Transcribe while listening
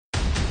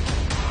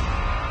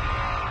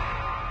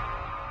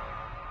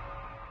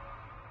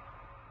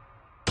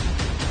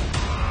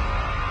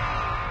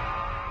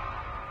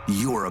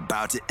You're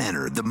about to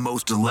enter the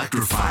most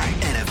electrifying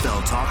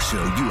NFL talk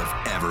show you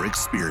have ever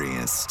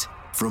experienced.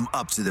 From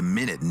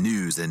up-to-the-minute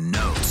news and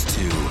notes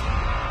to...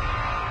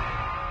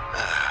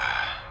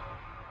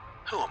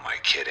 who am I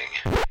kidding?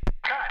 Cut.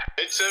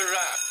 It's a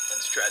wrap.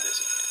 Let's try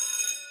this again.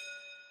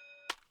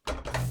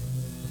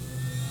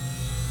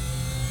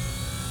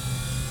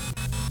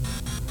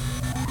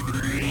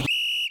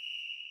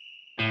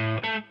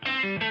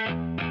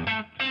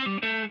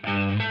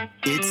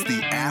 It's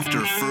the After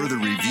Further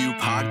Review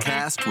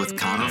podcast with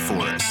Connor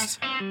Forrest.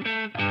 Want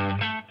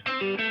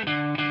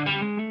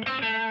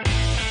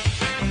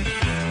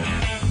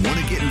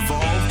to get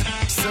involved?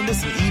 Send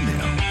us an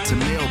email to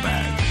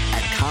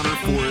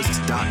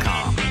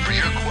mailbag@connorforrest.com for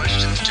your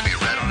questions to be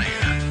read on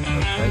air.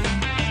 Okay,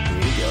 here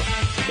we go.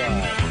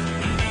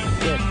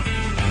 5, 6,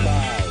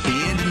 5.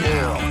 And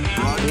now,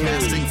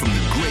 broadcasting from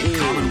the great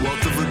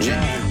Commonwealth of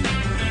Virginia.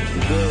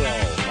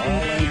 0.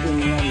 All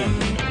engine running.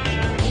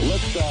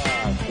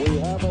 Liftoff. We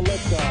have a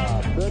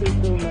liftoff.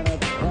 32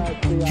 minutes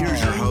past the hour.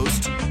 Here's your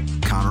host,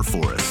 Connor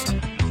Forrest.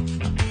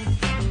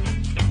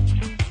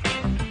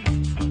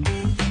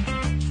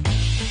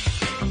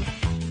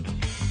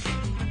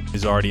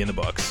 Is already in the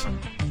books.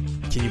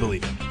 Can you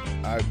believe it?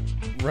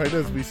 Right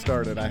as we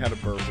started, I had a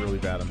burp really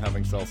bad. I'm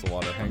having salsa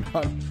water. Hang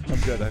on. I'm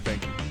good, I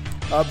think.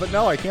 But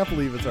no, I can't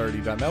believe it's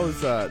already done. That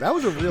was a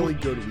really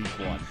good week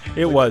one.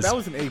 It was. That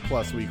was an A+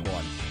 week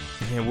one.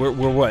 Yeah,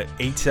 we're what,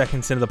 8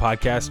 seconds into the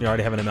podcast and you're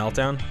already having a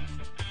meltdown?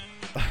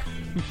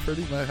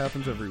 Pretty much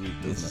happens every week.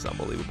 This is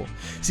unbelievable.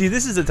 See,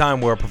 this is a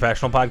time where a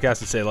professional podcast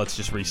would say, let's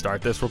just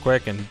restart this real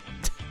quick. And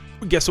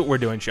guess what we're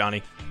doing,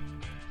 Shawnee?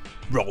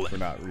 Rolling. We're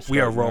not restarting. We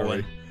are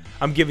rolling.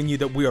 I'm giving you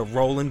that we are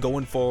rolling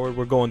going forward.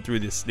 We're going through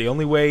this. The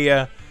only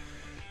way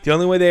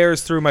there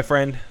is through, my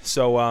friend.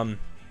 So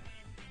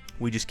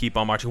we just keep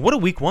on marching. What a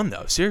week one,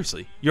 though.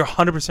 Seriously. You're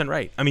 100%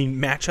 right. I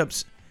mean,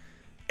 matchups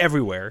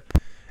everywhere.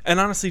 And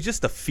honestly,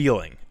 just the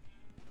feeling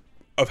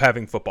of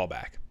having football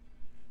back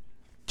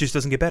just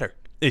doesn't get better.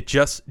 It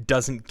just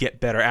doesn't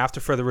get better. After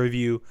Further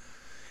Review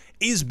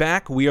is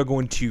back, we are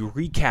going to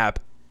recap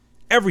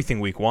everything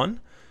week one.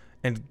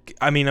 And,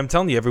 I mean, I'm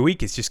telling you, every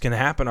week it's just going to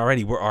happen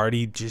already. We're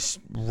already just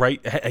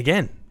right,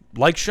 again,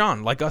 like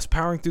Sean, like us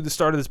powering through the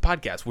start of this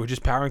podcast. We're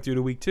just powering through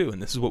to week two,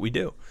 and this is what we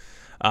do.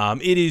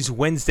 It is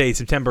Wednesday,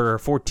 September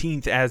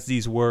 14th, as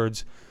these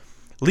words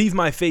leave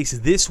my face.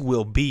 This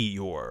will be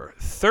your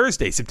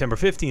Thursday, September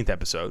 15th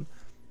episode.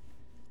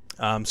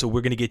 So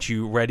we're going to get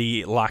you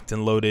ready, locked,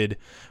 and loaded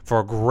for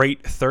a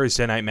great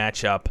Thursday night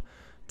matchup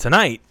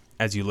tonight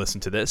as you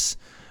listen to this.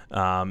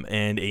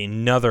 And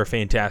another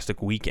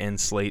fantastic weekend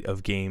slate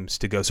of games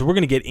to go. So we're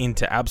going to get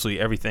into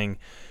absolutely everything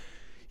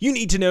you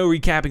need to know,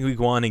 recapping week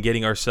one and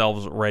getting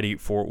ourselves ready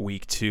for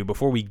week two.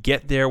 Before we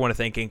get there, I want to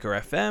thank Anchor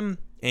FM.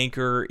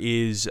 Anchor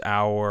is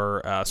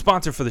our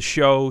sponsor for the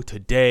show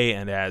today,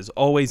 and as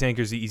always,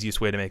 Anchor is the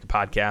easiest way to make a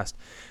podcast.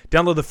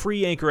 Download the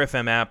free Anchor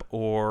FM app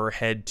or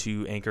head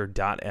to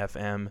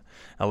anchor.fm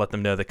and let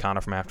them know that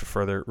Connor from After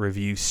Further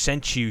Review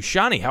sent you.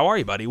 Shawnee, how are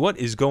you, buddy? What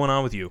is going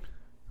on with you?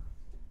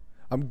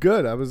 I'm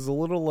good. I was a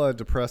little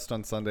depressed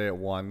on Sunday at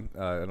 1.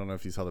 I don't know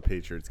if you saw the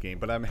Patriots game,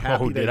 but I'm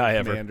happy that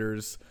the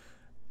Commanders,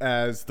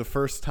 as the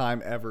first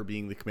time ever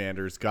being the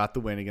Commanders, got the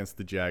win against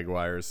the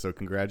Jaguars. So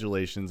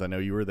congratulations. I know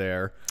you were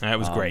there. That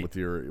was great.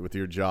 With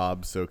your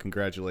job. So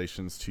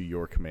congratulations to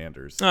your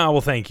Commanders. Oh, well,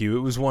 thank you.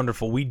 It was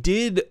wonderful. We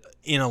did,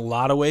 in a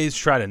lot of ways,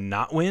 try to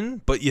not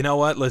win. But you know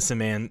what? Listen,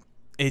 man,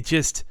 it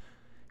just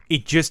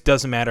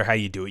doesn't matter how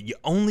you do it. You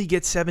only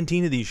get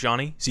 17 of these,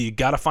 Shawnee. So you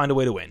got to find a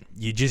way to win.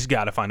 You just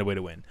got to find a way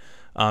to win.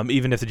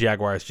 Even if the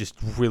Jaguars just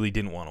really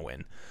didn't want to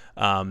win.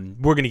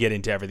 We're going to get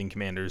into everything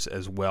Commanders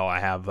as well. I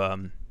have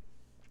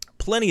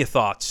plenty of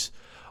thoughts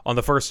on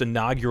the first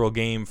inaugural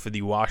game for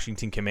the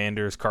Washington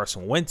Commanders.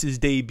 Carson Wentz's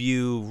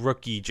debut,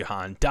 rookie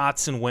Jahan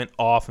Dotson went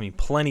off. I mean,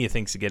 plenty of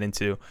things to get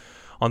into.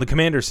 On the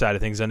Commanders side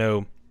of things, I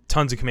know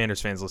tons of Commanders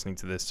fans listening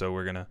to this, so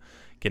we're going to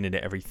get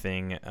into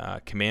everything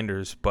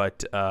Commanders.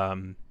 But,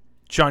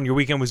 Sean, your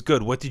weekend was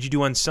good. What did you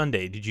do on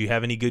Sunday? Did you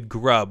have any good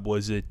grub?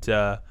 Was it...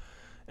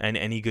 and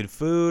any good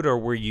food, or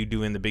were you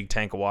doing the big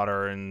tank of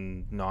water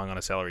and gnawing on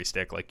a celery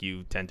stick like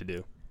you tend to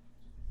do?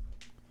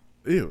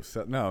 Ew,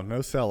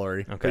 no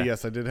celery. Okay. But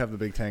yes, I did have the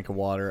big tank of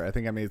water. I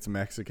think I made some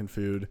Mexican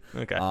food.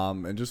 Okay.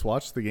 And just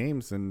watched the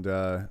games and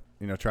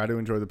try to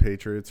enjoy the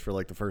Patriots for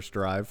like the first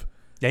drive.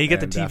 Yeah, you got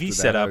the And TV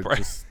set up, right?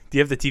 just- Do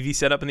you have the TV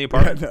set up in the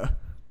apartment?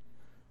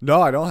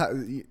 No, I don't have.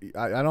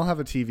 I don't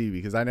have a TV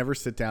because I never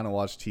sit down and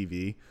watch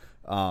TV.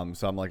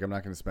 So I'm not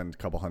going to spend a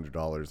couple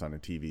 $100 on a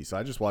TV. So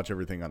I just watch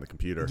everything on the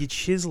computer. You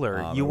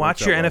chiseler. You it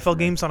watch works your out well NFL for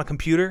me. games on a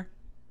computer?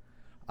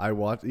 I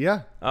watch,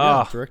 yeah.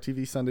 Oh.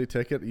 DirecTV Sunday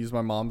Ticket. Use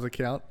my mom's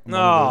account. I'm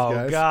one of Oh, those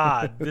guys.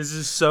 God. This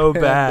is so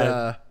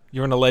bad.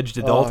 You're an alleged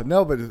adult.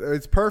 No, but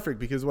it's perfect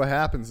because what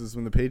happens is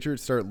when the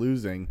Patriots start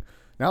losing,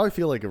 now I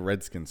feel like a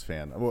Redskins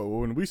fan.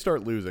 When we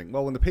start losing,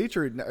 when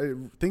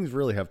the things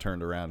really have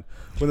turned around.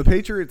 When the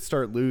Patriots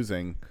start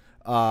losing,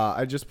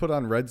 I just put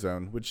on Red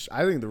Zone, which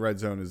I think the Red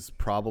Zone is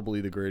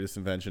probably the greatest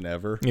invention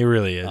ever. It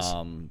really is.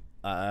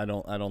 I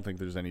don't think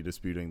there's any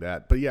disputing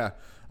that. But yeah,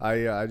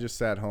 I just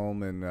sat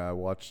home and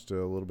watched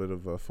a little bit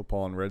of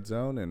football in Red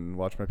Zone and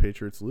watched my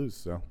Patriots lose.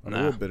 So I'm a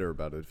little bitter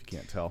about it, if you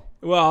can't tell.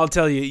 Well, I'll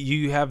tell you,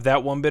 you have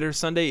that one bitter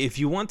Sunday. If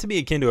you want to be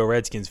akin to a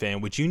Redskins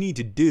fan, what you need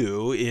to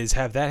do is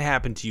have that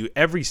happen to you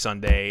every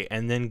Sunday,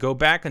 and then go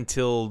back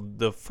until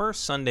the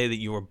first Sunday that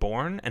you were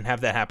born and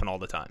have that happen all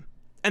the time.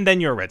 And then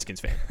you're a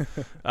Redskins fan.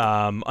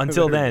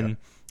 Until then,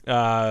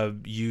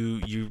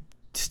 you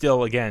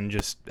still, again,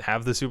 just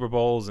have the Super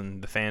Bowls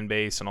and the fan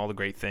base and all the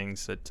great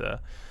things that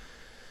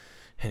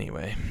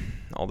anyway,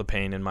 all the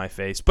pain in my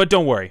face. But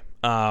don't worry.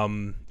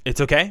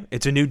 It's okay.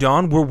 It's a new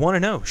dawn. We're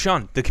 1-0.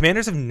 Sean, the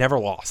Commanders have never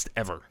lost,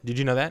 ever. Did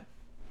you know that?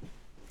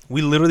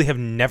 We literally have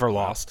never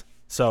lost.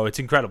 So it's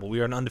incredible.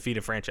 We are an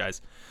undefeated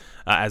franchise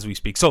as we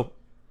speak. So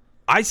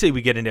I say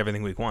we get into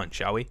everything week 1,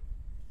 shall we?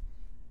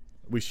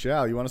 We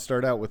shall. You want to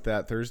start out with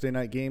that Thursday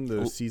night game,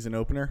 the season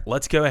opener?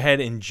 Let's go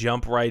ahead and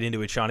jump right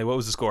into it, Shawnee. What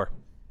was the score?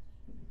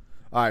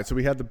 All right, so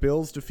we had the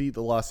Bills defeat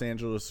the Los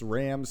Angeles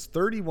Rams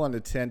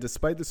 31-10.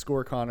 Despite the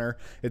score, Connor,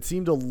 it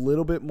seemed a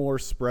little bit more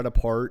spread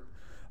apart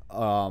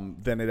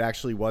than it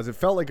actually was. It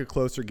felt like a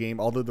closer game,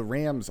 although the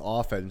Rams'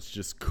 offense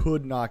just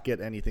could not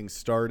get anything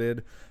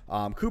started.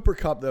 Cooper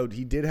Kupp, though,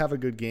 he did have a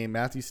good game.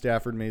 Matthew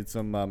Stafford made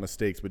some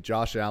mistakes, but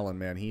Josh Allen,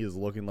 man, he is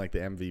looking like the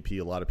MVP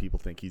a lot of people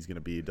think he's going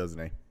to be,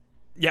 doesn't he?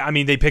 Yeah, I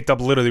mean, they picked up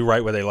literally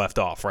right where they left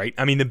off, right?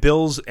 I mean, the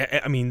Bills,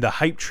 the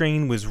hype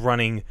train was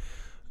running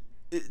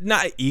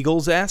not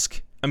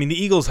Eagles-esque. I mean, the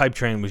Eagles hype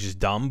train was just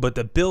dumb, but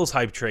the Bills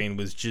hype train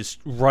was just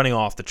running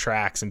off the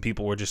tracks, and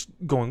people were just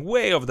going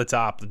way over the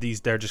top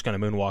that they're just going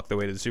to moonwalk their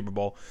way to the Super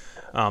Bowl.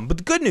 But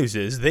the good news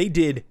is they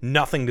did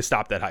nothing to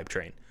stop that hype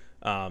train.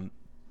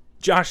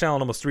 Josh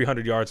Allen almost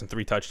 300 yards and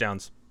 3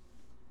 touchdowns.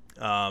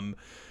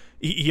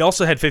 He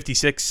also had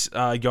 56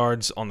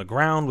 yards on the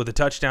ground with a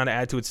touchdown to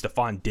add to it.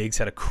 Stephon Diggs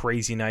had a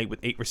crazy night with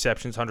 8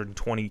 receptions,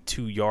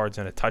 122 yards,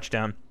 and a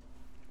touchdown.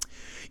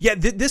 Yeah,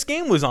 this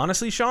game was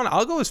honestly, Sean,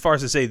 I'll go as far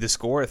as to say the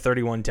score at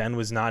 31-10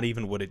 was not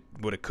even what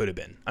it could have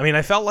been. I mean,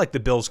 I felt like the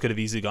Bills could have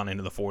easily gone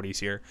into the 40s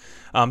here.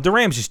 The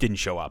Rams just didn't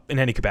show up in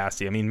any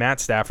capacity. I mean,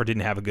 Matt Stafford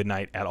didn't have a good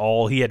night at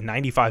all. He had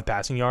 95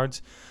 passing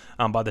yards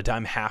by the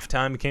time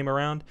halftime came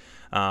around.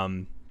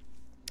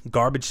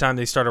 Garbage time,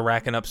 they started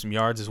racking up some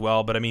yards as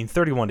well. But, I mean,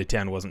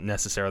 31-10 wasn't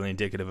necessarily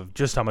indicative of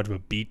just how much of a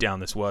beatdown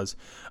this was.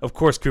 Of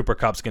course, Cooper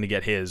Kupp's going to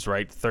get his,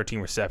 right?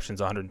 13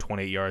 receptions,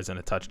 128 yards, and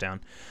a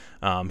touchdown.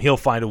 He'll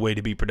find a way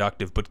to be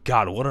productive. But,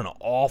 God, what an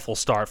awful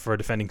start for a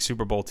defending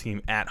Super Bowl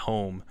team at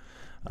home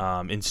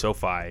in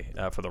SoFi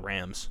for the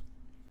Rams.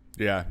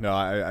 Yeah, no,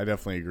 I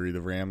definitely agree.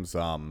 The Rams,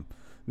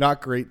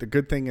 not great. The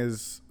good thing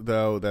is,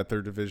 though, that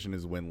their division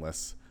is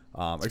winless.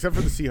 Except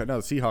for the Seahawks.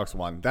 No, the Seahawks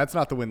won. That's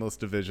not the winless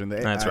division.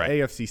 That's right.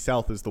 AFC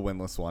South is the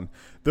winless one.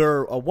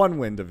 They're a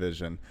 1-win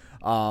division.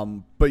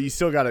 But you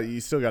still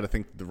gotta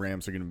think the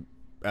Rams are gonna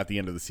at the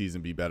end of the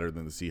season be better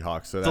than the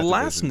Seahawks. So the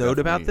last note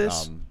about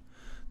this,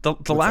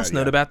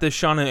 about this,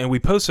 Sean, and we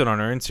posted on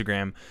our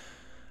Instagram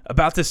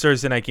about this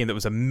Thursday night game that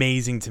was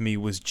amazing to me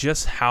was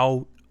just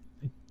how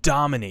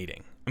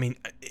dominating. I mean,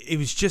 it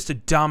was just a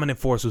dominant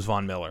force was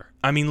Von Miller.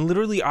 I mean,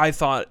 literally, I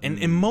thought,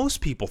 and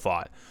most people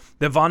thought,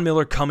 that Von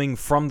Miller coming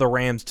from the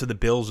Rams to the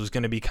Bills was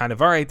going to be kind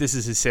of, all right, this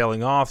is his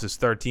sailing off, his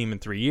third team in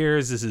 3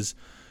 years. This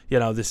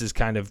is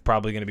kind of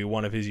probably going to be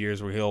one of his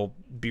years where he'll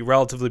be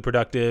relatively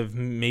productive,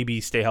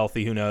 maybe stay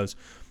healthy, who knows.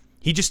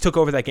 He just took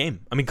over that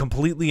game. I mean,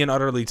 completely and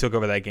utterly took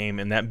over that game,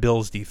 and that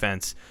Bills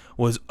defense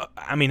was,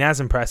 I mean, as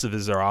impressive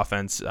as their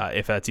offense,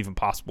 if that's even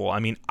possible. I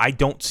mean, I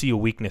don't see a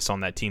weakness on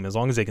that team as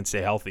long as they can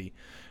stay healthy.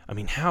 I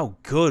mean, how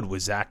good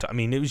was that? I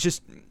mean, it was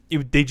just...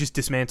 they just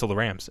dismantled the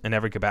Rams in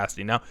every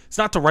capacity. Now, it's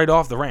not to write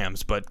off the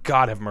Rams, but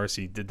God have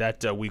mercy, did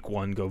that week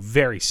 1 go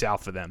very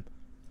south for them.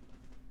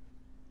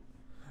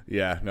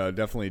 Yeah, no, it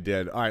definitely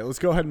did. All right, let's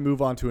go ahead and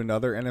move on to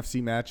another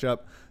NFC matchup.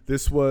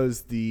 This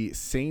was the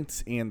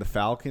Saints and the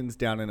Falcons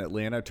down in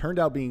Atlanta. It turned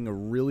out being a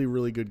really,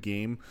 really good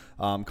game.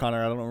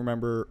 Connor, I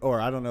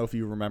don't know if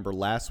you remember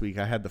last week,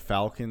 I had the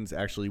Falcons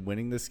actually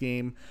winning this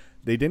game.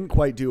 They didn't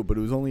quite do it, but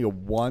it was only a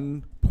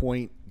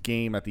 1-point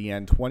game at the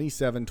end,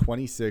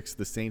 27-26.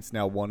 The Saints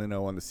now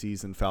 1-0 on the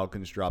season.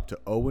 Falcons dropped to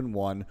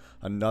 0-1.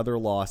 Another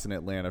loss in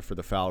Atlanta for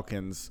the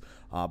Falcons.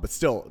 But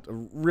still, a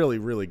really,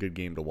 really good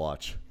game to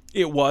watch.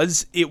 It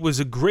was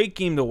a great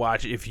game to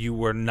watch if you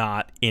were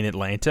not in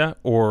Atlanta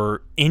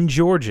or in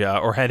Georgia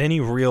or had any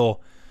real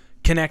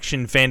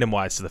connection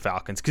fandom-wise to the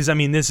Falcons. Because, I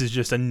mean, this is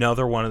just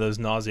another one of those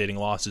nauseating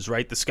losses,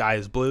 right? The sky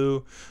is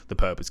blue, the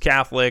Pope is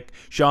Catholic,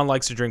 Sean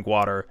likes to drink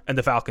water, and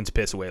the Falcons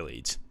piss away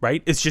leads,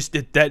 right? It's just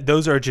that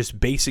those are just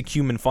basic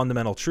human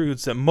fundamental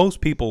truths that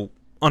most people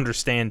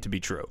understand to be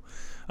true.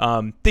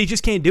 They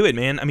just can't do it,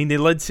 man. I mean, they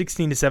led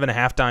 16-7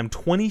 at halftime,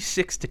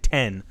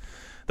 26-10.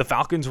 The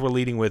Falcons were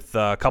leading with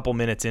a couple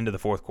minutes into the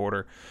fourth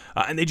quarter,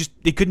 and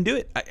they couldn't do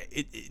it.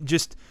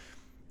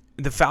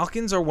 The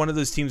Falcons are one of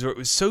those teams where it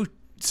was so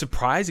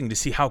surprising to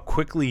see how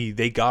quickly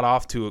they got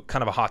off to a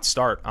kind of a hot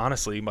start.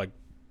 Honestly, like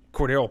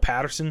Cordero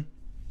Patterson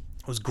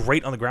was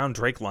great on the ground.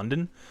 Drake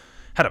London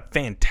had a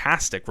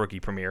fantastic rookie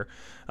premiere.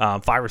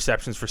 5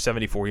 receptions for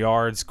 74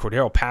 yards.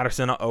 Cordero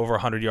Patterson over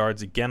 100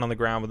 yards again on the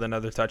ground with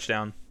another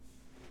touchdown.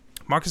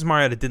 Marcus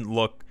Mariota didn't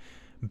look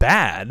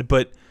bad,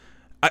 but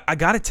I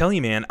got to tell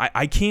you, man,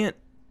 I can't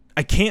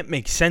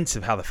make sense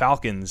of how the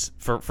Falcons,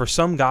 for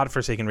some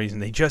godforsaken reason,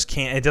 they just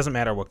can't. It doesn't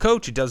matter what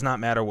coach. It does not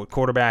matter what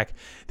quarterback.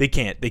 They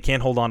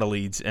can't hold on to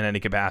leads in any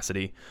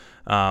capacity.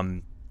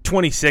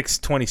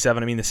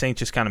 26-27. I mean, the Saints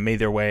just kind of made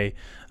their way,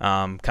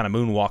 kind of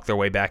moonwalked their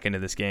way back into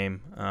this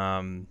game.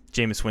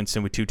 Jameis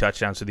Winston with 2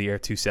 touchdowns for the air,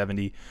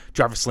 270.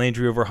 Jarvis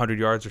Landry over 100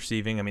 yards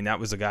receiving. I mean, that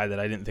was a guy that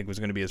I didn't think was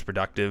going to be as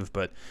productive,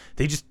 but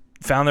they just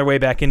found their way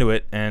back into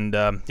it. And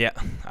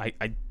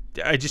I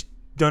just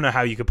don't know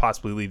how you could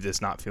possibly leave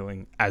this not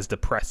feeling as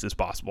depressed as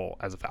possible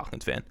as a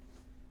Falcons fan.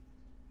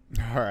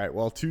 All right,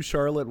 well, to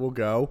Charlotte we'll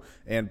go,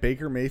 and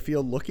Baker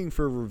Mayfield looking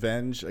for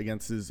revenge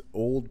against his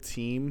old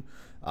team.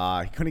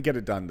 He couldn't get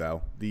it done,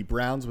 though. The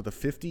Browns with a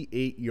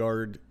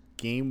 58-yard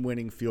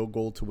game-winning field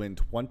goal to win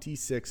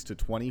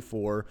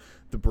 26-24.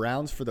 The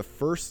Browns, for the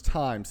first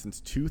time since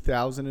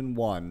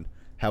 2001,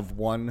 have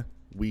won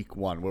Week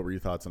 1. What were your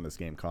thoughts on this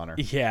game, Connor?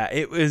 Yeah,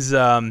 it was.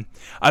 I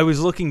was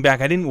looking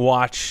back. I didn't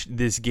watch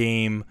this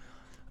game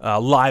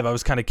live. I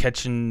was kind of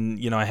catching,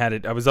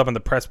 I was up in the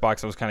press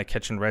box. I was kind of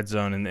catching Red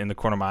Zone in the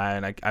corner of my eye,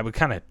 and I would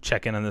kind of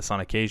check in on this on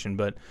occasion.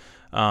 But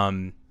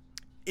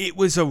it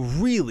was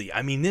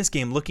this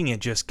game, looking at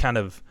just kind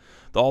of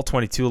the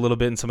All-22 a little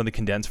bit and some of the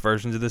condensed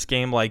versions of this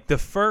game, like the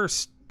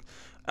first,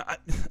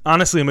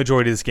 honestly, a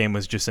majority of this game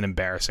was just an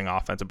embarrassing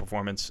offensive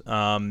performance.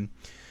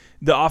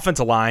 The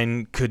offensive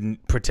line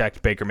couldn't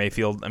protect Baker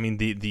Mayfield. I mean,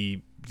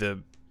 the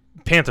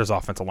Panthers'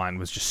 offensive line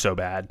was just so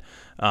bad.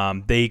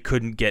 They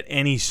couldn't get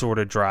any sort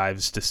of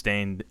drives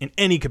sustained in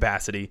any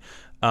capacity.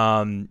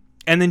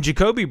 And then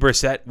Jacoby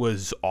Brissett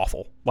was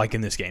awful, like in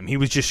this game. He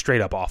was just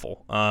straight up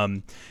awful.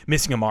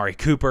 Missing Amari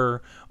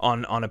Cooper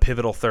on a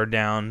pivotal third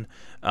down.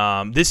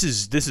 This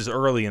is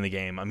early in the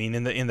game. I mean,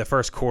 in the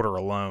first quarter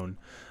alone,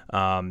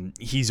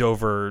 he's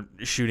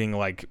overshooting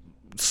like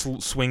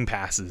swing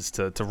passes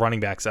to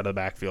running backs out of the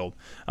backfield.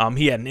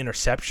 He had an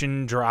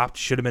interception dropped,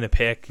 should have been a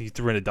pick. He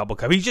threw in a double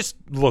cover. He just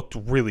looked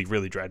really,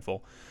 really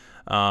dreadful.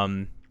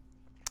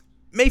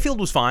 Mayfield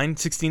was fine,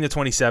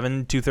 16-27,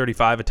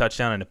 235, a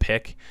touchdown and a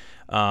pick,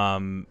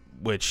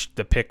 which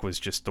the pick was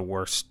just the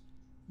worst,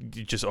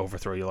 just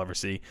overthrow you'll ever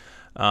see.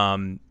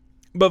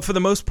 But for the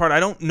most part, I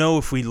don't know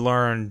if we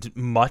learned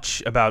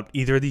much about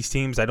either of these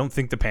teams. I don't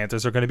think the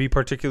Panthers are going to be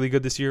particularly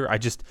good this year.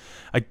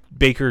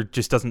 Baker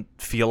just doesn't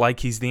feel like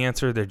he's the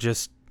answer.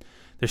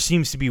 There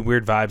seems to be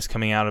weird vibes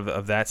coming out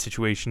of that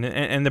situation.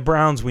 And the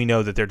Browns, we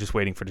know that they're just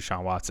waiting for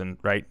Deshaun Watson,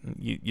 right?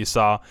 You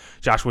saw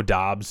Joshua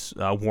Dobbs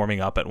warming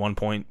up at one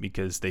point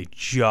because they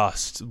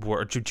just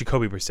were.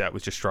 Jacoby Brissett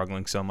was just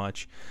struggling so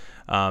much.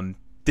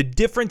 The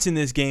difference in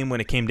this game when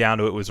it came down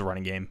to it was a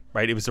running game,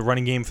 right? It was a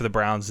running game for the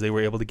Browns. They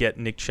were able to get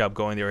Nick Chubb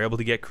going. They were able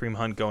to get Kareem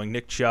Hunt going.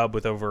 Nick Chubb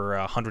with over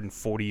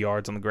 140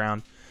 yards on the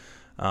ground.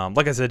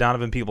 Like I said,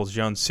 Donovan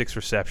Peoples-Jones, 6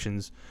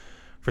 receptions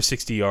for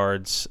 60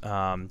 yards.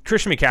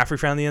 Christian McCaffrey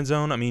found the end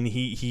zone. I mean,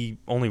 he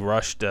only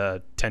rushed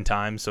 10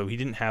 times, so he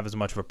didn't have as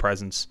much of a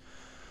presence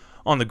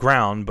on the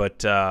ground. But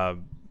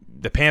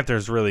the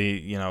Panthers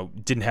really,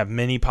 didn't have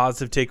many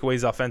positive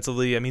takeaways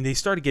offensively. I mean, they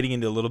started getting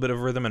into a little bit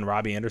of rhythm, and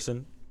Robbie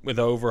Anderson with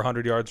over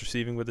 100 yards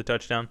receiving with a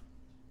touchdown.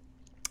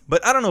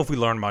 But I don't know if we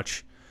learned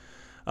much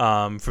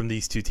from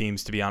these two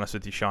teams, to be honest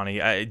with you,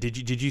 Shawnee.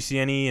 Did you see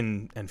any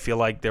and feel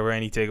like there were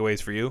any takeaways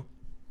for you?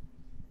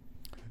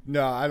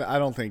 No, I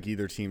don't think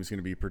either team's going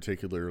to be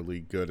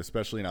particularly good,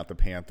 especially not the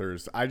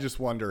Panthers. I just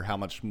wonder how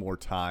much more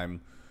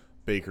time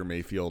Baker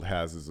Mayfield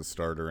has as a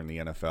starter in the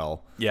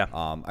NFL. Yeah.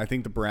 I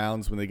think the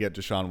Browns, when they get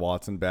Deshaun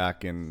Watson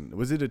back, and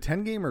was it a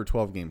 10-game or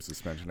 12-game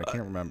suspension? I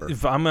can't remember.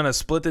 If I'm going to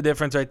split the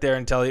difference right there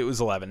and tell you it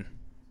was 11.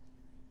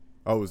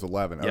 Oh, it was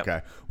 11. Yep.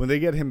 Okay. When they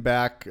get him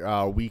back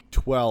week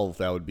 12,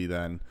 that would be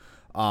then.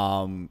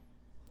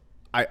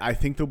 I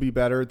think they'll be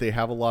better. They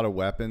have a lot of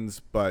weapons,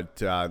 but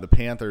the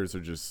Panthers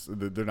are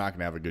they're not going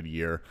to have a good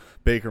year.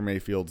 Baker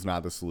Mayfield's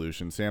not the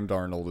solution. Sam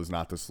Darnold is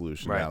not the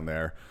solution down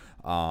there.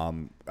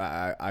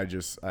 I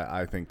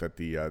think that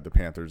the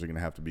Panthers are going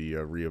to have to be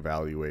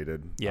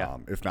reevaluated. Yeah.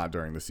 If not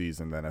during the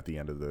season, then at the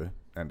end of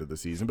the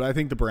season. But I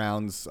think the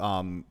Browns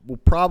will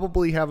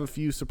probably have a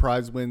few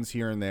surprise wins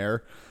here and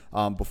there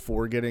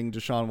before getting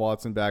Deshaun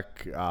Watson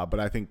back. But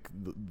I think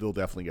they'll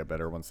definitely get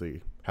better once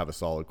they have a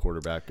solid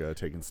quarterback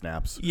taking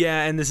snaps.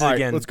 Yeah, and this is, all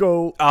again, right, let's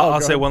go.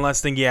 I'll say one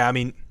last thing. Yeah, I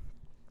mean,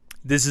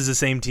 this is the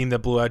same team that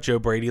blew out Joe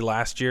Brady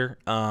last year.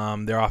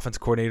 Their offensive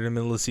coordinator in the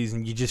middle of the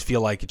season. You just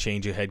feel like a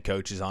change of head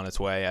coach is on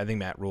its way. I think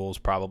Matt Rule's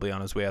probably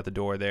on his way out the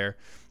door there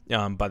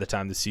by the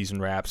time the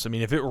season wraps. I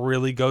mean, if it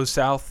really goes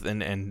south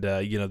and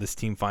this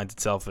team finds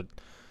itself at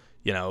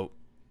 1-5,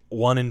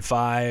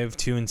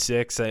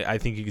 2-6, I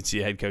think you could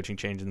see a head coaching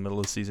change in the middle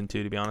of the season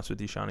too, to be honest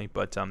with you, Shawnee.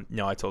 But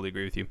no, I totally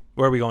agree with you.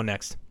 Where are we going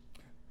next?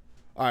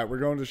 All right, we're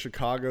going to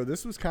Chicago.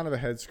 This was kind of a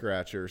head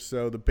scratcher.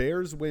 So the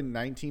Bears win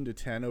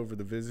 19-10 over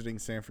the visiting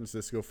San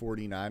Francisco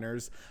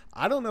 49ers.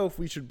 I don't know if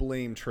we should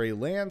blame Trey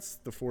Lance,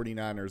 the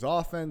 49ers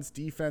offense,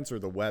 defense, or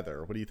the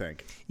weather. What do you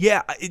think?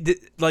 Yeah,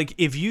 like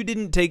if you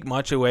didn't take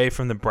much away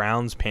from the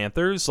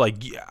Browns-Panthers, like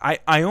I'm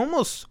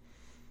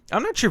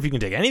not sure if you can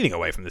take anything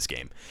away from this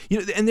game.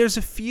 And there's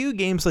a few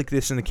games like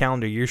this in the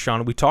calendar year,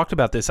 Sean. We talked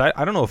about this. I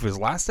don't know if it was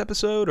last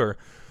episode or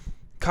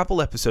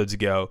couple episodes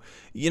ago,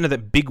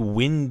 that big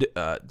wind,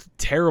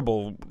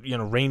 terrible,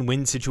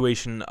 rain-wind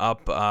situation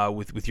up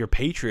with your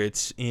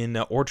Patriots in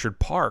Orchard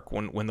Park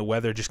when the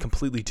weather just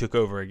completely took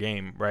over a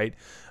game, right?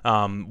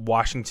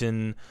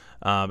 Washington,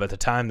 at the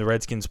time the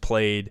Redskins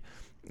played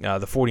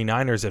the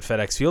 49ers at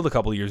FedEx Field a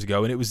couple of years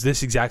ago, and it was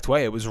this exact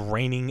way. It was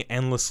raining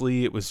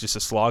endlessly. It was just a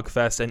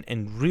slogfest,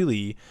 and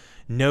really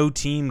no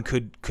team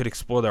could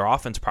explore their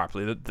offense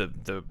properly.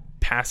 The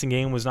passing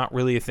game was not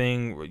really a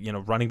thing.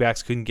 Running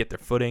backs couldn't get their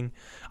footing.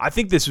 I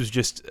think this was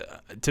just,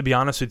 to be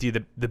honest with you,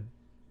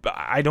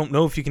 I don't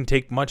know if you can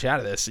take much out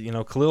of this.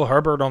 Khalil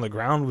Herbert on the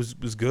ground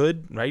was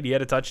good, right? He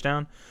had a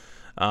touchdown.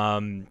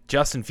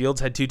 Justin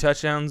Fields had 2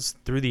 touchdowns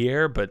through the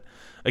air, but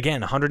again,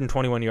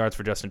 121 yards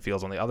for Justin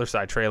Fields. On the other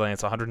side, Trey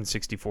Lance,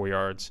 164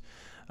 yards.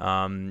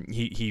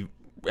 He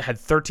had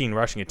 13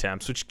 rushing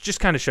attempts, which just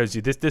kind of shows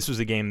you this was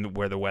a game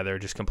where the weather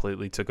just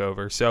completely took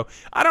over. So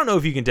I don't know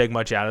if you can take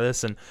much out of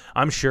this, and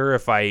I'm sure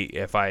if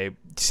I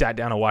sat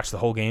down and watched the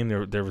whole game,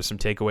 there was some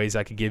takeaways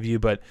I could give you.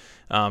 But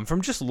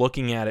from just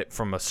looking at it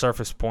from a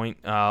surface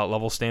point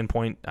level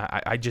standpoint,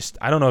 I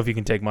don't know if you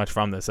can take much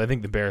from this. I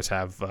think the Bears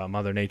have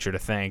Mother Nature to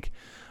thank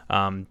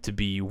to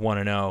be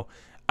 1-0.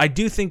 I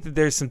do think that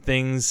there's some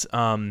things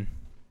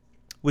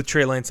with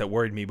Trey Lance that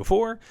worried me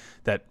before,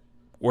 that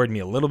worried me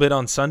a little bit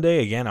on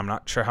Sunday. Again, I'm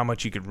not sure how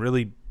much you could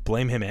really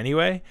blame him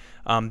anyway,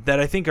 that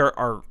I think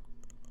are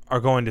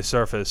going to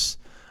surface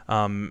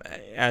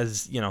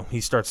as he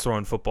starts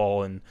throwing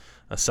football in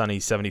a sunny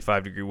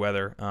 75-degree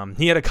weather.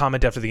 He had a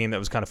comment after the game that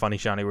was kind of funny,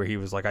 Shawnee, where he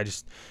was like, I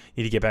just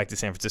need to get back to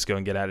San Francisco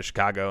and get out of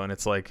Chicago. And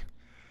it's like,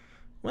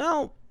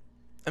 well,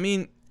 I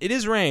mean, it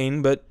is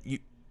rain, but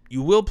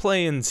you will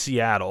play in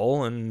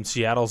Seattle, and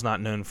Seattle's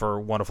not known for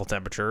wonderful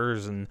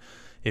temperatures. And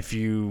if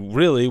you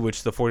really,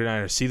 which the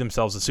 49ers see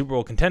themselves as Super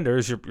Bowl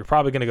contenders, you're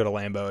probably going to go to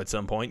Lambeau at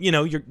some point.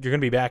 You're going to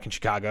be back in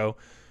Chicago,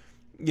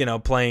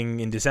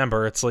 playing in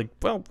December. It's like,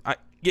 well,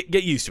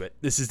 get used to it.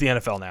 This is the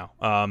NFL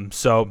now.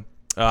 So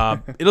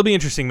it'll be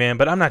interesting, man,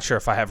 but I'm not sure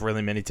if I have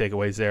really many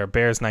takeaways there.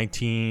 Bears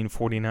 19,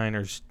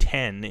 49ers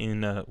 10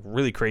 in a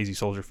really crazy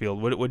Soldier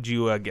Field. What did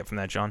you get from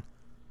that, John?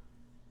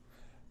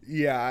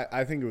 Yeah,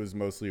 I think it was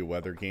mostly a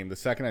weather game. The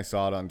second I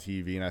saw it on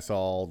TV and I saw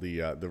all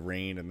the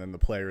rain, and then the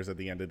players at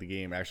the end of the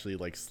game actually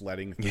like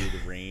sledding through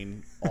the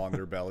rain on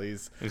their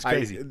bellies. It was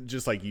crazy.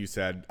 Just like you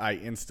said, I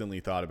instantly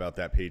thought about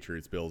that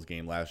Patriots-Bills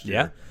game last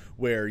year,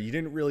 where you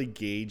didn't really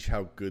gauge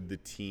how good the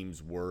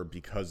teams were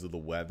because of the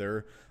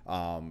weather.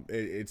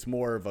 It's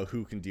more of a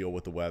who can deal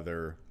with the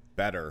weather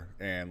better.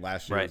 And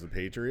last year was the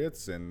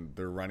Patriots and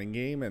their running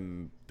game,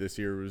 and this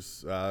year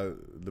was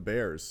the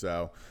Bears.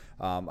 So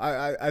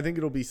I think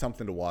it'll be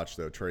something to watch,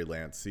 though, Trey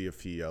Lance, see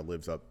if he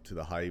lives up to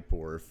the hype,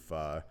 or if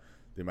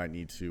they might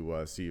need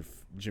to see if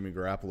Jimmy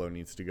Garoppolo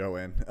needs to go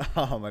in.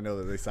 I know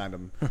that they signed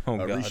him,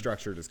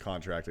 restructured his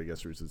contract, I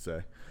guess we should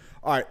say.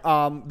 All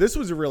right, this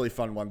was a really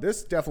fun one.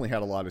 This definitely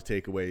had a lot of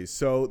takeaways.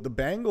 So the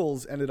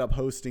Bengals ended up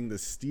hosting the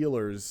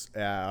Steelers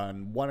at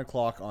 1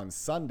 o'clock on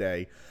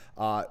Sunday.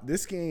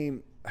 This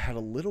game had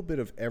a little bit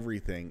of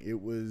everything. It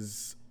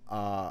was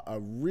a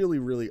really,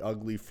 really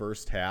ugly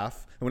first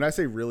half. And when I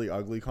say really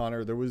ugly,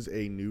 Connor, there was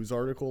a news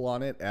article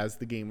on it as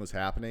the game was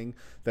happening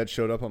that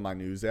showed up on my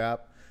news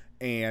app.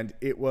 And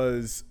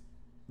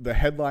the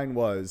headline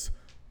was,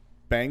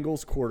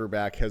 Bengals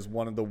quarterback has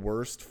one of the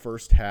worst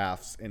first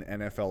halves in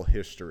NFL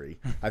history.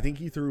 I think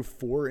he threw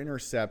 4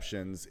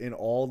 interceptions. In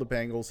all, the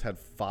Bengals had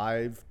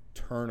 5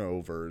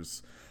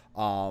 turnovers.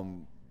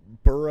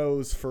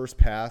 Burrow's first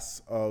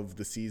pass of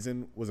the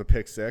season was a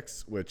pick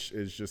 6, which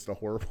is just a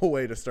horrible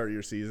way to start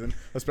your season,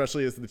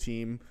 especially as the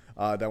team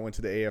that went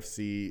to the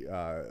AFC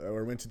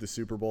or went to the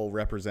Super Bowl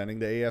representing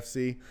the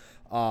AFC.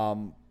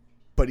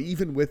 But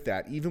even with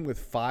that, even with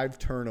 5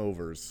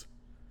 turnovers,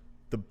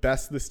 the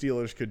best the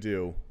Steelers could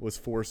do was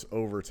force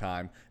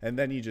overtime. And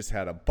then you just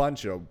had a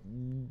bunch of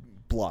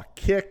block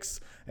kicks,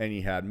 and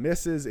you had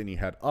misses, and you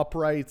had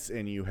uprights,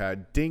 and you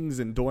had dings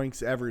and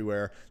doinks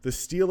everywhere. The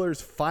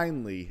Steelers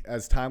finally,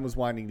 as time was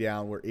winding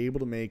down, were able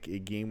to make a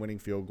game-winning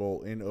field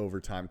goal in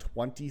overtime,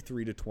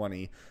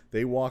 23-20.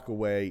 They walk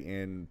away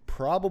in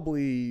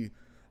probably,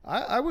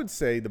 I would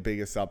say, the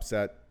biggest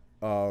upset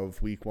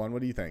of week 1. What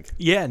do you think?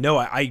 Yeah, no,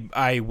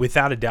 I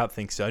without a doubt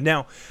think so.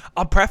 Now,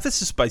 I'll preface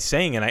this by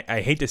saying, and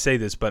I hate to say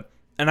this,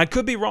 and I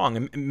could be wrong,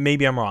 and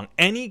maybe I'm wrong,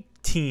 any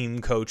team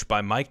coached by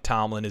Mike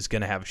Tomlin is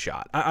going to have a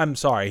shot. I'm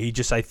sorry.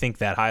 I think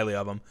that highly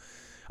of him.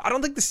 I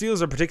don't think the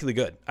Steelers are particularly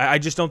good. I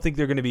just don't think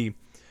they're going to be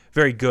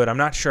very good. I'm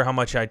not sure how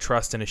much I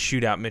trust in a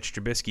shootout Mitch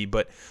Trubisky,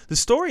 but the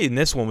story in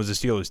this one was the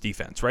Steelers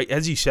defense, right?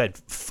 As you said,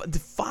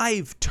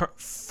 5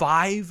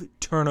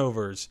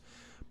 turnovers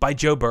by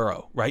Joe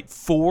Burrow, right?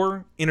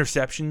 4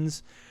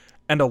 interceptions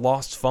and a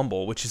lost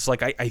fumble, which is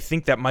like, I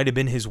think that might have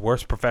been his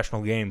worst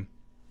professional game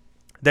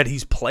that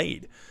he's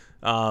played.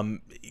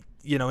 And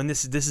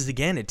this is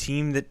again a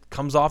team that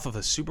comes off of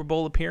a Super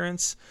Bowl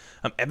appearance.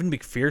 Evan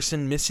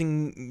McPherson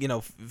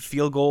missing,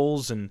 field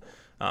goals and,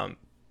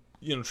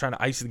 trying to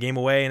ice the game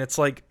away. And it's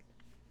like,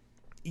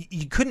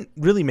 you couldn't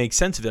really make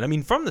sense of it. I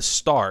mean, from the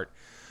start,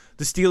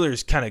 the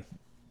Steelers kind of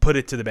put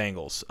it to the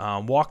Bengals.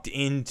 Walked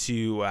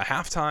into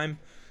halftime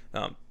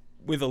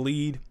with a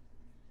lead.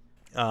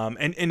 And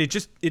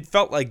it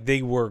felt like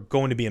they were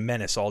going to be a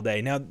menace all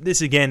day. Now,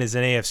 this again is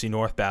an AFC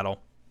North battle.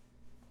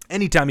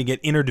 Anytime you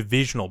get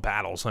interdivisional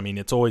battles, I mean,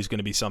 it's always going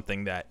to be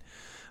something that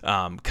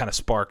kind of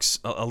sparks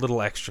a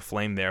little extra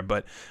flame there.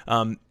 But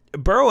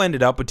Burrow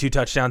ended up with 2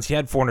 touchdowns. He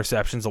had 4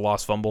 interceptions, a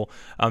lost fumble,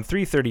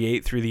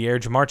 338 through the air.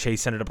 Jamar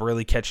Chase ended up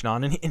really catching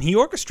on, and he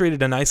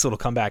orchestrated a nice little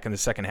comeback in the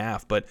second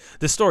half. But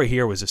the story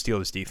here was the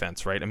Steelers'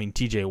 defense, right? I mean,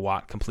 T.J.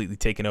 Watt completely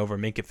taken over,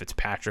 Minkah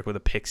Fitzpatrick with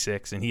a pick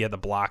 6, and he had the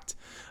blocked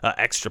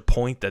extra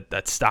point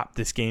that stopped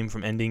this game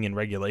from ending in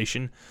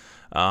regulation.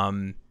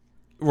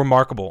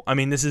 Remarkable. I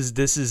mean, this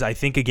is I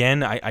think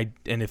again,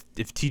 and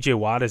if T.J.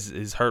 Watt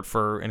is hurt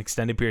for an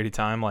extended period of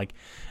time, like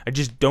I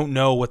just don't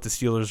know what the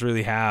Steelers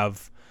really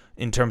have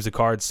in terms of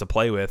cards to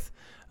play with.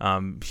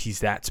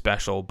 He's that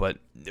special, but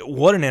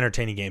what an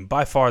entertaining game.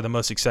 By far the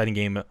most exciting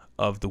game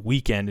of the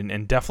weekend,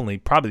 and definitely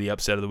probably the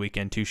upset of the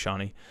weekend too,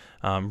 Shawnee.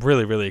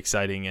 Really, really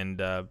exciting,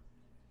 and I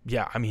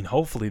mean,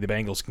 hopefully the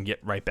Bengals can get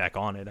right back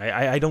on it.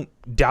 I don't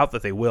doubt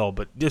that they will,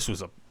 but this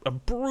was a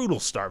brutal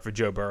start for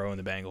Joe Burrow and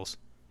the Bengals.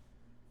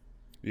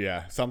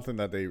 Yeah, something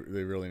that they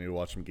really need to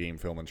watch some game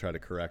film and try to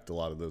correct a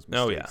lot of those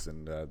mistakes. Oh,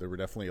 yeah. And there were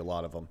definitely a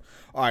lot of them.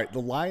 All right,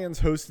 the Lions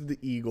hosted the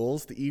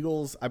Eagles. The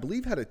Eagles, I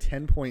believe, had a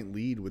 10-point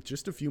lead with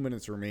just a few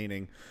minutes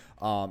remaining.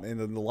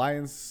 And then the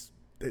Lions,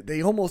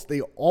 they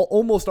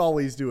almost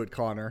always do it,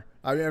 Connor.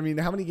 I mean,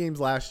 how many games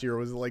last year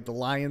was it like the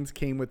Lions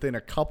came within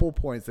a couple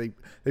points?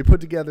 They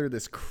put together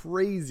this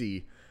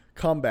crazy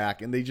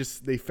comeback, and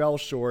they fell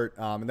short.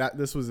 And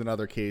this was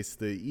another case.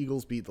 The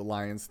Eagles beat the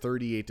Lions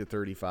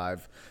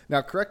 38-35.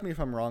 Now, correct me if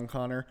I'm wrong,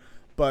 Connor,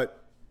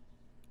 but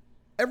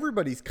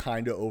everybody's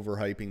kind of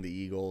overhyping the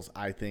Eagles.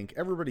 I think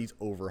everybody's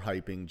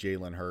overhyping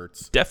Jalen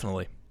Hurts.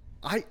 Definitely.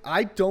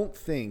 I don't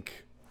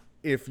think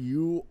if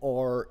you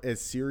are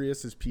as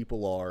serious as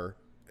people are,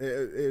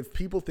 if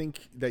people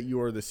think that you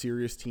are the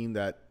serious team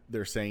that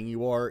they're saying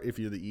you are, if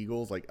you're the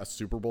Eagles, like a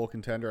Super Bowl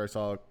contender. I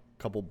saw a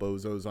couple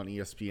bozos on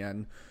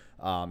ESPN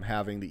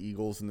having the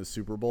Eagles in the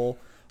Super Bowl.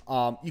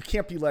 You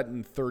can't be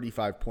letting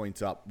 35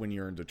 points up when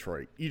you're in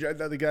Detroit.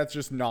 That's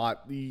just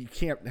not – you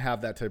can't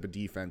have that type of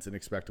defense and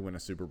expect to win a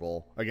Super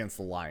Bowl against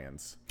the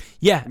Lions.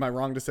 Yeah. Am I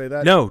wrong to say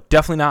that? No,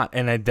 definitely not.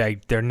 And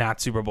they're not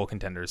Super Bowl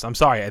contenders. I'm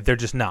sorry. They're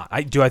just not.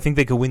 Do I think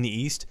they could win the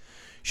East?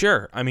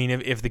 Sure. I mean,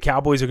 if the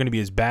Cowboys are going to be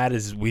as bad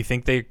as we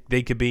think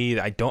they could be,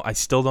 I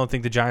still don't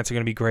think the Giants are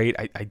going to be great.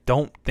 I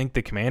don't think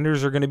the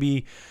Commanders are going to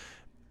be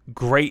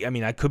great. I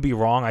mean, I could be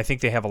wrong. I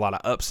think they have a lot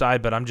of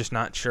upside, but I'm just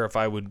not sure if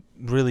I would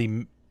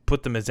really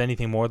put them as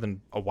anything more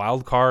than a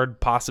wild card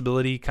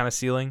possibility kind of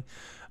ceiling.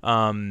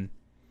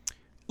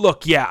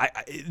 Look, yeah,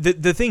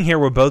 the thing here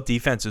were both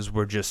defenses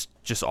were just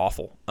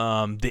awful.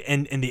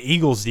 The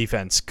Eagles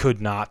defense could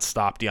not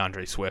stop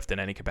DeAndre Swift in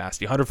any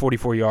capacity.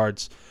 144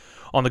 yards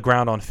on the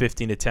ground on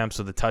 15 attempts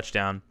with a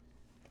touchdown.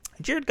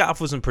 Jared Goff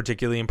wasn't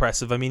particularly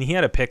impressive. I mean, he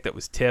had a pick that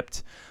was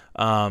tipped.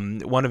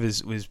 One of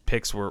his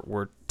picks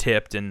were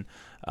tipped, and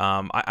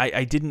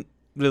I didn't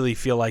really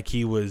feel like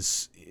he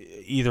was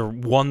either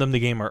won them the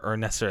game or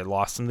necessarily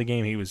lost them the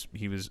game.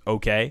 He was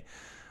okay.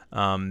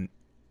 The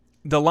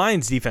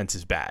Lions defense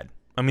is bad.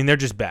 I mean, they're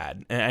just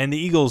bad, and the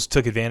Eagles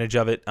took advantage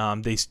of it.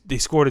 They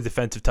scored a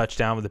defensive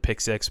touchdown with a pick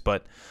six,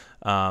 but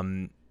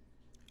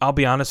I'll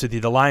be honest with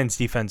you, the Lions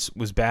defense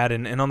was bad,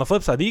 and on the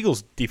flip side, the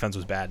Eagles defense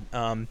was bad.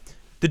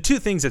 The two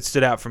things that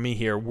stood out for me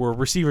here were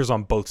receivers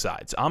on both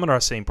sides. Amon-Ra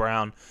St.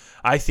 Brown,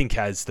 I think,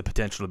 has the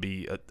potential to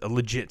be a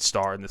legit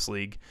star in this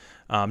league.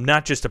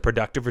 Not just a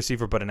productive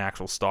receiver, but an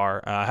actual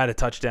star. Had a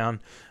touchdown.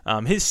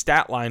 His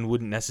stat line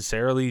wouldn't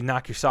necessarily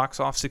knock your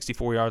socks off,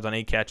 64 yards on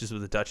 8 catches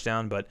with a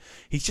touchdown, but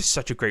he's just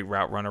such a great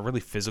route runner,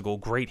 really physical,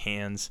 great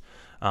hands,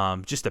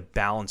 just a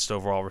balanced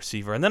overall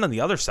receiver. And then on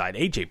the other side,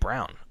 A.J.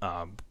 Brown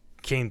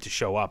came to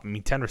show up. I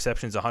mean, 10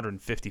 receptions,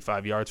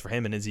 155 yards for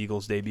him in his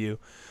Eagles debut.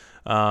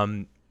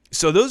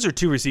 So those are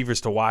two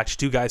receivers to watch,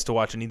 two guys to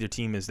watch on either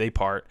team as they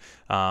part.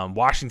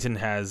 Washington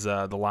has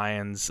the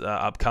Lions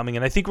upcoming,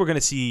 and I think we're going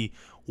to see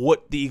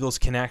what the Eagles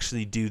can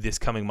actually do this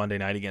coming Monday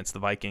night against the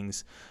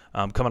Vikings,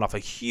 coming off a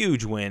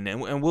huge win,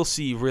 and we'll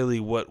see really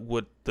what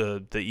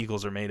the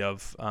Eagles are made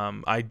of.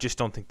 I just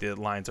don't think the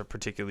Lions are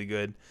particularly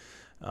good.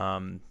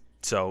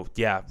 So,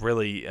 yeah,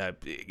 really,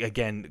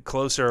 again,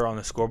 closer on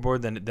the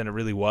scoreboard than it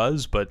really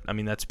was. But, I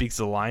mean, that speaks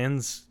to the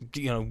Lions,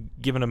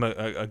 giving them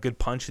a good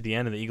punch at the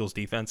end, and the Eagles'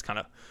 defense kind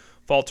of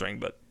faltering.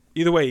 But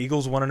either way,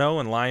 Eagles 1-0,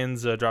 and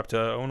Lions dropped to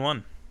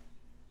 0-1.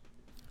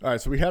 All right,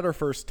 so we had our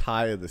first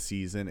tie of the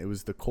season. It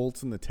was the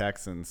Colts and the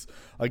Texans,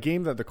 a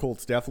game that the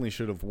Colts definitely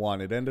should have won.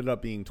 It ended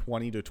up being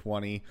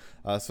 20-20.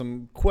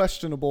 Some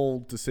questionable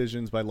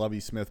decisions by Lovie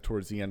Smith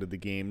towards the end of the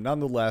game.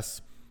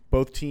 Nonetheless,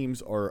 both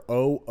teams are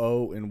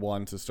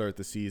 0-0-1 to start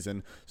the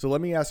season. So let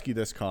me ask you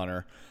this,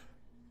 Connor.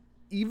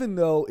 Even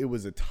though it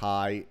was a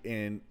tie,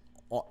 in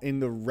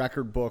the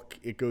record book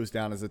it goes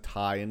down as a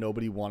tie and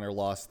nobody won or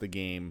lost the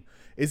game,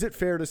 is it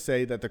fair to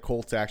say that the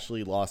Colts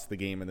actually lost the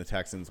game and the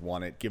Texans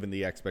won it, given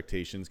the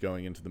expectations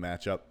going into the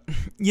matchup?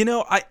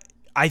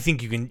 I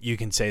think you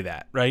can say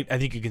that, right? I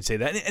think you can say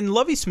that. And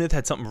Lovie Smith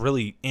had something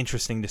really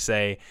interesting to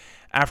say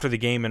after the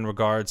game in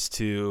regards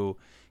to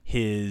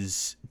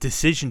his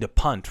decision to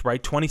punt,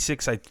 right? I don't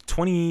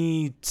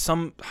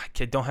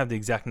have the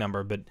exact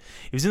number, but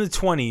it was in the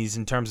 20s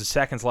in terms of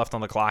seconds left on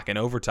the clock in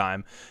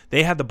overtime.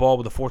 They had the ball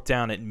with a 4th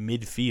down at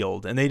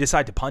midfield, and they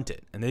decided to punt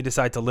it, and they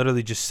decided to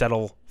literally just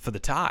settle for the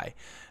tie.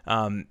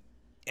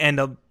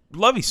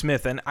 Lovie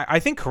Smith, and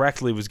I think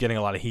correctly, was getting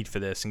a lot of heat for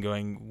this and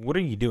going, what are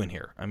you doing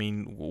here? I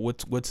mean,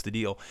 what's the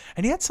deal?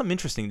 And he had something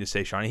interesting to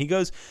say, Sean. He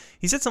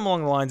said something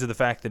along the lines of the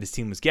fact that his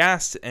team was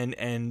gassed, and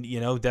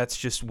that's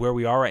just where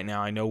we are right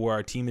now. I know where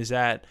our team is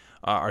at.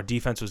 Our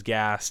defense was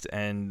gassed,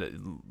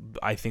 and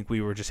I think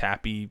we were just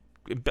happy,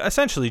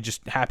 essentially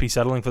just happy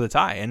settling for the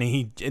tie, and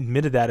he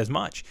admitted that as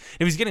much. And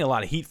he was getting a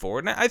lot of heat for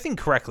it, and I think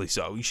correctly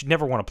so. You should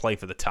never want to play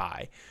for the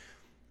tie.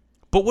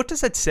 But what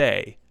does that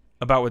say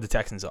about where the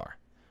Texans are?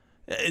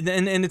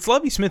 And it's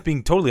Lovie Smith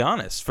being totally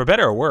honest, for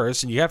better or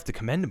worse, and you have to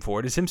commend him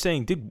for it, is him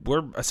saying, dude,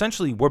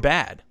 we're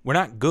bad. We're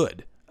not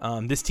good.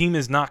 This team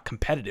is not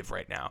competitive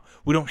right now.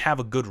 We don't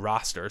have a good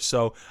roster,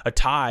 so a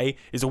tie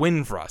is a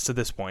win for us at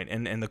this point.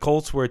 And the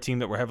Colts were a team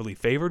that were heavily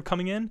favored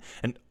coming in,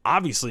 and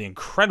obviously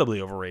incredibly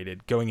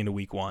overrated going into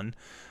week 1.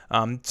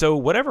 So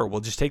whatever,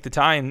 we'll just take the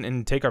tie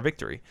and take our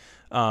victory.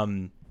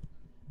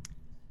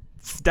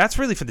 That's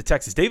really for the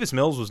Texans. Davis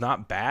Mills was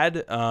not bad.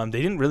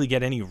 They didn't really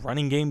get any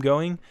running game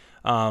going.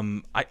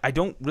 I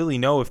don't really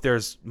know if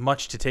there's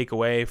much to take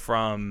away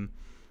from,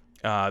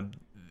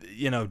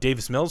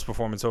 Davis Mills'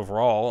 performance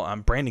overall.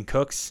 Brandon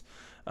Cooks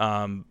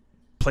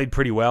played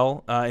pretty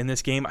well in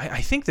this game.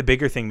 I think the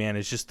bigger thing, man,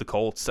 is just the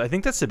Colts. I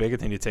think that's the bigger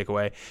thing to take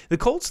away. The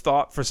Colts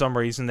thought for some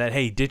reason that,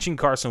 hey, ditching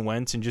Carson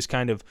Wentz and just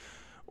kind of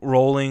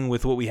rolling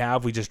with what we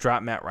have, we just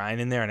drop Matt Ryan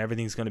in there and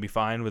everything's going to be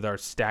fine with our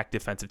stacked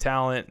defensive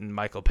talent and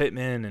Michael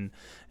Pittman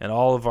and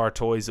all of our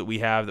toys that we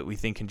have that we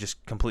think can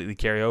just completely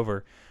carry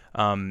over.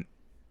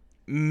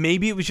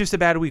 Maybe it was just a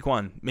bad week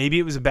 1. Maybe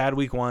it was a bad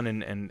week 1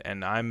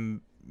 and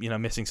I'm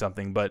missing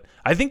something. But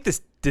I think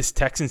this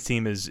Texans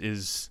team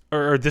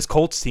or this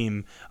Colts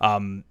team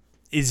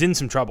is in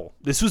some trouble.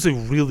 This was a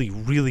really,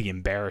 really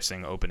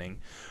embarrassing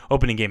opening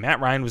game. Matt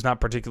Ryan was not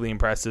particularly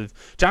impressive.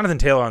 Jonathan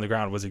Taylor on the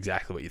ground was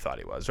exactly what you thought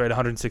he was, right?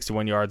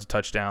 161 yards, a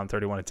touchdown,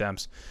 31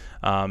 attempts.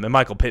 And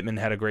Michael Pittman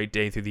had a great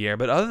day through the air.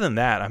 But other than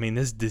that, I mean,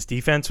 this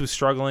defense was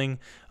struggling.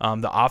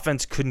 The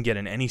offense couldn't get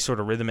in any sort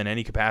of rhythm in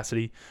any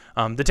capacity.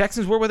 The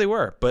Texans were where they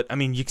were. But, I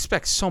mean, you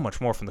expect so much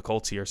more from the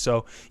Colts here.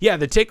 So, yeah,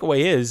 the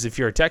takeaway is, if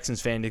you're a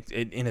Texans fan,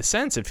 in a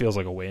sense, it feels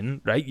like a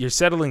win, right? You're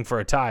settling for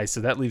a tie,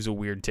 so that leaves a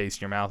weird taste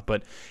in your mouth.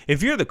 But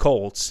if you're the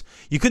Colts,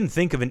 you couldn't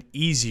think of an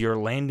easier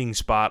landing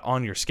spot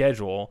on your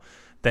schedule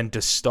than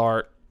to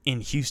start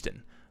in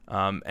Houston.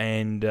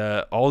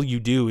 All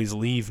you do is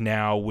leave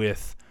now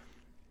with,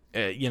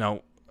 a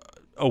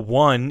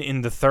 1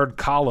 in the third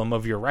column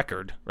of your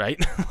record,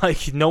 right?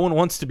 Like, no one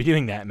wants to be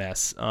doing that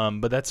mess.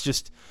 But that's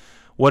just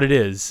what it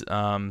is.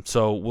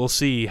 So we'll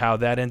see how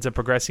that ends up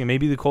progressing.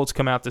 Maybe the Colts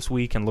come out this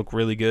week and look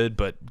really good,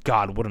 but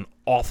God, what an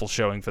awful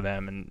showing for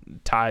them. And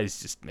ties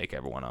just make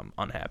everyone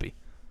unhappy.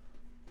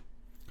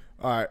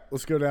 All right,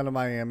 let's go down to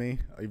Miami,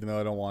 even though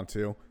I don't want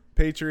to.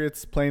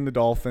 Patriots playing the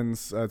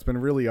Dolphins. It's been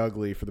really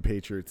ugly for the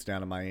Patriots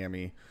down in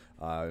Miami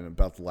in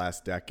about the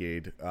last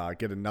decade.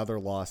 Get another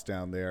loss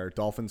down there.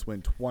 Dolphins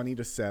win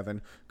 20-7.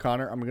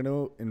 Connor, I'm going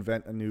to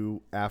invent a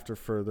new after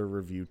further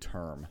review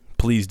term.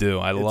 Please do.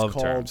 I love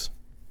terms.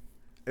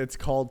 It's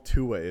called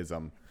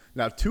Tua-ism.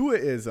 Now,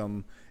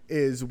 Tua-ism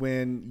is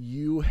when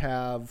you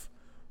have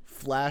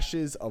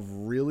flashes of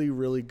really,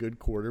 really good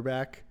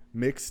quarterback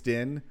mixed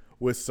in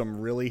with some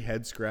really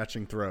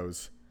head-scratching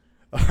throws.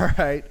 All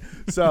right?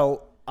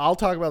 So I'll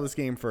talk about this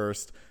game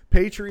first.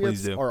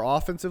 Patriots, our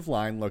offensive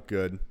line looked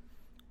good.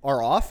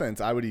 Our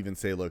offense, I would even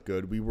say, looked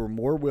good. We were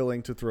more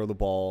willing to throw the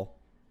ball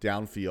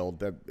downfield.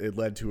 That it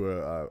led to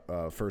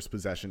a first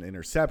possession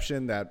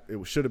interception that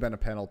it should have been a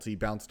penalty,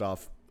 bounced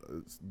off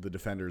the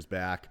defender's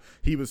back.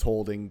 He was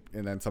holding,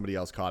 and then somebody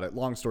else caught it.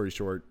 Long story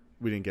short,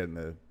 we didn't get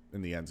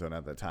in the end zone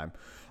at that time.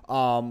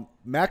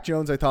 Mac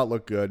Jones, I thought,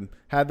 looked good.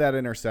 Had that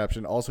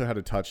interception. Also had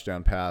a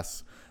touchdown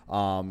pass.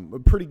 A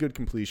pretty good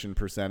completion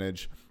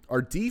percentage.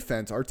 Our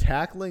defense, our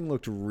tackling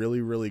looked really,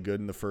 really good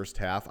in the first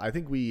half. I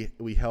think we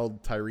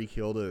held Tyreek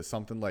Hill to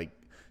something like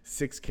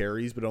 6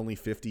 carries, but only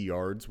 50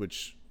 yards,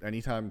 which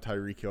anytime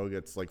Tyreek Hill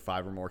gets like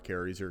 5 or more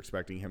carries, you're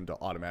expecting him to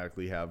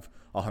automatically have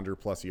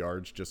 100+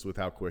 yards just with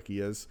how quick he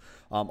is.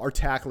 Our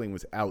tackling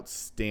was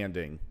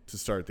outstanding to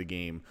start the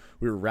game.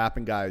 We were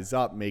wrapping guys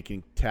up,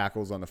 making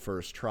tackles on the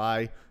first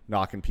try,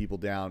 knocking people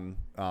down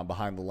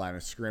behind the line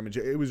of scrimmage.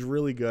 It was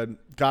really good.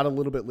 Got a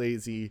little bit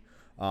lazy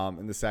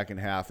in the second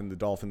half, and the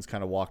Dolphins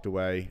kind of walked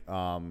away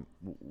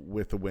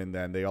with the win.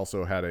 Then they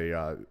also had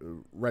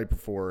right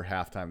before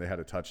halftime, they had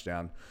a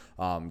touchdown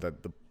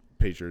that the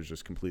Patriots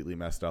just completely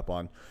messed up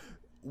on.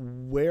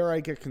 Where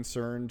I get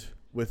concerned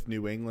with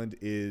New England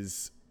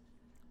is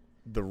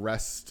the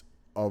rest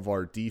of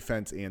our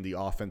defense and the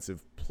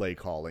offensive play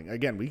calling.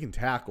 Again, we can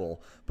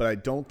tackle, but I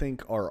don't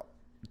think our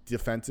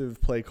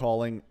defensive play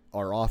calling,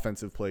 our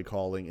offensive play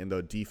calling, and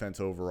the defense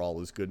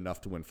overall is good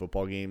enough to win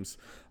football games.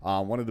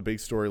 One of the big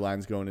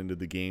storylines going into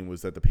the game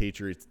was that the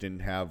Patriots didn't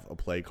have a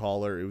play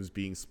caller. It was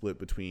being split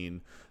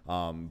between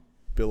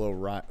Bill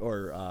O'Brien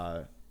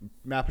or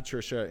Matt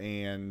Patricia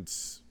and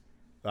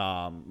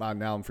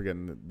now I'm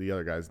forgetting the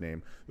other guy's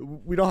name.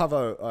 We don't have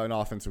an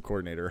offensive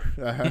coordinator.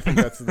 I think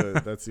that's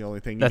the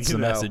only thing. That's the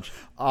message.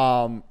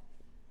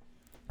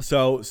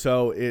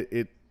 So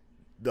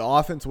the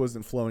offense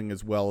wasn't flowing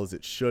as well as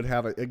it should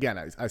have. Again,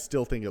 I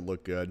still think it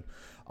looked good.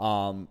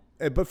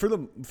 But for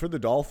the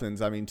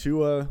Dolphins, I mean,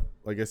 Tua,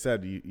 like I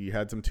said, you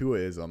had some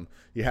Tua-ism.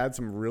 You had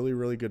some really,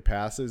 really good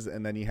passes,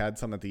 and then you had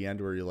some at the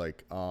end where you're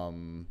like,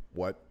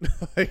 what?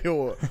 Like,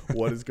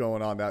 what is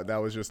going on?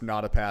 That was just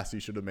not a pass you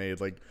should have made.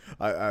 Like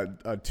a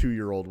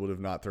 2-year-old would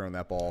have not thrown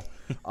that ball.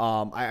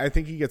 I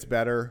think he gets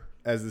better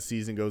as the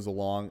season goes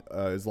along,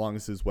 as long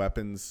as his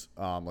weapons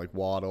like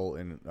Waddle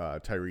and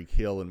Tyreek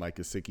Hill and Mike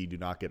Gesicki do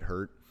not get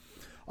hurt.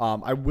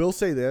 I will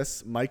say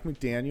this, Mike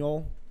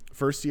McDaniel,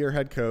 first-year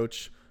head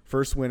coach,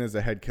 first win as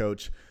a head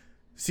coach,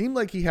 seemed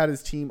like he had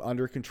his team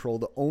under control.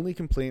 The only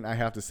complaint I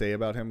have to say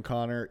about him,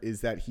 Connor, is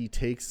that he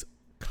takes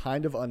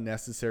kind of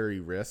unnecessary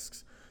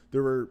risks.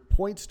 There were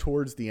points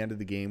towards the end of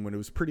the game when it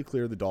was pretty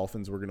clear the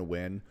Dolphins were going to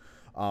win,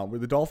 where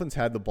the Dolphins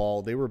had the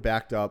ball. They were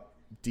backed up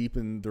deep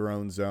in their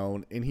own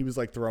zone, and he was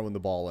like throwing the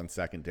ball on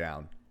second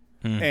down.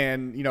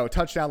 And, a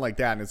touchdown like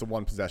that, and it's a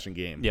one-possession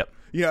game. Yep.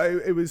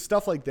 It was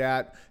stuff like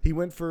that. He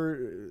went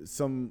for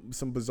some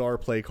bizarre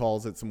play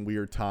calls at some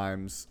weird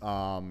times.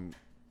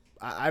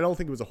 I don't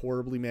think it was a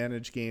horribly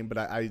managed game, but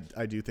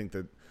I do think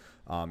that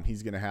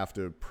he's going to have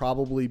to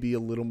probably be a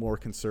little more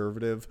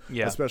conservative,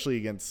 especially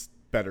against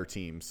better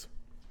teams.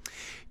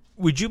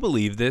 Would you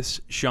believe this,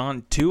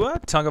 Sean? Tua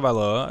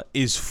Tagovailoa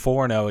is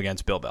 4-0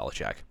 against Bill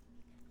Belichick.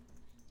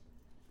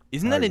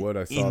 Isn't that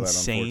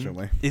insane?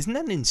 That, isn't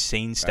that an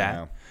insane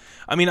stat?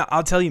 I mean,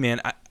 I'll tell you, man.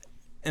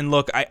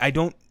 I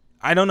don't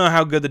know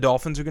how good the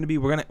Dolphins are going to be.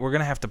 We're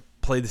gonna have to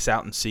play this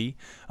out and see.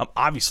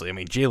 Obviously, I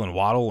mean, Jalen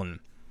Waddle and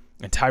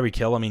Tyreek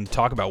Hill. I mean,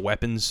 talk about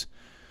weapons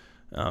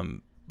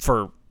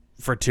for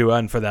Tua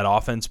and for that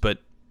offense. But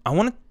I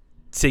want to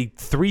say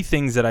 3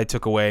 things that I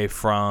took away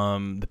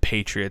from the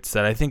Patriots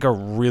that I think are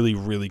really,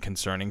 really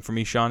concerning for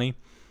me, Shawnee.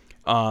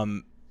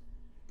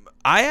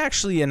 I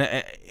actually,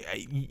 and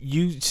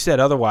you said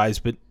otherwise,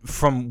 but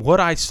from what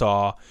I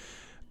saw,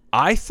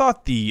 I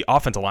thought the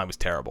offensive line was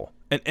terrible.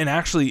 And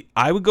actually,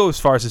 I would go as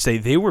far as to say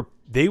they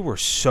were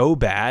so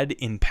bad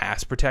in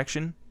pass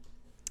protection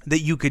that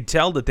you could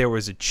tell that there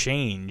was a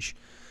change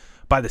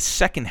by the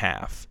second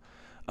half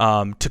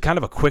to kind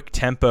of a quick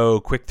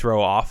tempo, quick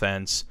throw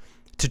offense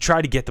to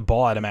try to get the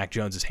ball out of Mac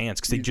Jones' hands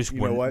because they just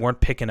weren't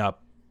picking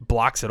up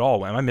blocks at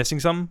all. Am I missing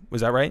something? Was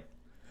that right?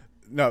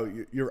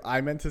 No, I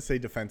meant to say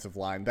defensive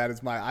line. That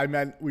is I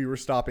meant we were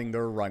stopping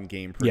their run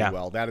game pretty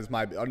well. That is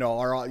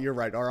you're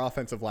right. Our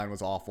offensive line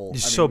was awful.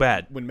 It's so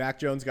bad. When Mac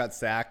Jones got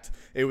sacked,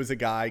 it was a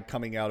guy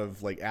coming out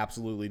of like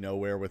absolutely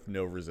nowhere with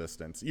no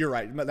resistance. You're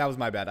right. That was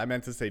my bad. I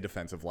meant to say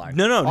defensive line.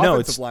 No.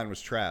 Offensive line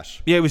was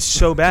trash. Yeah, it was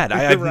so bad.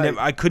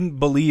 I couldn't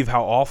believe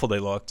how awful they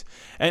looked.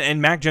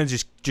 And Mac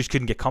Jones just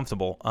couldn't get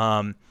comfortable.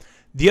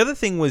 The other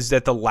thing was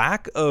that the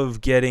lack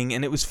of getting,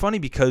 and it was funny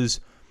because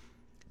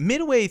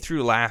midway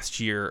through last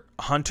year,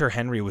 Hunter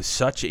Henry was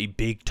such a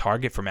big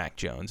target for Mac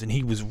Jones, and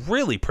he was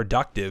really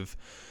productive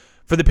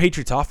for the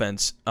Patriots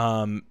offense.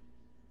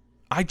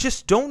 I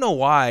just don't know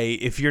why,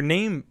 if your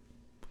name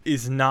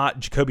is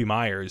not Jacoby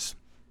Myers,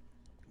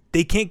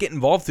 they can't get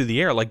involved through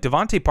the air. Like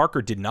Devontae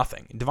Parker did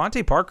nothing.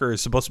 Devontae Parker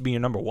is supposed to be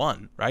your number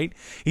one, right?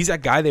 He's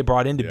that guy they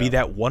brought in to be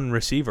that one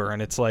receiver,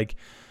 and it's like,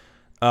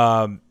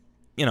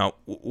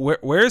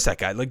 where is that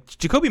guy? Like,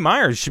 Jacoby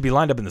Myers should be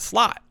lined up in the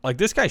slot. Like,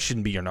 this guy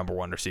shouldn't be your number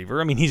one receiver.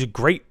 I mean, he's a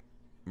great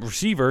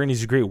receiver and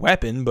he's a great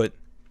weapon, but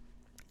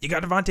you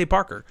got Devontae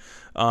Parker.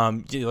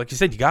 Like you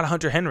said, you got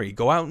Hunter Henry.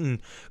 Go out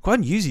and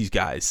use these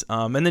guys.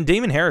 And then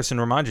Damon Harris and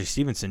Ramondre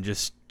Stevenson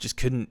just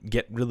couldn't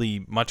get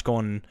really much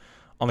going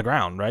on the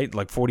ground, right?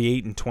 Like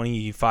 48 and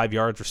 25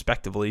 yards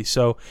respectively.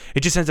 So it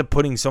just ends up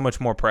putting so much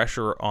more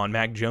pressure on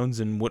Mac Jones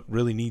than what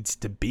really needs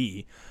to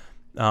be.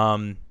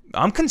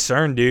 I'm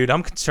concerned, dude.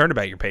 I'm concerned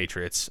about your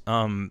Patriots.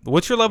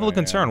 What's your level of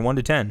concern, 1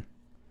 to 10?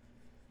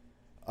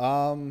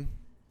 I'll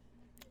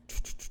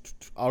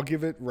I'll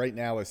give it right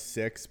now a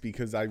 6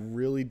 because I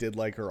really did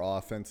like our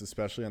offense,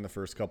 especially on the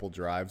first couple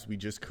drives. We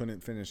just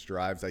couldn't finish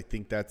drives. I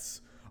think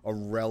that's a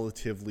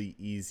relatively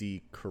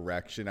easy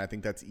correction. I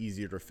think that's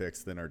easier to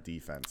fix than our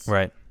defense.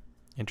 Right.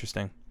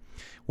 Interesting.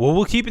 Well,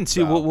 we'll keep and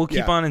see. We'll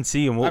keep on and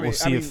see, and we'll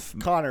see if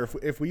Connor,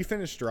 if we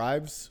finish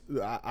drives,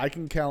 I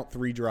can count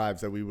 3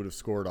 drives that we would have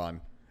scored on,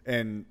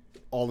 and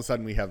all of a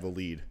sudden we have the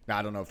lead. Now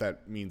I don't know if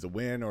that means a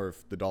win or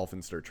if the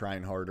Dolphins start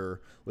trying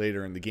harder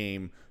later in the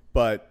game,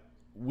 but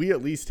we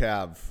at least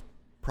have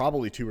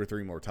probably 2 or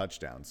 3 more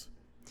touchdowns.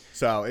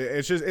 So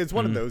it's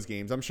one of those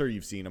games. I'm sure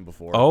you've seen them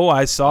before. Oh,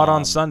 I saw it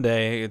on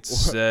Sunday.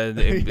 It's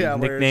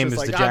nickname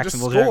is the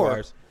Jacksonville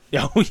Jaguars.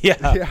 Oh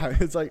yeah, yeah.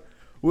 It's like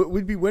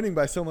we'd be winning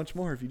by so much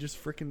more if you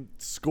just freaking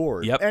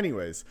scored. Yep.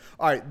 Anyways,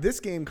 all right, this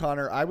game,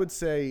 Connor, I would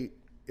say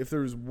if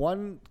there was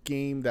one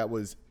game that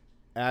was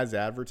as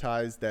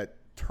advertised that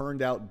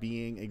turned out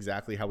being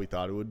exactly how we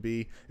thought it would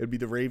be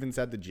the Ravens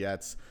at the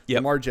Jets. Yep.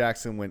 Lamar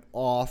Jackson went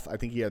off. I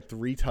think he had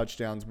 3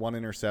 touchdowns, 1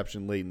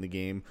 interception late in the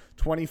game.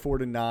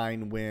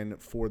 24-9 win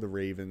for the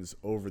Ravens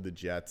over the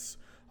Jets.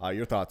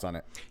 Your thoughts on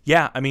it?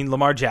 Yeah, I mean,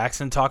 Lamar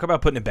Jackson, talk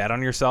about putting a bet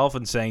on yourself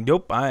and saying,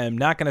 nope, I am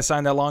not going to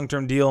sign that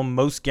long-term deal,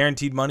 most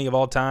guaranteed money of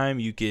all time.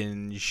 You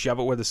can shove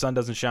it where the sun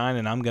doesn't shine,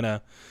 and I'm going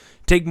to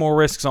take more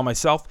risks on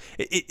myself.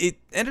 It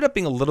ended up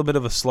being a little bit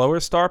of a slower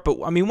start,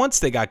 but, I mean, once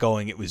they got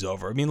going, it was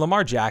over. I mean,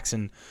 Lamar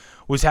Jackson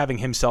was having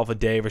himself a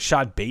day.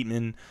 Rashad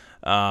Bateman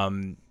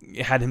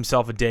had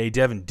himself a day.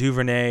 Devin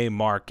Duvernay,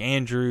 Mark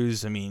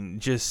Andrews. I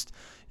mean, just,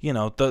 you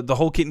know, the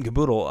whole kit and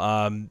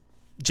caboodle.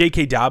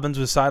 J.K. Dobbins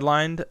was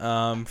sidelined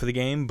for the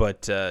game,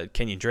 but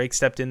Kenyon Drake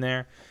stepped in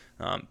there.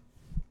 I'm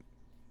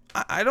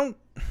not going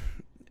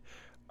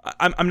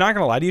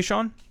to lie to you,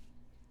 Sean.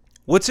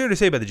 What's there to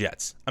say about the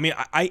Jets? I mean,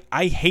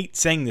 I hate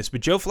saying this, but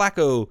Joe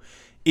Flacco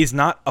is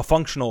not a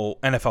functional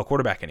NFL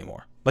quarterback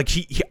anymore. Like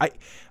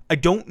I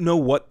don't know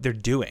what they're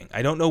doing.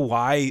 I don't know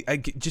why.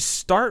 Just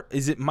start.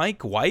 Is it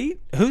Mike White?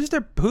 Who's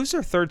their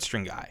third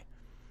string guy?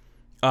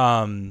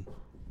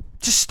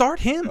 Just start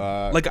him.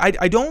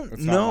 I don't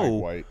know.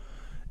 Mike White.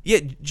 Yeah,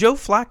 Joe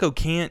Flacco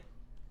can't.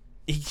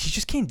 He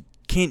just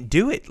can't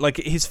do it. Like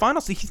his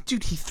finals, he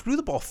threw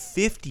the ball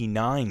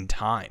 59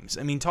 times.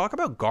 I mean, talk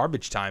about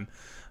garbage time.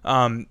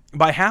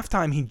 By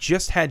halftime, he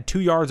just had 2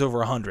 yards over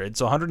 100,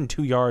 so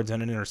 102 yards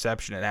and an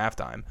interception at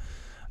halftime.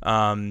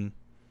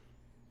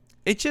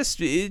 It just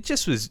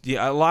was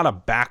a lot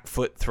of back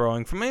foot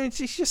throwing from him.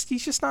 He's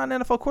just not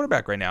an NFL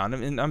quarterback right now,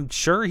 and I'm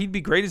sure he'd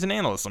be great as an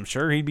analyst. I'm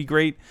sure he'd be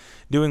great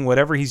doing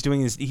whatever he's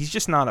doing. He's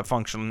just not a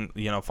functional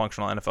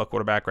NFL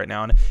quarterback right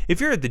now. And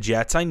if you're at the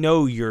Jets, I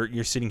know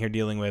you're sitting here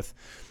dealing with,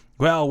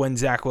 well, when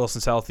Zach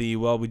Wilson's healthy,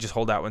 well, we just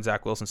hold out when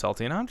Zach Wilson's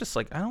healthy. And I'm just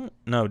like, I don't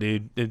know,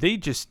 dude. They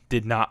just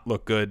did not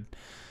look good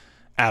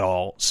at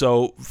all.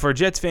 So for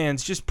Jets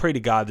fans, just pray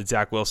to God that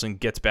Zach Wilson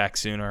gets back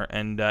sooner.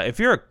 And if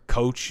you're a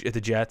coach at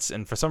the Jets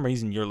and for some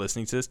reason you're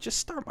listening to this, just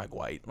start Mike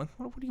White. Like,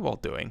 what are you all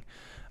doing?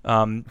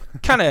 Kind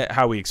of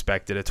how we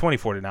expected it.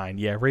 24-9.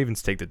 Yeah,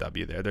 Ravens take the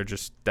W there.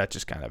 That's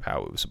just kind of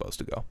how it was supposed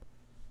to go.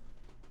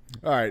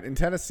 All right, in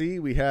Tennessee,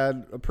 we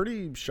had a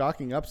pretty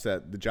shocking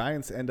upset. The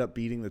Giants end up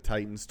beating the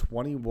Titans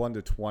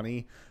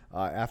 21-20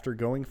 after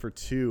going for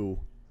 2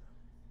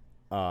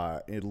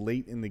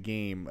 late in the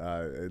game.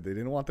 They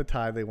didn't want the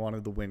tie; they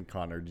wanted the win.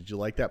 Connor, did you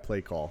like that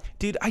play call?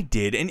 Dude, I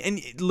did.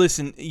 And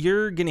listen,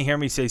 you're gonna hear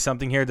me say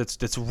something here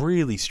that's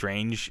really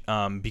strange.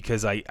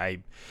 Because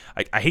I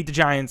hate the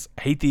Giants,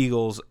 I hate the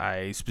Eagles,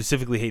 I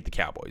specifically hate the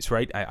Cowboys.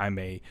 Right? I'm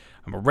a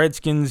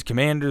Redskins,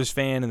 Commanders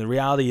fan, and the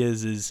reality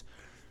is.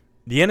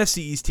 The NFC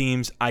East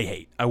teams, I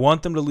hate. I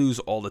want them to lose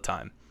all the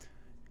time.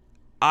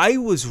 I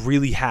was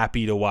really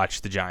happy to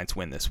watch the Giants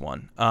win this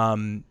one.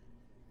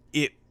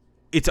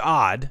 It's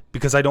odd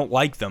because I don't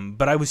like them,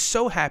 but I was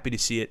so happy to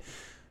see it.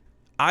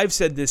 I've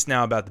said this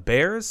now about the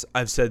Bears.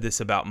 I've said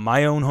this about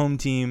my own home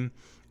team.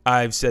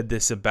 I've said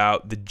this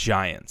about the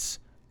Giants.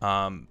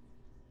 The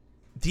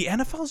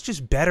NFL is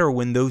just better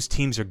when those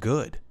teams are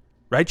good.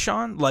 Right,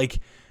 Sean? Like,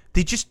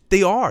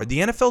 they are. The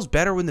NFL's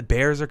better when the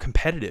Bears are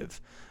competitive.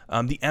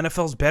 The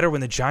NFL's better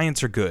when the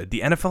Giants are good. The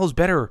NFL is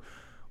better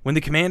when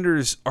the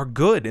Commanders are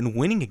good and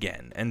winning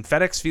again. And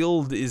FedEx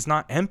Field is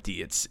not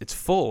empty. It's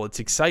full. It's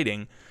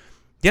exciting.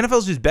 The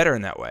NFL's just better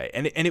in that way.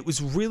 And it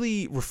was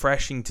really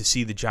refreshing to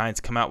see the Giants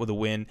come out with a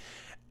win.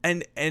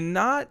 And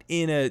not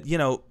in a,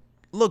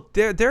 look,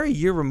 they're a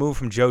year removed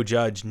from Joe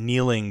Judge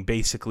kneeling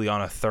basically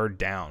on a third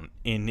down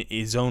in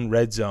his own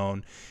red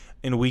zone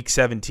in week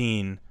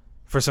 17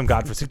 for some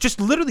godforsaken, just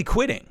literally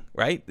quitting,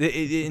 right?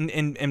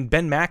 And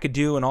Ben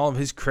McAdoo and all of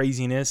his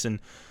craziness, and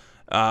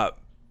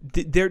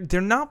they're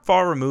not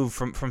far removed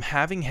from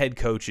having head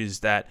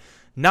coaches that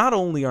not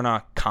only are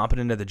not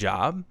competent at the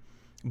job,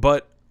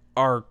 but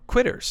are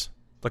quitters,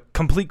 like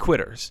complete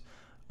quitters.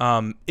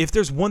 If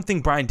there's one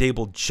thing Brian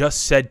Daboll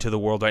just said to the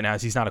world right now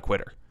is he's not a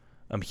quitter.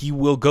 He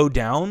will go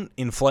down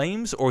in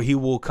flames or he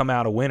will come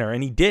out a winner,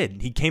 and he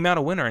did. He came out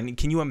a winner, and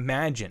can you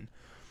imagine?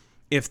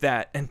 If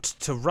that, and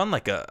to run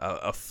like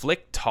a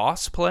flick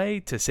toss play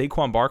to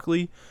Saquon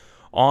Barkley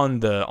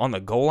on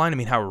the goal line, I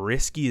mean, how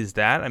risky is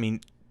that? I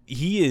mean,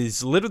 he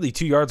is literally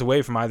 2 yards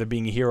away from either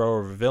being a hero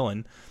or a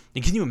villain.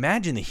 And can you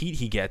imagine the heat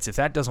he gets if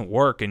that doesn't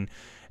work and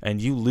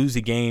you lose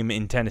a game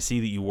in Tennessee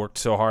that you worked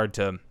so hard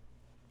to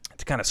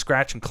kind of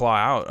scratch and claw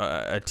out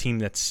a team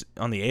that's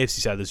on the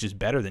AFC side that's just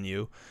better than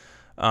you?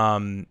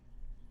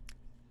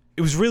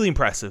 It was really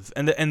impressive,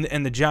 and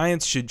the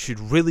Giants should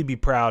really be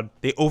proud.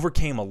 They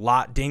overcame a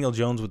lot. Daniel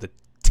Jones with a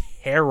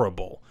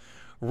terrible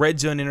red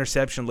zone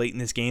interception late in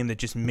this game that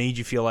just made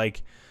you feel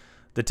like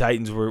the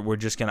Titans were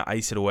just going to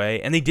ice it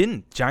away, and they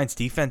didn't. Giants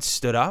defense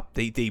stood up.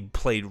 They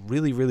played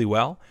really, really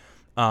well.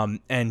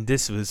 And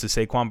this was the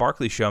Saquon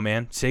Barkley show,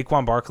 man.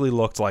 Saquon Barkley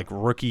looked like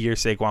rookie year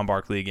Saquon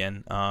Barkley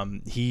again.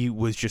 He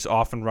was just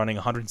off and running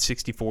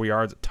 164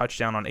 yards, a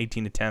touchdown on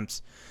 18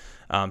 attempts.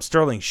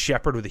 Sterling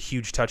Shepard with a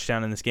huge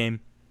touchdown in this game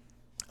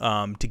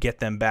to get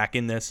them back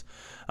in this.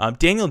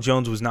 Daniel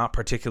Jones was not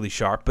particularly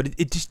sharp, but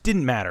it just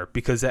didn't matter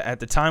because at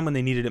the time when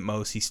they needed it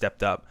most, he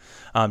stepped up.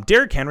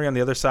 Derrick Henry on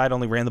the other side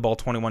only ran the ball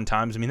 21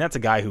 times. I mean, that's a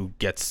guy who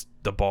gets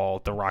the ball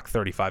at the rock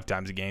 35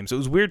 times a game. So it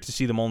was weird to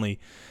see them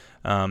only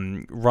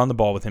run the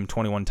ball with him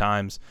 21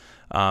 times.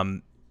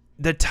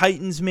 The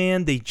Titans,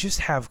 man, they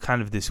just have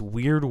kind of this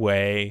weird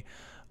way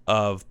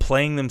of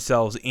playing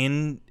themselves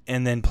in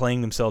and then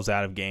playing themselves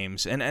out of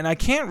games. And I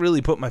can't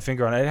really put my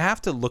finger on it. I'd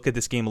have to look at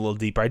this game a little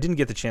deeper. I didn't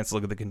get the chance to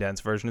look at the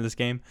condensed version of this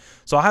game.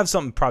 So I'll have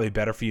something probably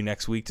better for you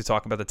next week to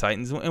talk about the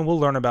Titans, and we'll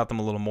learn about them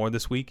a little more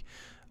this week.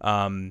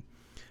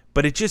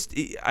 But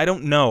I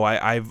don't know.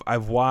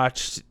 I've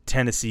watched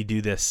Tennessee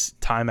do this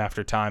time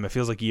after time. It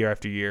feels like year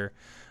after year.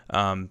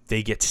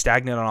 They get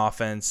stagnant on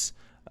offense.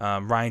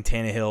 Ryan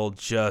Tannehill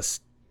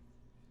just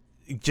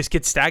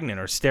gets stagnant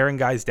or staring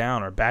guys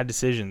down or bad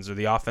decisions or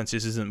the offense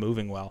just isn't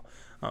moving well.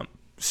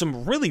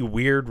 Some really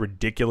weird,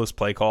 ridiculous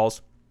play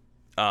calls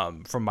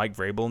from Mike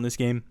Vrabel in this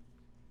game.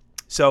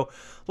 So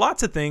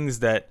lots of things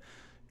that,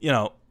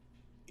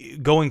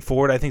 going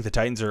forward, I think the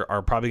Titans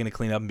are probably going to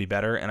clean up and be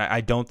better. And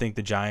I don't think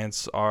the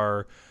Giants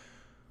are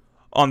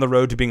on the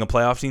road to being a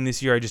playoff team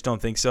this year. I just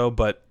don't think so.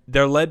 But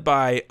they're led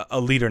by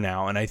a leader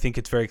now, and I think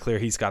it's very clear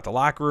he's got the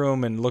locker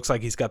room and looks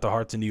like he's got the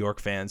hearts of New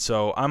York fans.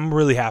 So I'm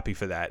really happy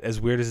for that.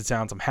 As weird as it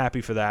sounds, I'm happy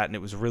for that, and it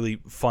was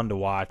really fun to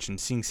watch. And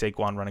seeing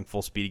Saquon running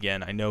full speed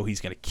again, I know he's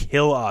going to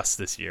kill us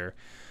this year,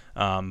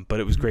 but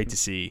it was great to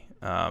see.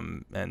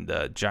 And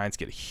the Giants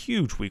get a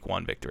huge Week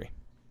 1 victory.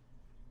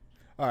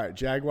 All right,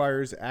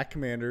 Jaguars at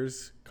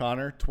Commanders.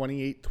 Connor,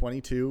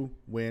 28-22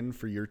 win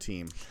for your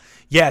team.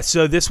 Yeah,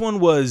 so this one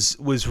was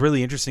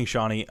really interesting,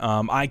 Shawnee.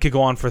 I could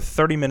go on for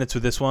 30 minutes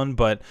with this one,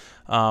 but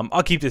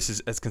I'll keep this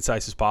as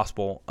concise as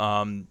possible.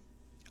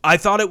 I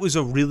thought it was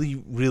a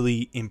really,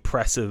 really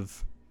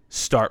impressive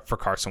start for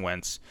Carson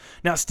Wentz.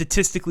 Now,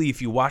 statistically,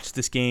 if you watch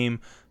this game,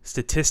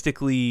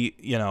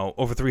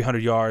 over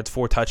 300 yards,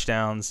 4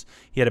 touchdowns.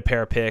 He had a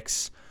pair of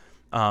picks.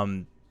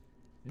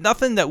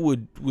 Nothing that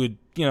would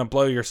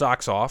blow your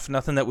socks off.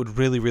 Nothing that would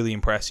really, really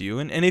impress you.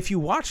 And if you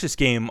watch this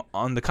game,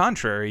 on the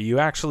contrary, you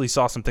actually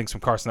saw some things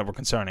from Carson that were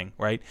concerning,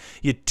 right?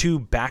 You had 2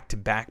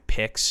 back-to-back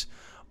picks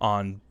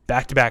on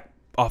back-to-back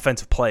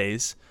offensive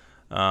plays.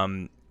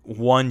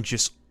 One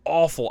just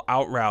awful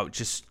out route,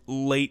 just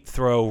late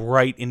throw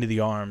right into the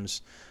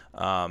arms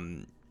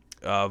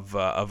of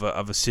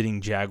a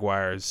sitting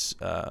Jaguars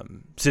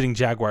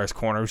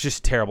corner. It was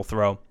just a terrible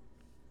throw.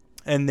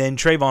 And then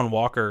Trayvon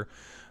Walker,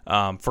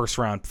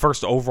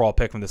 first overall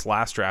pick from this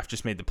last draft,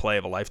 just made the play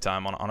of a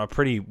lifetime on a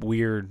pretty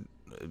weird,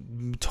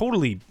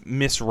 totally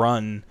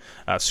misrun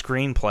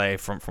screenplay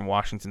from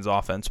Washington's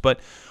offense. But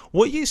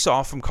what you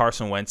saw from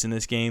Carson Wentz in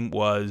this game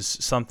was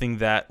something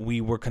that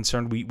we were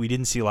concerned we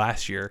didn't see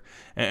last year,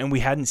 and we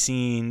hadn't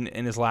seen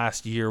in his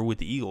last year with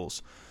the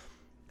Eagles,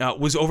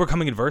 was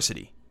overcoming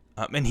adversity.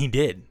 And he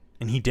did.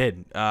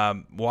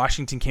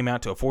 Washington came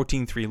out to a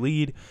 14-3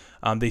 lead.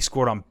 They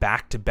scored on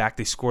back-to-back.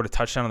 They scored a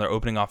touchdown on their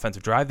opening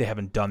offensive drive. They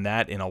haven't done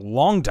that in a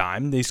long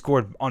time. They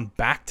scored on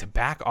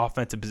back-to-back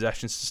offensive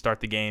possessions to start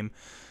the game,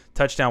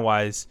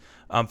 touchdown-wise,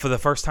 for the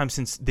first time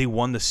since they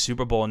won the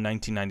Super Bowl in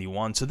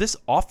 1991. So this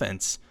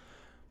offense,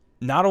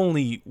 not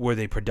only were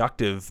they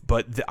productive,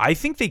 but I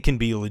think they can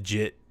be a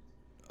legit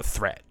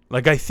threat.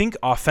 Like, I think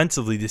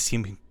offensively this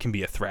team can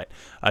be a threat.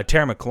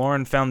 Terry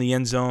McLaurin found the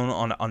end zone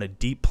on a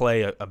deep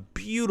play, a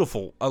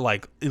beautiful,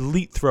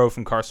 elite throw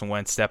from Carson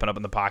Wentz, stepping up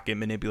in the pocket,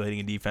 manipulating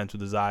a defense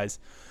with his eyes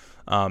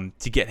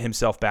to get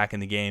himself back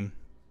in the game,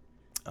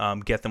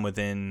 get them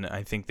within,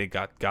 I think they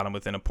got them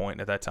within a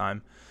point at that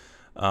time.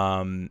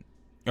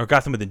 Or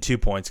got them within 2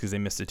 points because they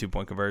missed a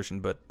 2-point conversion.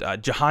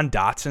 But Jahan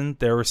Dotson,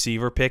 their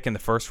receiver pick in the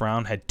first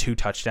round, had 2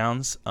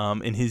 touchdowns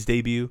in his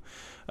debut.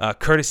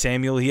 Curtis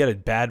Samuel, he had a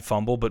bad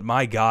fumble, but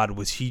my God,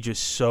 was he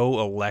just so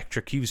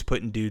electric. He was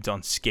putting dudes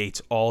on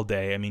skates all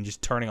day. I mean,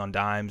 just turning on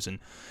dimes and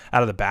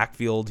out of the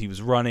backfield. He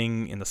was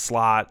running in the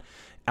slot,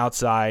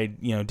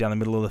 outside, down the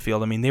middle of the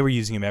field. I mean, they were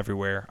using him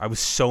everywhere. I was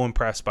so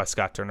impressed by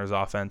Scott Turner's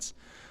offense.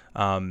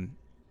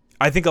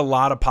 I think a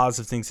lot of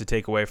positive things to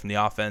take away from the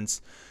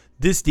offense.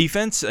 This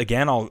defense,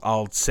 again,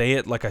 I'll say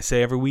it like I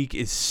say every week,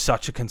 is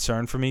such a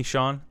concern for me,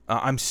 Sean.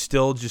 I'm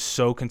still just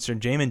so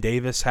concerned. Jamin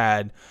Davis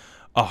had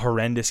a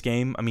horrendous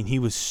game. I mean, he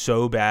was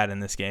so bad in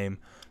this game.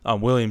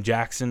 William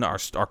Jackson, our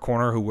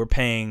corner, who we're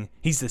paying,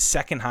 he's the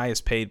second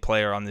highest paid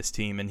player on this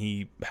team, and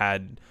he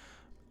had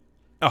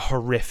a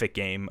horrific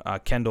game.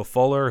 Kendall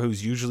Fuller,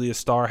 who's usually a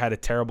star, had a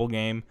terrible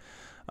game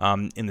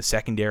in the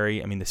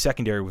secondary. I mean, the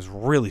secondary was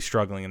really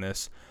struggling in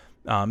this.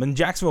 And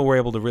Jacksonville were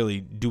able to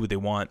really do what they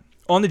want.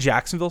 On the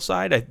Jacksonville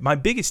side, my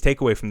biggest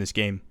takeaway from this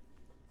game,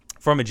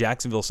 from a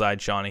Jacksonville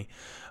side, Shawnee,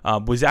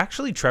 was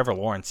actually Trevor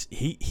Lawrence.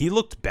 He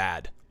looked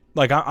bad.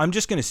 Like, I'm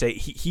just going to say,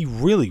 he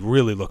really,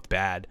 really looked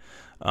bad.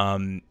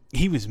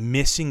 He was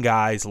missing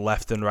guys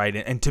left and right.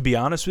 And to be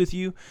honest with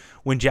you,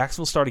 when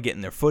Jacksonville started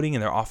getting their footing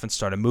and their offense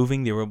started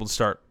moving, they were able to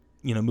start,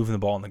 moving the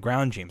ball on the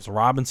ground. James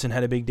Robinson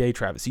had a big day.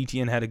 Travis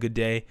Etienne had a good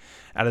day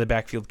out of the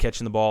backfield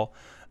catching the ball.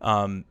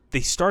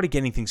 They started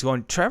getting things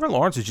going. Trevor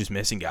Lawrence was just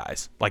missing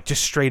guys, like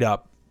just straight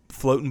up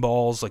floating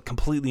balls, like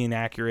completely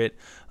inaccurate,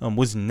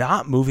 was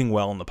not moving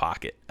well in the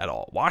pocket at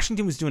all.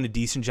 Washington was doing a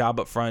decent job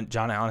up front.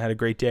 John Allen had a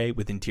great day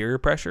with interior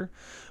pressure.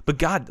 But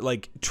God,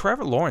 like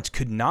Trevor Lawrence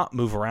could not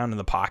move around in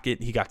the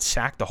pocket. He got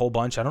sacked a whole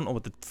bunch. I don't know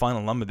what the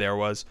final number there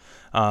was.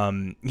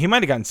 He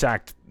might have gotten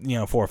sacked,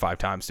 4 or 5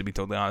 times, to be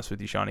totally honest with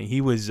you, Shawnee.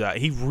 He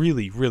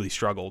really, really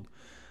struggled.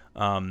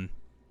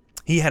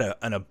 He had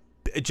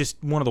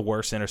just one of the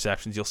worst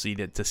interceptions you'll see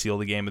to seal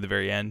the game at the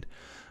very end,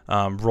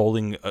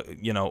 rolling,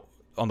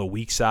 on the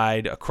weak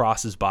side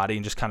across his body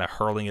and just kind of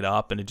hurling it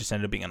up, and it just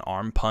ended up being an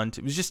arm punt.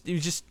 It was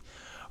just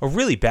a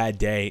really bad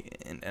day,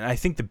 and I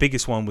think the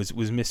biggest one was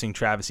missing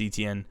Travis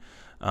Etienne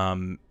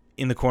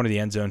in the corner of the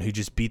end zone, who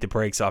just beat the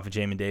brakes off of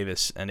Jamin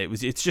Davis, and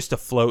it's just a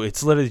flow.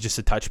 It's literally just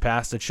a touch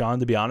pass that Sean,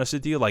 to be honest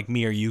with you, like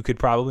me or you could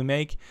probably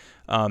make,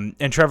 and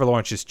Trevor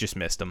Lawrence just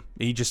missed him.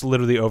 He just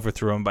literally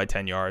overthrew him by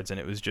 10 yards, and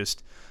it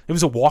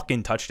was a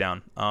walk-in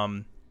touchdown.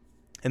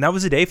 And that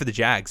was a day for the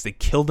Jags. They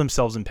killed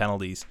themselves in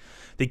penalties.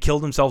 They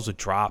killed themselves with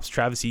drops.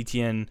 Travis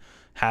Etienne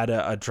had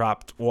a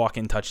dropped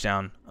walk-in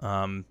touchdown.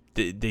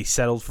 They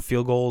settled for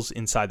field goals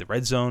inside the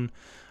red zone.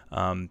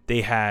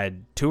 They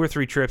had 2 or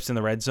 3 trips in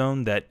the red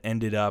zone that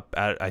ended up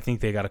at, I think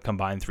they got a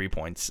combined 3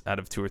 points out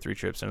of 2 or 3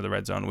 trips into the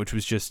red zone, which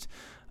was just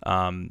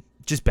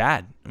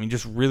bad. I mean,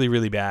 just really,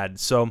 really bad.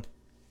 So,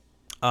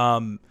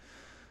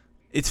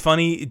 it's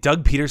funny.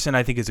 Doug Peterson,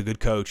 I think, is a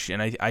good coach,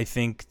 and I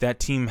think that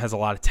team has a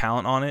lot of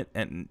talent on it.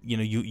 And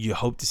you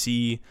hope to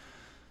see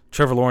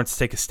Trevor Lawrence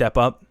take a step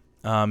up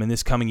in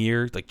this coming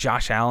year. Like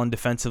Josh Allen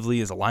defensively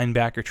as a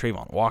linebacker,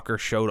 Trayvon Walker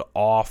showed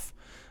off,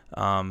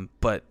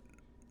 but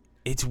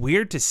it's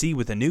weird to see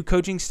with a new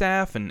coaching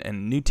staff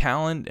and new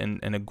talent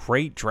and a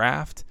great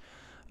draft,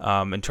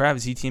 and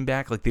Travis Etienne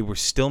back, like they were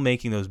still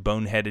making those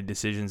boneheaded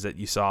decisions that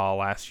you saw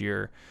last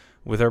year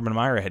with Urban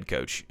Meyer head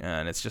coach,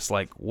 and it's just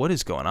like, what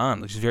is going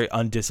on? It's just very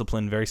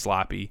undisciplined, very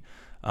sloppy.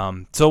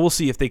 So we'll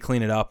see if they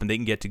clean it up and they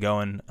can get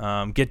going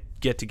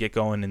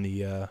in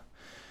the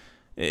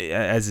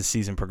as the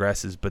season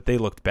progresses. But they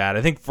looked bad.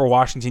 I think for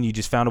Washington, you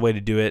just found a way to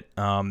do it.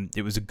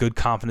 It was a good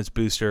confidence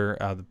booster.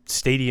 The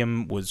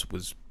stadium was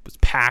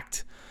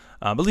packed,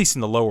 at least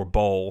in the lower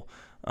bowl.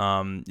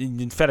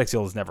 FedEx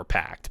Field is never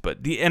packed,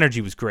 but the energy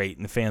was great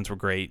and the fans were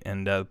great,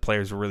 and the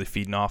players were really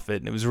feeding off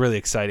it, and it was really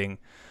exciting.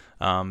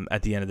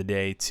 At the end of the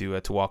day,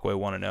 to walk away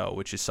 1-0,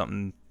 which is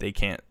something they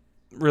can't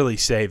really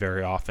say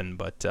very often.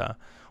 But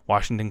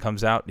Washington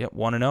comes out,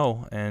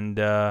 1-0,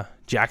 and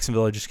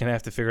Jacksonville are just gonna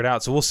have to figure it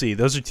out. So we'll see.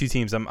 Those are 2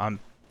 teams. I'm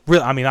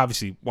really. I mean,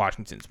 obviously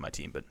Washington's my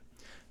team, but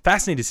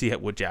fascinated to see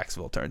what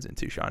Jacksonville turns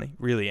into. Shawnee,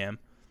 really am.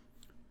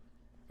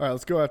 All right,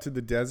 let's go out to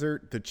the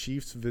desert. The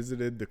Chiefs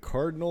visited the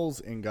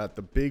Cardinals and got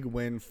the big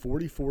win,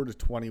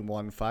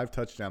 44-21, 5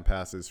 touchdown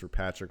passes for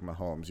Patrick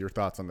Mahomes. Your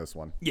thoughts on this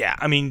one? Yeah,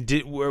 I mean,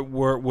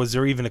 was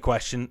there even a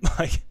question?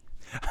 Like,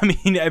 I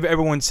mean,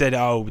 everyone said,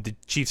 "Oh, the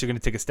Chiefs are going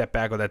to take a step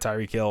back with that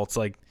Tyreek Hill." It's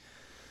like,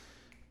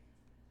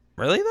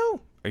 really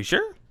though? Are you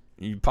sure? Are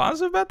you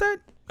positive about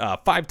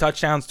that? 5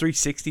 touchdowns,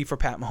 360 for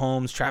Pat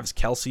Mahomes. Travis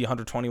Kelce,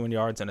 121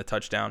 yards and a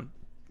touchdown.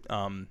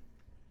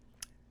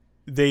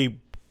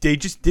 They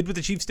just did what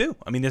the Chiefs do.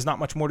 I mean, there's not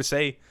much more to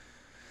say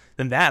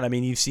than that. I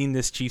mean, you've seen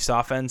this Chiefs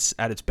offense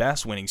at its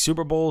best, winning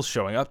Super Bowls,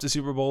 showing up to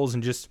Super Bowls,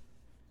 and just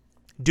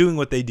doing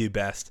what they do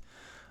best.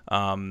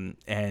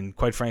 And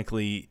quite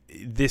frankly,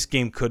 this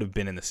game could have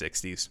been in the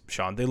 60s,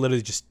 Sean. They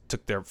literally just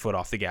took their foot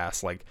off the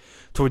as, like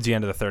towards the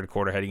end of the third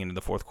quarter, heading into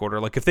the fourth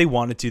quarter. Like if they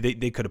wanted to,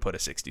 they could have put a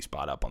 60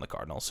 spot up on the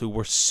Cardinals, who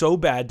were so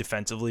bad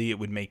defensively, it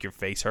would make your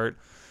face hurt.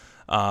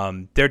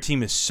 Their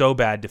team is so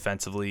bad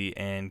defensively,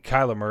 and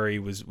Kyler Murray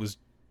was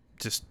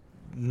just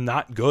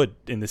not good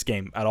in this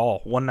game at all.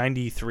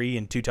 193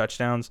 and 2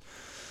 touchdowns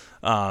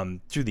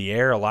through the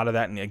air. A lot of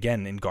that,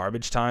 again, in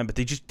garbage time. But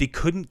they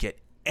couldn't get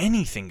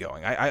anything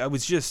going.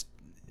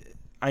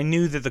 I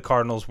knew that the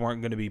Cardinals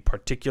weren't going to be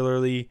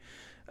particularly,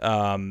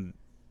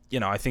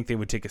 I think they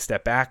would take a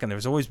step back. And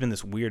there's always been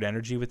this weird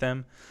energy with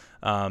them.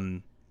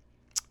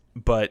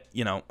 But,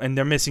 and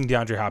they're missing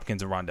DeAndre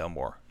Hopkins and Rondale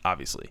Moore,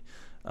 obviously.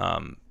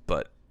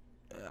 But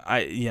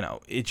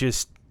it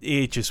just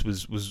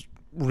was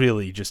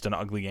really just an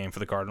ugly game for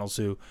the Cardinals,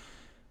 who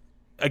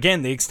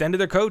again, they extended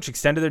their coach,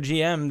 extended their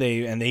GM,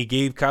 they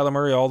gave Kyler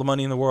Murray all the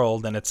money in the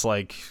world, and it's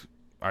like,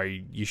 are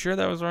you sure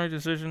that was the right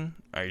decision?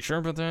 Are you sure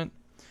about that?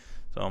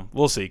 So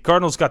we'll see.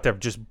 Cardinals got their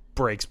just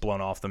brakes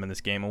blown off them in this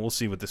game, and we'll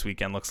see what this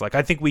weekend looks like.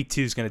 I think week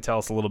 2 is going to tell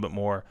us a little bit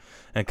more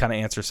and kind of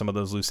answer some of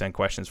those loose end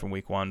questions from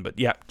week 1. But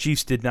yeah,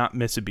 Chiefs did not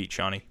miss a beat,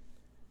 Shawnee.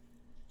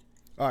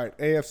 All right,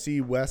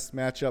 AFC West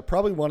matchup,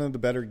 probably one of the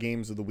better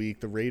games of the week.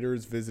 The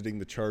Raiders visiting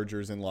the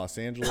Chargers in Los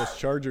Angeles.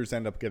 Chargers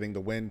end up getting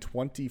the win,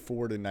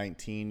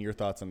 24-19. Your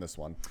thoughts on this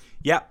one?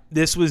 Yeah,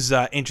 this was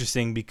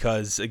interesting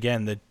because,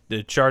 again,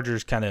 the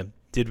Chargers kind of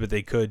did what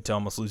they could to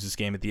almost lose this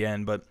game at the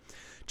end, but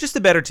just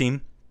a better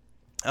team.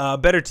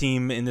 Better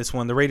team in this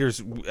one. The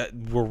Raiders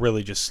were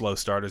really just slow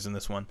starters in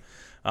this one.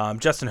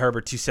 Justin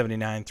Herbert,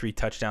 279, 3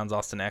 touchdowns.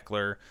 Austin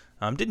Eckler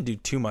didn't do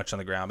too much on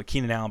the ground, but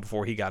Keenan Allen,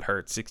 before he got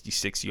hurt,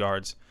 66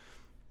 yards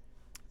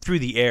through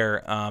the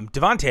air.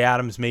 Devontae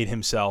Adams made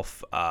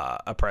himself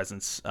a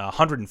presence,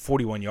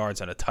 141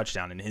 yards and a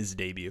touchdown in his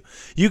debut.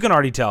 You can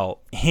already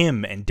tell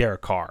him and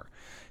Derek Carr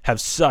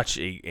have such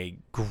a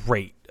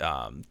great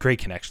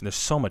connection. There's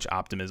so much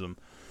optimism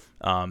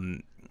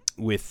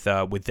with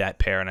that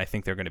pair, and I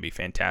think they're going to be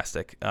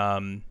fantastic.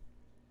 Again,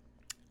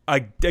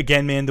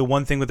 man, the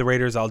one thing with the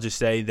Raiders, I'll just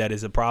say that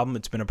is a problem.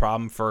 It's been a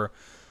problem for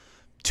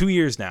 2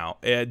 years now.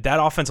 That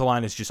offensive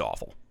line is just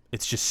awful.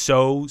 It's just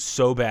so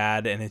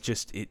bad, and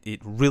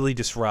it really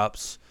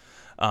disrupts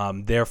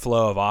their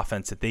flow of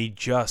offense that they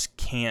just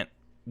can't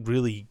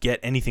really get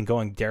anything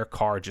going. Derek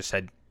Carr just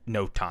had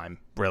no time,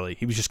 really.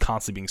 He was just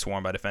constantly being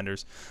swarmed by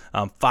defenders.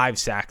 5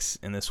 sacks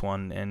in this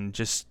one, and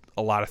just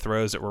a lot of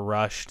throws that were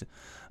rushed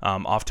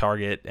off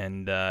target,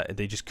 and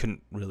they just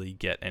couldn't really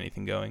get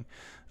anything going.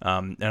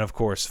 And, of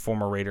course,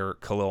 former Raider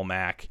Khalil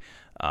Mack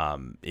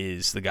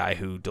is the guy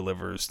who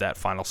delivers that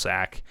final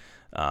sack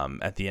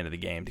at the end of the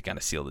game to kind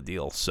of seal the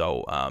deal.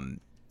 So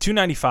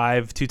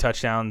 295, 2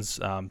 touchdowns,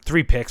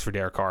 3 picks for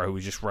Derek Carr, who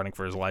was just running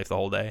for his life the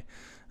whole day.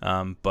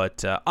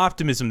 But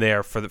optimism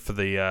there for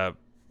the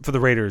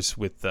Raiders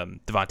with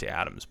Devontae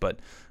Adams. But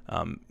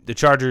the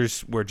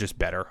Chargers were just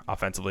better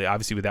offensively.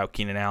 Obviously, without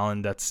Keenan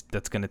Allen,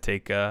 that's going to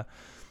take a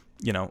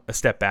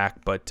step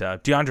back. But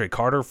DeAndre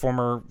Carter,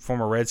 former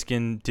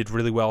Redskin, did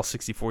really well,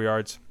 64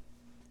 yards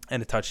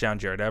and a touchdown.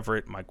 Jared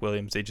Everett, Mike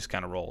Williams, they just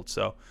kind of rolled.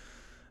 So,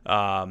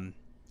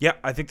 yeah,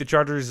 I think the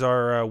Chargers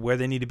are where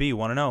they need to be,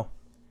 1-0. All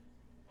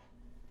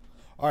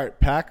right,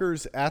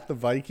 Packers at the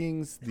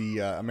Vikings, the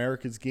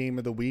America's Game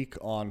of the Week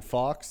on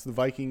Fox. The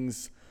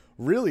Vikings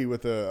really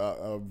with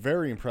a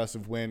very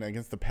impressive win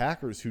against the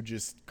Packers, who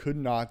just could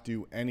not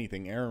do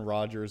anything. Aaron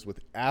Rodgers with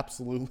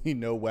absolutely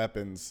no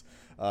weapons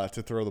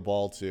to throw the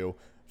ball to.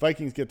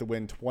 Vikings get the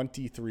win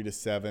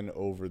 23-7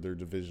 over their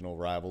divisional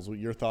rivals. What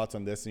your thoughts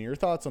on this and your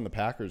thoughts on the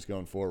Packers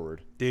going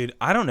forward? Dude,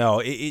 I don't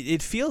know.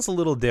 It feels a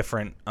little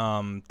different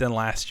than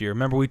last year.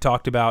 Remember we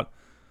talked about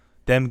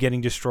them getting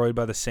destroyed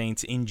by the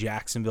Saints in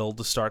Jacksonville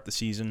to start the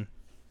season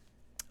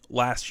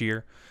last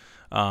year.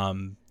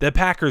 The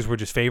Packers were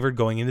just favored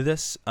going into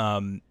this.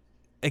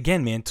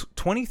 Again, man,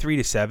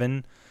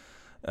 23-7.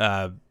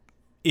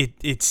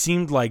 It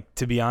seemed like,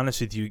 to be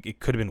honest with you,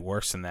 it could have been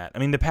worse than that. I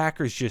mean, the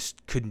Packers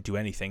just couldn't do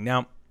anything.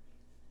 Now,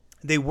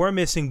 they were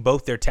missing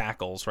both their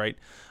tackles, right?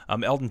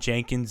 Elton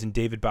Jenkins and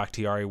David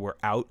Bakhtiari were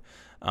out.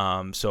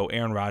 So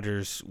Aaron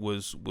Rodgers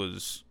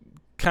was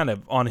kind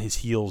of on his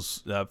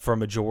heels for a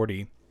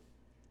majority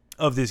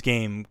of this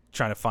game,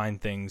 trying to find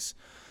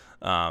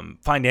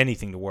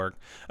anything to work.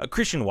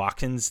 Christian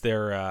Watkins,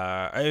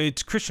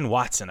 it's Christian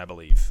Watson, I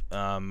believe.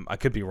 I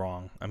could be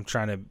wrong. I'm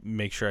trying to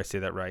make sure I say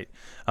that right.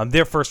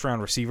 Their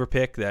first-round receiver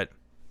pick that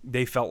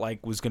they felt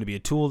like was going to be a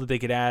tool that they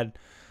could add.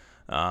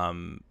 I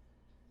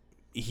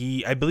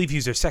believe he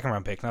was their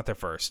second-round pick, not their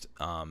first.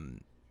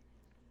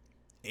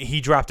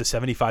 He dropped a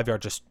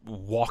 75-yard just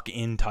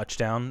walk-in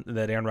touchdown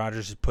that Aaron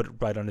Rodgers just put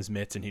right on his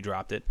mitts, and he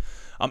dropped it.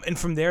 And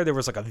from there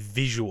was like a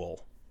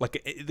visual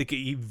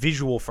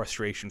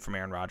frustration from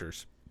Aaron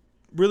Rodgers,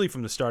 really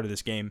from the start of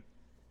this game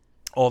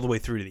all the way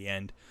through to the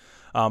end.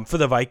 For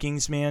the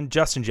Vikings, man,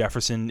 Justin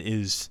Jefferson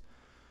is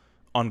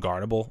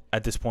unguardable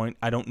at this point.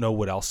 I don't know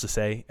what else to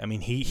say. I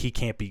mean, he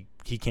can't be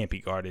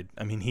guarded.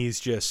 I mean,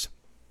 he's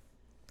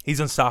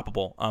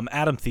unstoppable.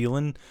 Adam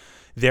Thielen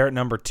there at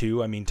number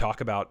 2. I mean, talk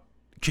about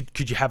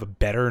could you have a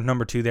better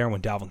number 2 there when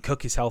Dalvin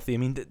Cook is healthy? I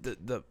mean,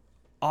 the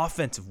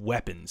offensive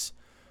weapons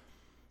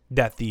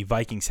that the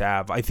Vikings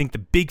have. I think the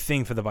big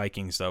thing for the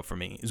Vikings, though, for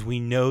me, is we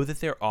know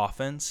that their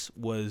offense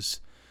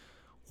was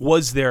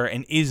there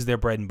and is their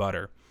bread and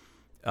butter.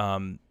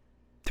 The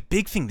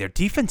big thing, their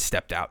defense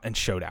stepped out and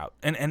showed out.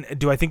 And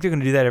do I think they're going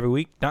to do that every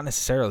week? Not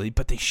necessarily,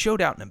 but they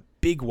showed out in a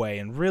big way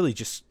and really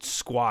just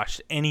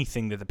squashed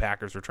anything that the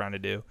Packers were trying to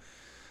do.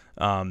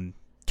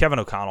 Kevin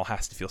O'Connell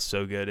has to feel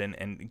so good,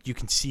 and you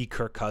can see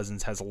Kirk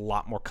Cousins has a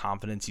lot more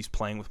confidence. He's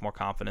playing with more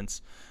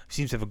confidence. He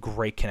seems to have a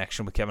great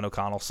connection with Kevin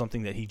O'Connell,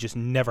 something that he just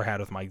never had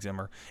with Mike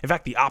Zimmer. In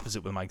fact, the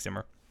opposite with Mike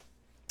Zimmer.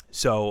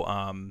 So,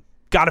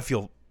 got to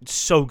feel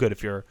so good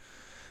if you're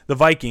the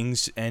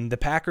Vikings. And the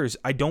Packers,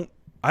 I don't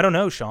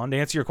know, Sean, to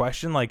answer your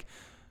question, like,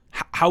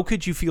 How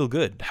could you feel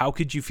good? How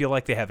could you feel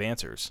like they have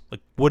answers?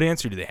 Like, what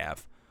answer do they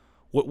have?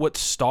 What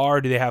star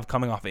do they have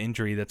coming off an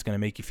injury that's going to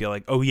make you feel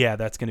like, oh, yeah,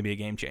 that's going to be a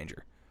game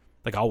changer?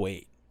 Like, I'll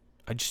wait.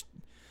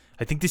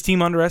 I think this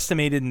team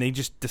underestimated, and they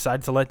just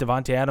decided to let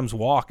Davante Adams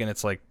walk, and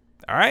it's like,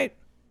 all right,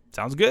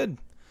 sounds good.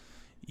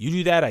 You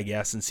do that, I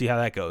guess, and see how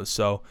that goes.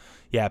 So,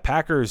 yeah,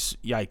 Packers,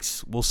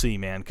 yikes. We'll see,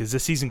 man, because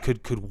this season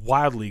could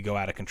wildly go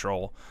out of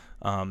control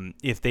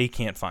if they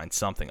can't find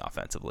something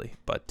offensively.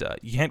 But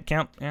you can't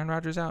count Aaron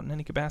Rodgers out in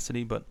any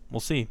capacity, but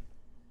we'll see.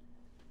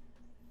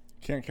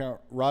 Can't count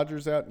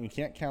Rodgers out, and you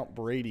can't count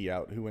Brady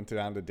out, who went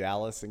down to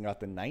Dallas and got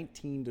the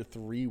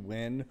 19-3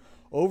 win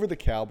over the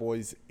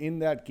Cowboys. In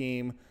that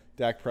game,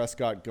 Dak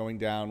Prescott going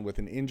down with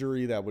an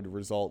injury that would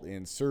result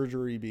in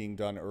surgery being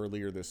done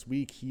earlier this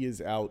week. He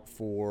is out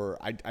for,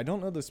 I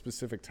don't know the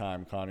specific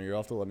time, Connor. You'll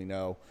have to let me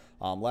know.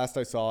 Last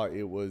I saw,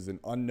 it was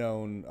an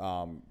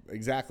unknown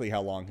exactly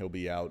how long he'll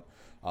be out.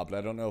 But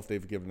I don't know if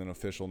they've given an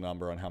official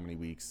number on how many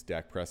weeks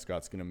Dak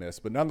Prescott's going to miss.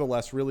 But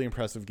nonetheless, really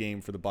impressive game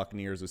for the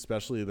Buccaneers,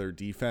 especially their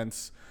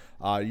defense.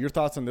 Your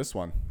thoughts on this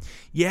one?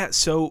 Yeah,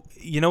 so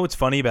you know what's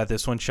funny about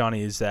this one,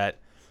 Shawnee, is that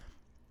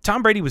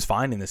Tom Brady was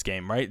fine in this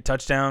game, right?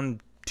 Touchdown,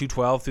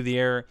 212 through the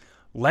air.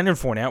 Leonard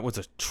Fournette was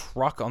a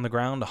truck on the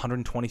ground,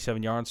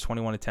 127 yards,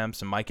 21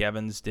 attempts, and Mike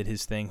Evans did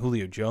his thing.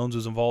 Julio Jones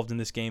was involved in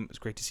this game. It was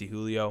great to see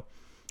Julio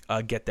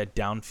get that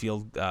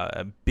downfield,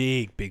 a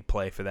big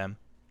play for them.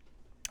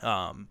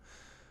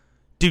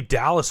 Dude,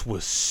 Dallas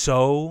was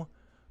so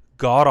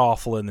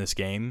god-awful in this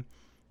game.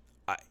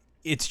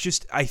 It's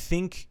just, I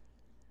think,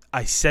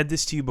 I said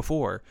this to you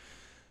before,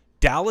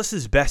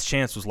 Dallas's best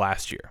chance was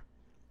last year.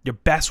 Their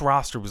best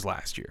roster was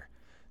last year.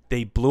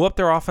 They blew up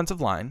their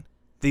offensive line,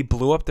 they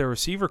blew up their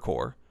receiver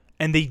core,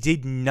 and they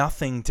did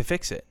nothing to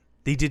fix it.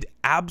 They did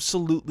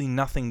absolutely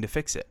nothing to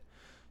fix it.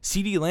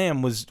 CeeDee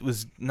Lamb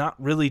was not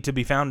really to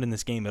be found in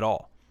this game at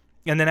all.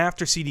 And then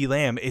after CeeDee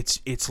Lamb,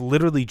 it's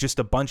literally just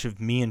a bunch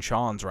of me and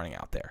Sean's running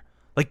out there.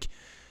 Like,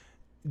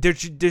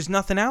 there's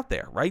nothing out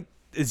there, right?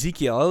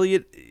 Ezekiel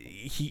Elliott,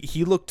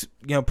 he looked,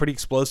 pretty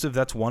explosive.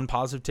 That's one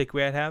positive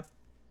takeaway I'd have.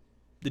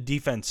 The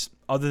defense,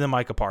 other than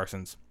Micah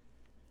Parsons,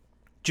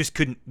 just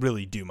couldn't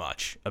really do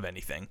much of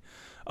anything.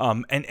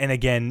 And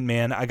again,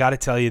 man, I got to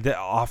tell you, the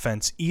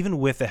offense, even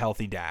with a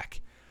healthy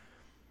Dak,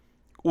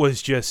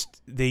 was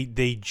just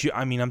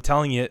I'm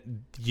telling you,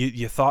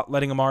 you thought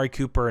letting Amari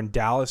Cooper, and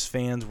Dallas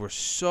fans were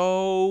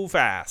so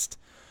fast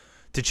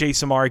to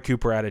chase Amari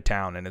Cooper out of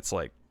town, and it's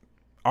like,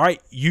 all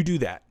right, you do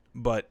that.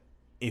 But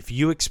if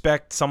you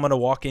expect someone to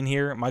walk in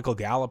here, Michael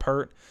Gallup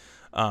hurt,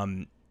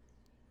 and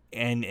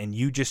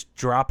you just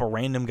drop a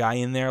random guy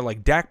in there,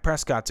 like Dak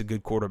Prescott's a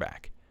good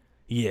quarterback.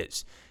 He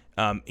is.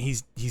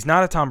 He's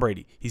not a Tom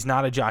Brady. He's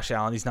not a Josh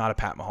Allen. He's not a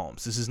Pat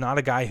Mahomes. This is not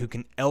a guy who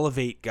can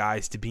elevate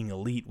guys to being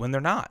elite when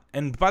they're not.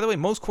 And by the way,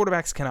 most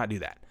quarterbacks cannot do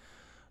that.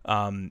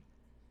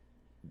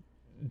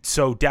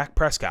 So Dak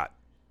Prescott,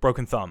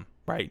 broken thumb,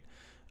 right?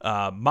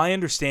 My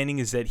understanding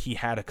is that he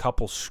had a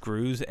couple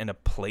screws and a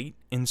plate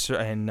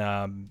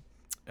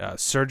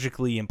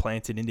surgically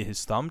implanted into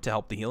his thumb to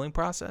help the healing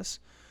process.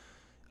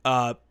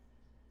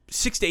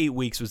 6 to 8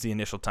 weeks was the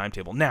initial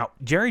timetable. Now,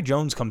 Jerry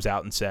Jones comes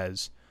out and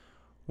says,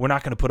 we're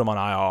not going to put him on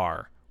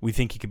IR. We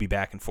think he could be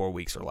back in 4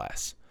 weeks or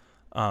less.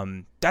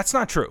 That's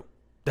not true.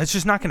 That's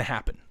just not going to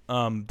happen.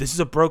 This is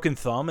a broken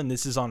thumb, and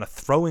this is on a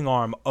throwing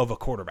arm of a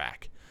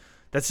quarterback.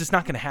 That's just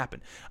not going to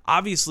happen.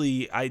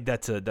 Obviously,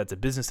 that's a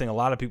business thing. A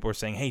lot of people are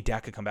saying, hey,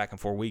 Dak could come back in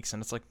 4 weeks.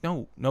 And it's like,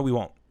 no, we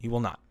won't. He will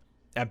not.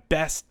 At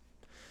best,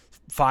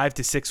 5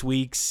 to 6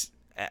 weeks,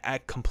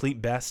 at complete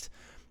best.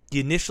 The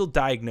initial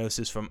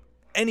diagnosis from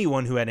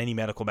anyone who had any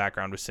medical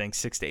background was saying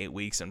 6 to 8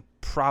 weeks, and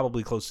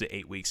probably close to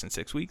 8 weeks and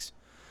 6 weeks.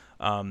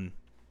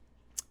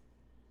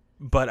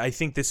 But I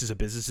think this is a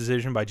business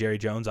decision by Jerry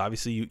Jones.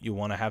 Obviously, you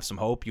want to have some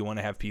hope. You want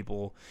to have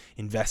people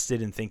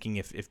invested in thinking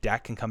if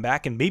Dak can come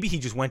back. And maybe he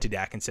just went to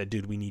Dak and said,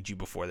 dude, we need you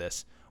before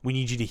this. We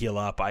need you to heal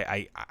up.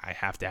 I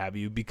have to have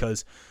you,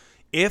 because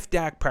if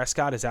Dak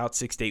Prescott is out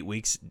 6 to 8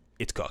 weeks,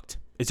 it's cooked.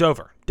 It's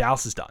over.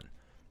 Dallas is done.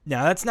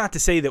 Now, that's not to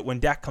say that when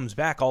Dak comes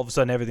back, all of a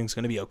sudden everything's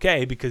going to be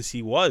okay, because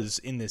he was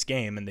in this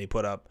game and they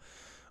put up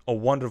a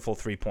wonderful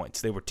 3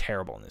 points. They were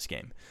terrible in this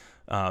game.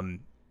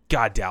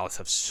 God, Dallas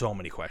have so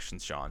many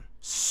questions, Sean.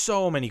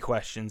 So many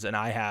questions, and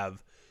I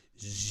have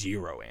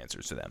zero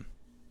answers to them.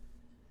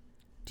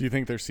 Do you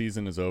think their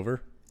season is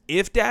over?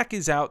 If Dak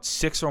is out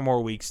 6 or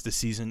more weeks, the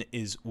season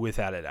is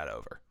without a doubt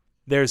over.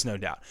 There's no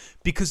doubt.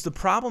 Because the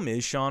problem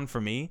is, Sean,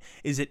 for me,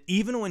 is that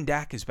even when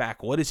Dak is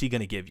back, what is he going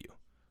to give you?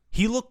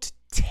 He looked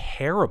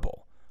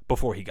terrible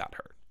before he got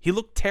hurt. He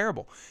looked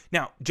terrible.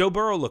 Now, Joe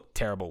Burrow looked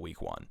terrible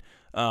week 1.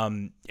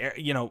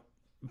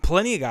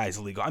 Plenty of guys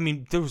illegal. I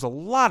mean, there was a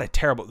lot of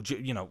terrible,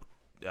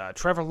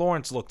 Trevor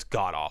Lawrence looked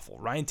god-awful.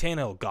 Ryan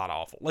Tannehill,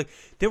 god-awful. Like,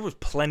 there was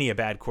plenty of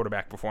bad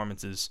quarterback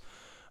performances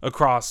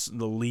across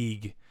the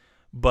league.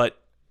 But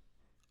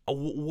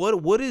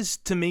what is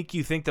to make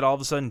you think that all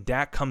of a sudden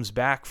Dak comes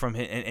back from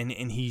it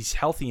and he's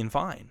healthy and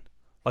fine?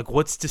 Like,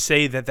 what's to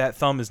say that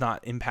thumb is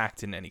not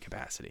impacted in any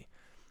capacity?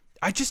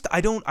 I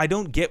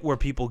don't get where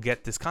people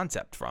get this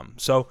concept from.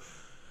 So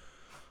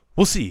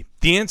We'll see.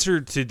 The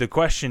answer to the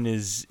question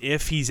is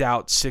if he's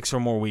out 6 or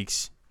more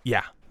weeks,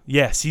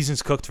 yeah,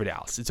 season's cooked for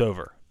Dallas. It's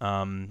over.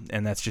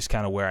 And that's just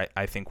kind of where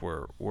I think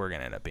we're going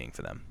to end up being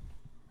for them.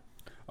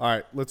 All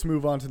right, let's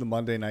move on to the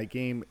Monday night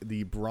game.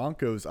 The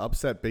Broncos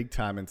upset big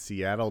time in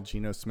Seattle.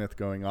 Geno Smith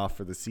going off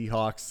for the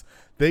Seahawks.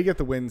 They get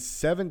the win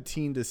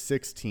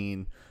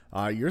 17-16.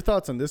 Your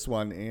thoughts on this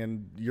one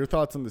and your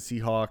thoughts on the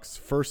Seahawks'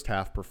 first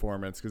half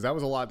performance, because that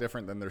was a lot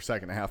different than their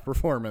second half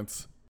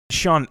performance.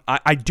 Sean,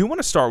 I do want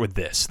to start with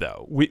this,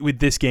 though. With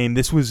this game,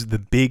 this was the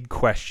big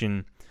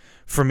question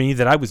for me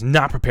that I was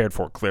not prepared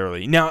for,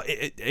 clearly. Now,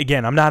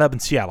 again, I'm not up in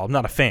Seattle. I'm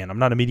not a fan. I'm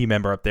not a media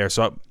member up there,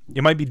 so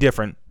it might be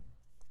different.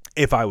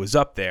 If I was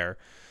up there,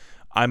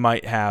 I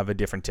might have a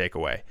different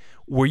takeaway.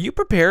 Were you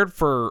prepared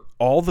for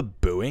all the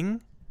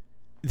booing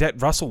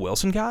that Russell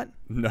Wilson got?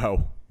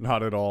 No,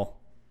 not at all.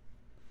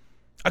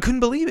 I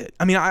couldn't believe it.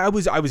 I mean, I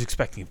was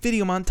expecting a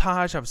video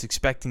montage. I was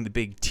expecting the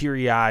big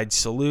teary-eyed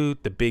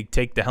salute, the big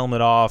take the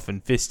helmet off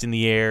and fist in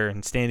the air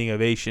and standing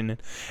ovation.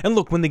 And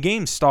look, when the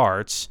game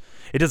starts,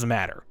 it doesn't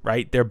matter,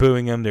 right? They're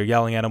booing him, they're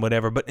yelling at him,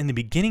 whatever. But in the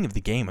beginning of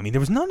the game, I mean, there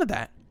was none of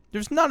that. There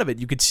was none of it.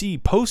 You could see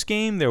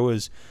post-game there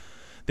was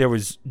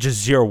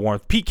just zero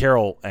warmth. Pete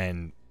Carroll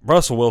and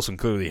Russell Wilson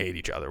clearly hate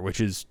each other,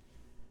 which is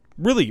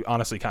really,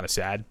 honestly, kind of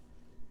sad.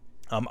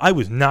 I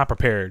was not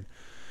prepared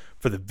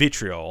for the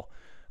vitriol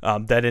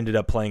that ended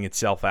up playing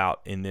itself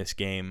out in this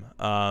game.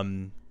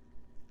 Big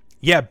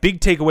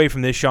takeaway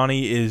from this,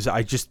 Shawnee, is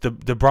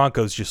the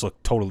Broncos just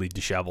looked totally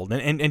disheveled.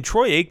 And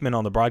Troy Aikman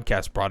on the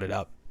broadcast brought it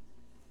up.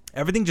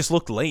 Everything just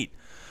looked late.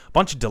 A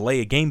bunch of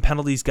delay of game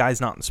penalties,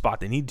 guys not in the spot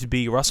they needed to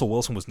be. Russell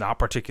Wilson was not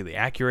particularly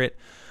accurate.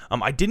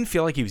 I didn't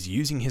feel like he was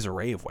using his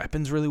array of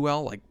weapons really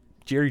well. Like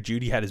Jerry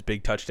Jeudy had his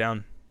big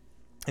touchdown,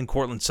 and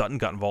Courtland Sutton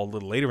got involved a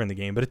little later in the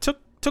game, but it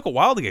took a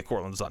while to get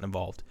Courtland Sutton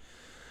involved.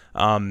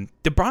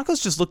 The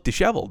Broncos just looked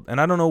disheveled, and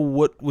I don't know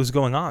what was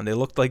going on. They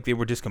looked like they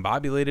were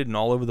discombobulated and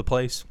all over the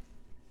place.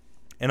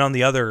 And on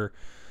the other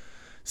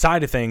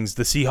side of things,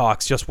 the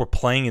Seahawks just were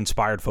playing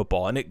inspired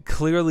football, and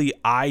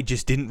I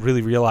just didn't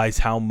really realize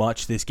how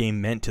much this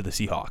game meant to the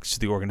Seahawks, to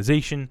the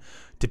organization,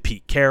 to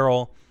Pete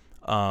Carroll,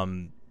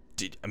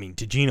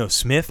 to Geno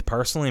Smith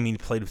personally. I mean, he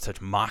played with such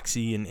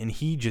moxie, and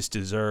he just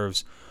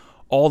deserves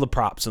all the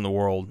props in the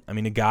world. I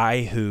mean, a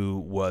guy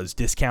who was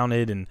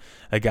discounted and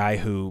a guy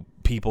who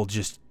people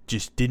just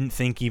didn't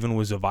think even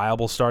was a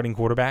viable starting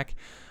quarterback.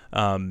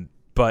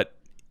 But,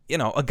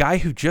 a guy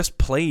who just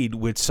played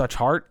with such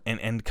heart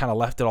and kind of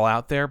left it all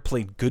out there,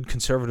 played good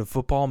conservative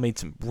football, made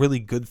some really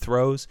good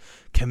throws,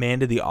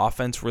 commanded the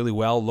offense really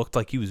well, looked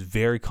like he was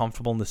very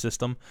comfortable in the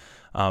system,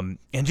 and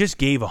just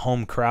gave a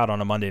home crowd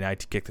on a Monday night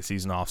to kick the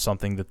season off.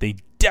 Something that they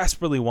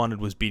desperately wanted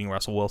was beating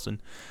Russell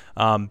Wilson.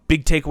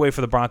 Big takeaway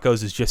for the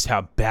Broncos is just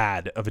how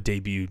bad of a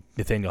debut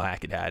Nathaniel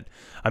Hackett had.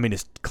 I mean,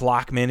 his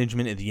clock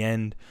management at the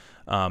end,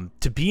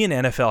 to be an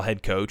NFL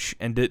head coach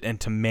and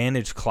to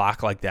manage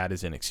clock like that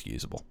is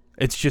inexcusable.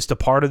 It's just a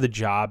part of the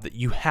job that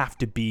you have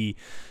to be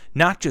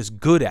not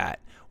just good at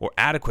or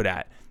adequate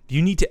at.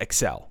 You need to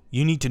excel.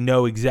 You need to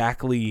know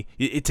exactly.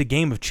 It's a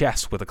game of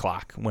chess with a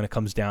clock when it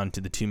comes down to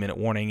the 2-minute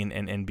warning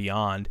and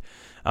beyond.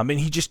 And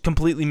he just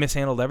completely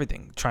mishandled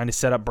everything, trying to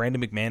set up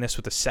Brandon McManus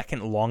with the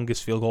second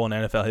longest field goal in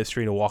NFL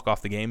history to walk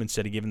off the game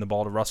instead of giving the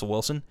ball to Russell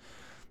Wilson.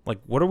 Like,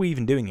 what are we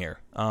even doing here?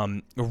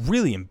 A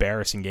really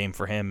embarrassing game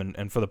for him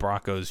and for the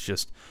Broncos.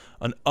 Just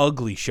an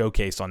ugly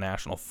showcase on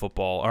national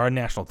football or on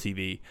national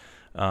TV.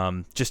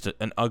 Just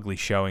an ugly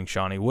showing,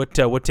 Shawnee. What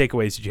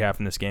takeaways did you have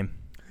from this game?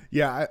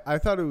 Yeah, I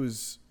thought it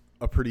was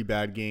a pretty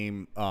bad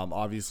game,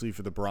 obviously,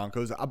 for the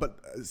Broncos. But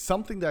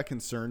something that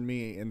concerned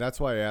me, and that's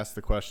why I asked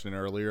the question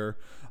earlier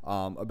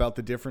about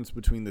the difference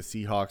between the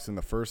Seahawks in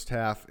the first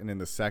half and in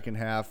the second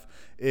half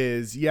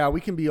is,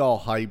 we can be all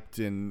hyped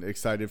and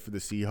excited for the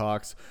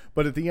Seahawks,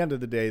 but at the end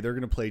of the day, they're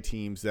going to play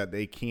teams that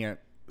they can't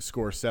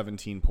score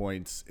 17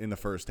 points in the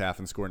first half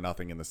and score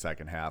nothing in the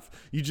second half.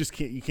 You just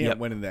can't. You can't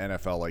win in the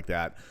NFL like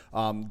that.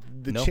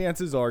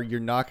 Chances are you're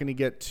not going to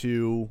get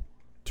 2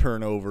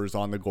 turnovers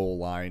on the goal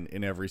line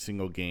in every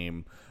single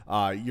game.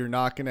 You're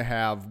not going to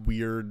have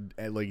weird,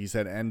 like you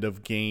said, end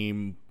of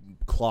game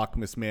clock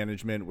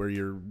mismanagement where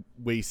you're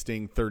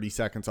wasting 30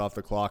 seconds off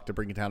the clock to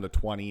bring it down to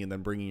 20 and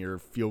then bringing your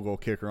field goal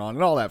kicker on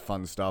and all that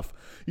fun stuff.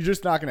 You're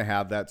just not going to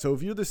have that. So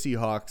if you're the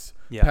Seahawks,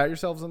 pat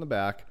yourselves on the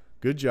back.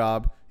 Good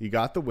job. You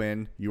got the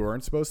win. You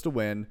weren't supposed to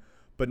win.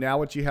 But now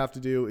what you have to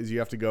do is you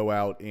have to go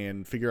out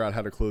and figure out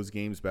how to close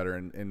games better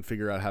and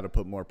figure out how to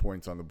put more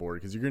points on the board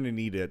because you're going to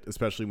need it,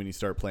 especially when you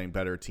start playing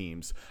better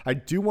teams. I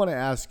do want to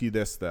ask you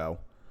this, though.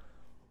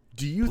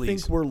 Do you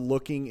think we're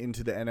looking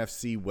into the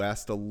NFC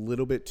West a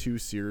little bit too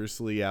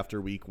seriously after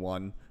week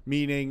 1?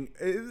 Meaning,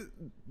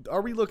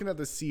 are we looking at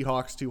the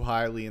Seahawks too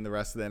highly and the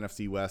rest of the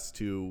NFC West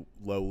too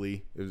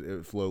lowly?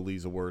 If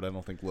lowly's a word. I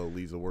don't think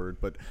lowly's a word,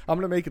 but I'm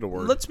going to make it a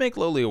word. Let's make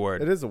lowly a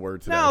word. It is a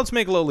word today. No, let's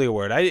make lowly a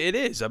word. It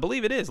is. I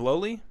believe it is.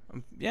 Lowly?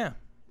 Yeah.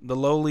 The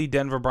lowly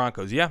Denver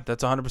Broncos. Yeah,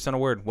 that's 100% a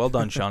word. Well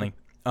done, Shawnee.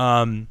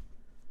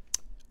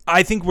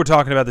 I think we're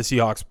talking about the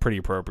Seahawks pretty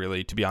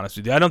appropriately, to be honest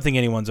with you. I don't think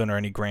anyone's under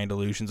any grand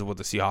illusions of what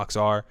the Seahawks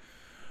are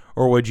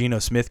or what Geno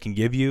Smith can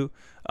give you.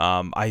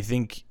 I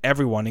think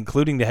everyone,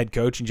 including the head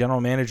coach and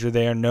general manager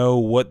there, know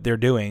what they're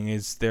doing.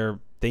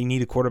 They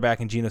need a quarterback,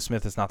 and Geno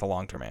Smith is not the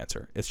long-term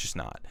answer. It's just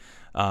not.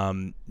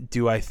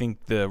 Do I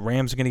think the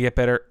Rams are going to get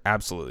better?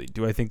 Absolutely.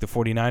 Do I think the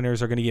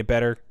 49ers are going to get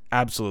better?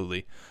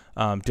 Absolutely.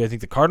 Do I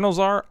think the Cardinals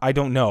are? I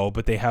don't know,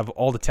 but they have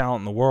all the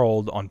talent in the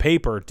world on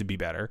paper to be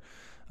better.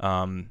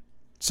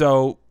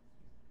 So,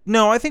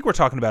 no, I think we're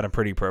talking about it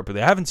pretty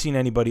appropriately. I haven't seen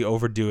anybody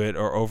overdo it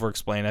or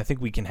over-explain. I think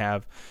we can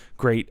have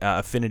great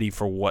affinity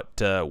for what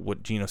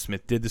Geno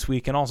Smith did this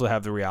week, and also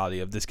have the reality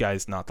of this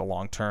guy's not the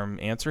long-term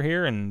answer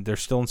here, and they're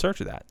still in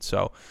search of that.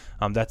 So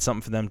that's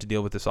something for them to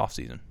deal with this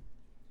offseason.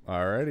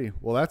 Alrighty.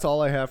 Well, that's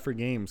all I have for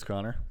games,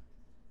 Connor.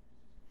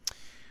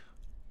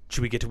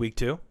 Should we get to week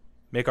 2?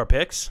 Make our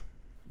picks?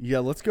 Yeah,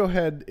 let's go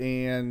ahead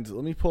and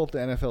let me pull up the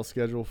NFL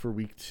schedule for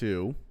week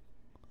 2.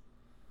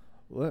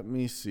 Let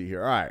me see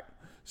here. All right.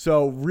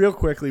 So real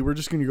quickly, we're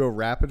just going to go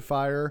rapid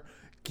fire.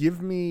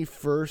 Give me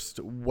first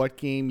what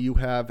game you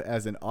have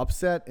as an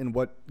upset and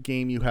what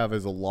game you have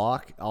as a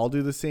lock. I'll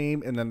do the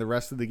same, and then the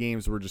rest of the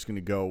games we're just going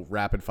to go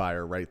rapid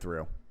fire right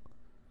through.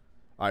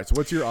 All right, so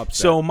what's your upset?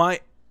 So my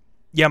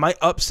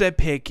upset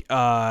pick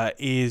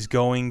is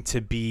going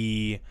to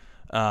be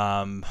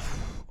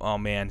oh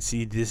man,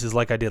 see, this is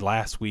like I did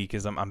last week,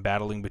 is I'm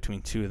battling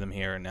between two of them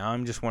here, and now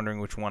I'm just wondering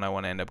which one I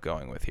want to end up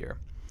going with here.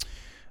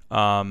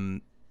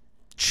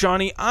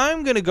 Shawnee,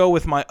 I'm going to go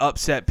with my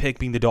upset pick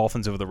being the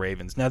Dolphins over the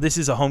Ravens. Now, this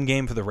is a home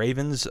game for the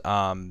Ravens.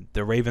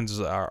 The Ravens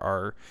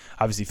are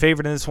obviously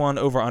favored in this one,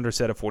 over under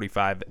set of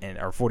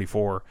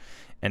 44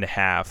 and a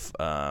half.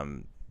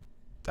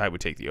 I would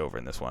take the over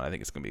in this one. I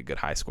think it's going to be a good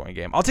high-scoring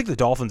game. I'll take the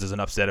Dolphins as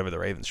an upset over the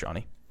Ravens,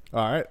 Shawnee.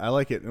 All right, I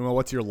like it. And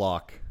what's your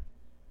lock?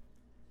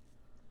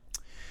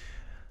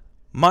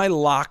 My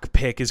lock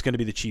pick is going to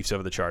be the Chiefs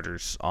over the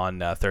Chargers on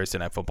Thursday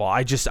Night Football.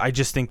 I just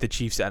think the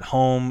Chiefs at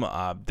home,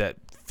 that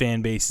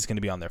fan base is going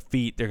to be on their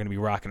feet. They're going to be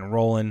rocking and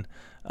rolling.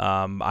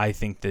 I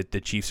think that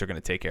the Chiefs are going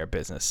to take care of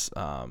business.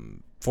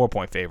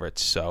 4-point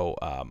favorites, so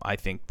I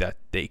think that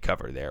they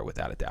cover there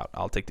without a doubt.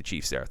 I'll take the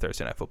Chiefs there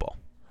Thursday Night Football.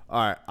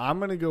 All right, I'm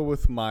going to go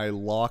with my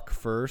lock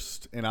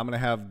first, and I'm going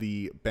to have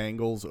the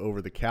Bengals over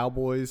the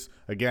Cowboys.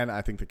 Again,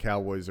 I think the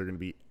Cowboys are going to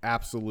be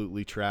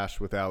absolutely trashed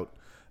without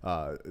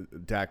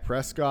Dak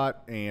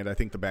Prescott, and I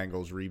think the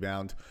Bengals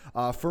rebound.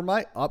 For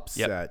my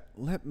upset,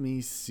 Let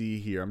me see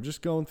here. I'm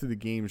just going through the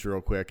games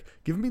real quick.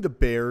 Give me the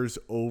Bears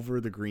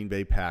over the Green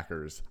Bay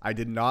Packers. I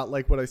did not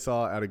like what I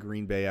saw out of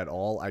Green Bay at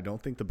all. I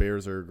don't think the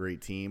Bears are a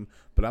great team,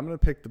 but I'm going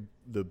to pick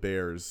the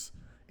Bears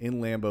in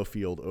Lambeau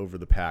Field over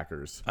the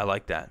Packers. I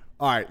like that.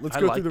 All right, let's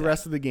go through the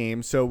rest of the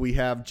game. So we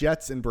have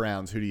Jets and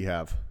Browns. Who do you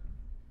have?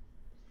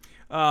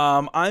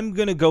 I'm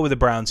going to go with the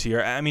Browns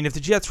here. I mean, if the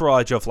Jets roll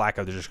out Joe Flacco,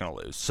 they're just going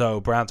to lose. So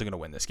Browns are going to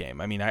win this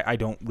game. I mean, I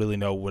don't really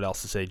know what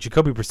else to say.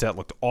 Jacoby Brissett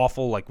looked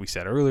awful, like we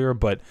said earlier,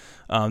 but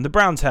the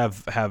Browns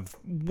have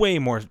way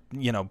more,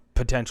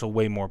 potential,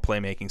 way more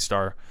playmaking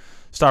star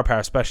power,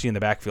 especially in the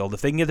backfield.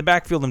 If they can get the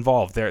backfield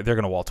involved, they're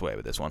going to waltz away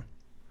with this one.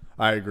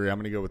 I agree. I'm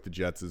going to go with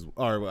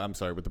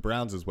the with the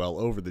Browns as well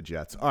over the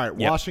Jets. All right,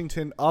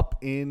 Washington up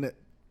in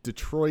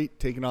Detroit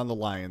taking on the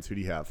Lions. Who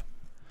do you have?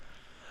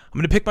 I'm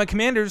going to pick my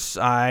Commanders.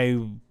 I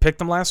picked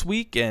them last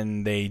week,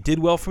 and they did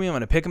well for me. I'm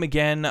going to pick them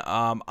again.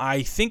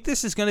 I think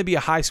this is going to be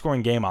a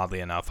high-scoring game, oddly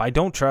enough. I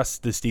don't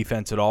trust this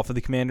defense at all for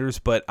the Commanders,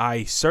 but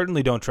I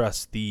certainly don't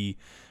trust the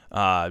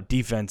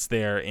defense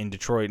there in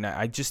Detroit. And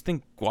I just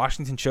think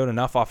Washington showed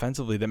enough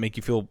offensively that make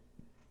you feel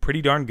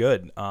pretty darn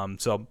good.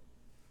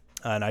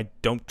 And I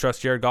don't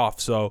trust Jared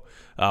Goff, so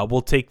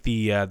we'll take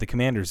the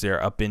Commanders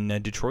there up in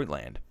Detroit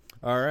land.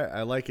 All right,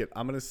 I like it.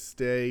 I'm going to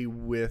stay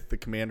with the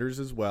Commanders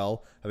as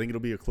well. I think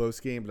it'll be a close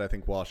game, but I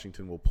think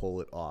Washington will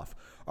pull it off.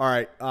 All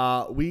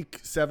right, Week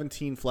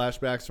 17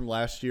 flashbacks from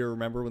last year.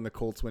 Remember when the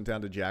Colts went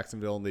down to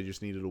Jacksonville and they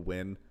just needed a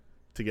win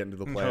to get into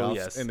the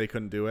playoffs, and they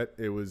couldn't do it?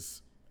 It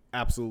was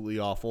absolutely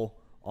awful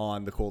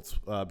on the Colts'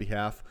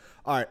 behalf.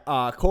 All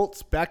right,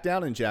 Colts back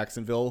down in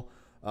Jacksonville.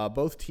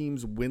 Both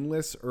teams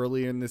winless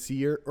early in this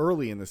year,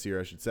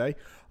 I should say.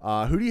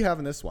 Who do you have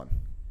in this one?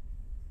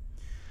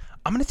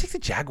 I'm going to take the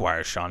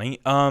Jaguars,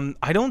 Shawnee.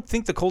 I don't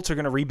think the Colts are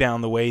going to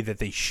rebound the way that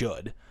they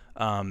should.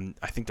 I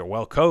think they're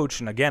well coached,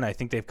 and again, I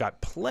think they've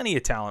got plenty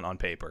of talent on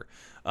paper.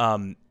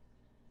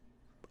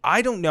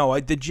 I don't know.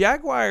 The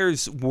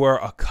Jaguars were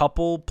a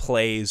couple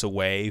plays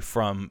away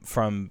from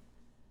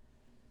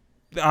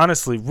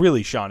honestly,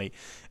 really, Shawnee,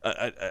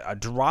 a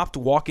dropped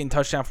walk-in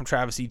touchdown from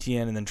Travis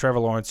Etienne, and then Trevor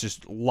Lawrence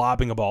just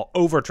lobbing a ball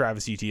over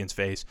Travis Etienne's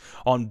face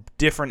on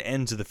different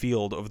ends of the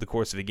field over the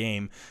course of a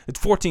game. It's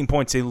 14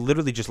 points they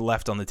literally just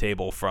left on the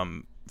table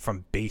from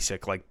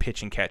basic, like,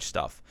 pitch and catch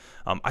stuff.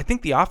 I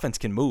think the offense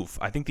can move.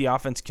 I think the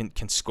offense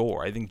can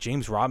score. I think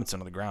James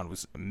Robinson on the ground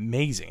was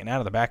amazing. And out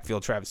of the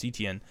backfield, Travis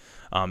Etienne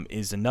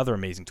is another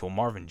amazing tool.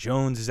 Marvin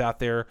Jones is out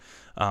there.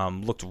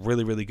 Looked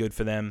really, really good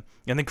for them.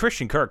 And then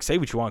Christian Kirk, say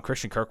what you want,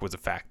 Christian Kirk was a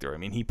factor. I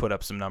mean, he put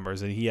up some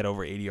numbers. He had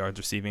over 80 yards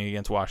receiving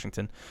against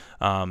Washington.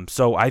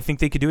 So I think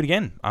they could do it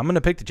again. I'm going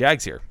to pick the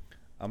Jags here.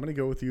 I'm going to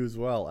go with you as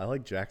well. I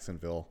like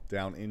Jacksonville,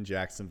 down in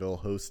Jacksonville,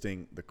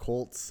 hosting the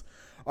Colts.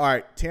 All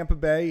right, Tampa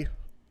Bay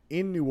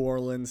in New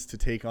Orleans to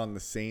take on the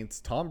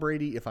Saints. Tom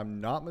Brady, if I'm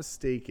not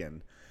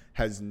mistaken,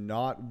 has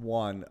not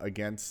won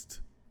against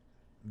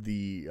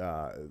the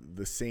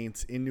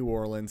Saints in New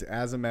Orleans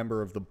as a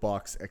member of the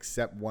Bucs,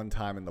 except one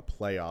time in the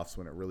playoffs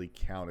when it really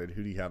counted.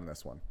 Who do you have in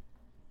this one?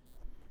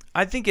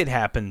 I think it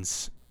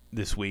happens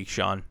this week,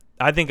 Sean.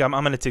 I think I'm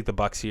going to take the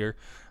Bucs here.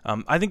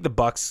 I think the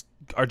Bucs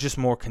are just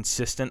more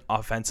consistent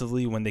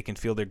offensively when they can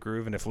feel their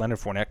groove. And if Leonard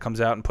Fournette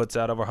comes out and puts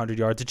out over 100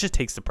 yards, it just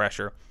takes the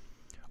pressure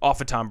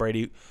off of Tom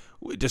Brady.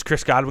 Does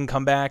Chris Godwin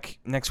come back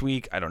next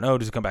week? I don't know.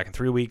 Does he come back in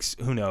 3 weeks?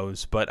 Who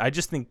knows? But I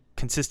just think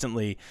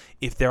consistently,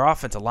 if their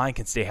offensive line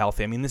can stay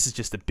healthy, I mean, this is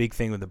just a big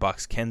thing with the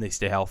Bucs. Can they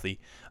stay healthy?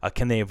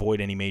 Can they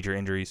avoid any major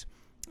injuries?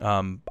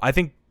 I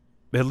think,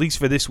 at least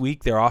for this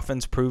week, their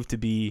offense proved to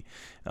be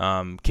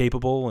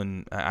capable,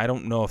 and I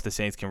don't know if the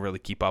Saints can really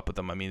keep up with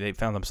them. I mean, they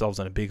found themselves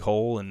in a big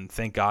hole, and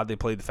thank God they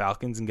played the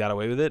Falcons and got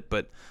away with it,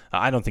 but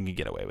I don't think you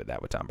get away with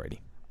that with Tom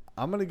Brady.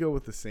 I'm going to go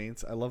with the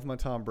Saints. I love my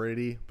Tom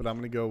Brady, but I'm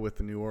going to go with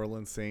the New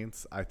Orleans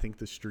Saints. I think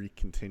the streak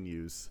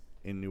continues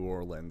in New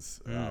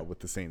Orleans with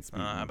the Saints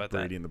beating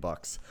Brady and the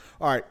Bucs.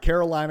 All right,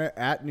 Carolina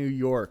at New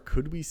York.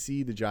 Could we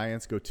see the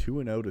Giants go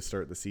 2-0 to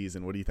start the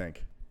season? What do you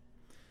think?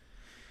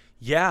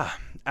 Yeah,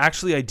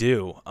 actually I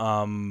do.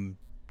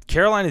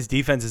 Carolina's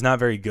defense is not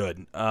very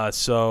good.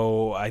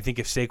 So I think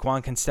if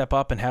Saquon can step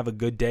up and have a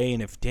good day,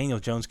 and if Daniel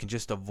Jones can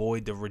just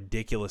avoid the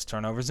ridiculous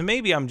turnovers, and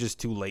maybe I'm just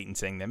too late in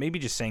saying that. Maybe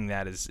just saying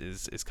that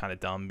is kind of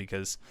dumb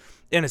because,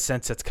 in a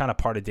sense, that's kind of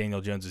part of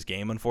Daniel Jones'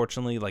 game,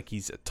 unfortunately. Like,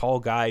 he's a tall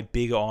guy,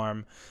 big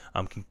arm,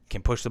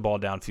 can push the ball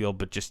downfield,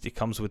 but just it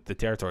comes with the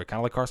territory. Kind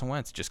of like Carson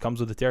Wentz, just comes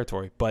with the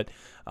territory. But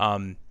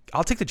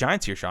I'll take the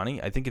Giants here,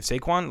 Shawnee. I think if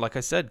Saquon, like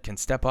I said, can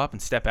step up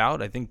and step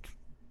out, I think,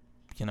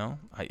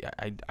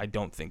 I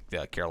don't think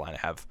that Carolina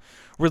have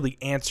really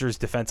answers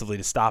defensively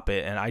to stop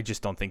it, and I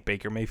just don't think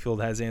Baker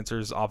Mayfield has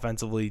answers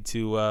offensively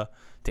to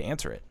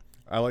answer it.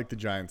 I like the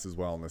Giants as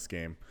well in this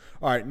game.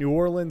 All right, New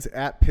Orleans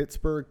at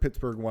Pittsburgh.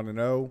 Pittsburgh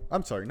 1-0.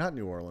 I'm sorry, not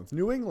New Orleans.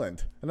 New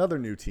England, another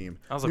new team.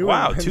 I was like,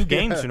 wow, 2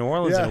 games for New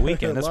Orleans in a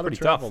weekend. That's pretty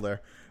tough.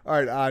 There.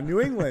 All right,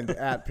 New England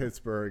at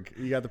Pittsburgh.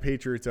 You got the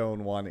Patriots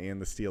 0-1 and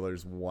the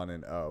Steelers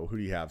 1-0. Who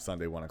do you have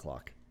Sunday 1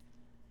 o'clock?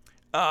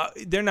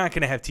 They're not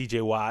going to have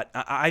TJ Watt.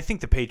 I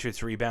think the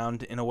Patriots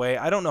rebound in a way.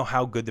 I don't know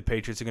how good the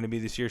Patriots are going to be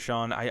this year,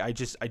 Sean. I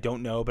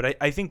don't know, but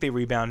I think they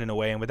rebound in a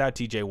way. And without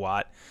TJ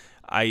Watt,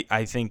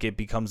 I think it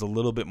becomes a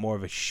little bit more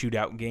of a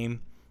shootout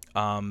game.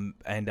 And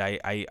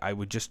I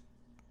would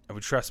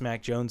trust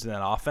Mac Jones in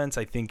that offense.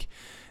 I think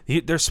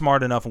they're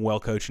smart enough and well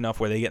coached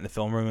enough where they get in the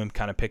film room and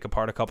kind of pick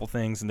apart a couple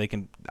things, and they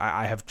can.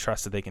 I have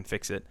trust that they can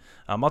fix it.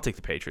 I'll take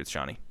the Patriots,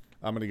 Johnny.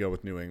 I'm going to go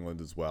with New England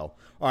as well.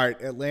 All right,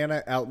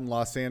 Atlanta out in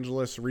Los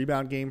Angeles.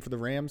 Rebound game for the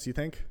Rams, you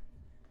think?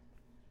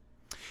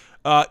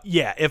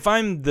 Yeah. If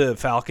I'm the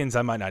Falcons,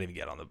 I might not even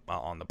get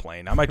on the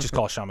plane. I might just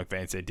call Sean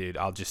McVay and say, dude,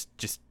 I'll just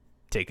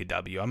take a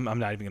W. I'm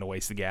not even going to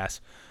waste the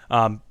gas.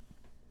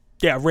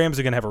 Yeah, Rams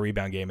are going to have a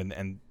rebound game,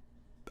 and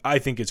I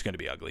think it's going to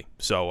be ugly.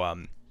 So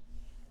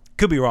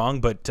could be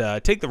wrong, but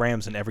take the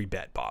Rams in every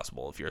bet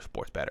possible if you're a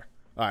sports bettor.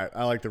 All right,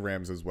 I like the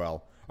Rams as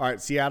well. All right,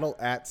 Seattle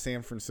at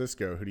San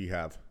Francisco. Who do you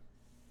have?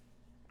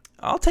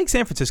 I'll take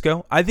San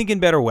Francisco. I think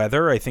in better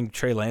weather, I think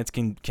Trey Lance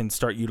can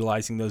start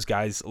utilizing those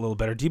guys a little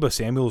better. Deebo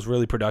Samuel was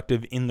really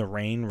productive in the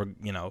rain,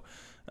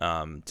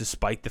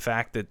 despite the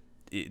fact that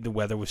the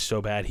weather was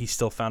so bad. He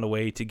still found a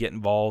way to get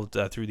involved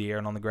through the air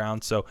and on the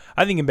ground. So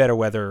I think in better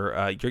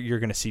weather, you're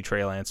going to see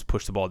Trey Lance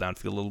push the ball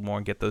downfield a little more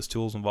and get those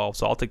tools involved.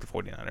 So I'll take the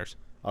 49ers.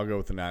 I'll go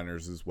with the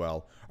Niners as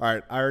well. All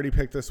right, I already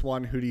picked this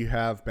one. Who do you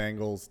have?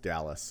 Bengals,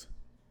 Dallas.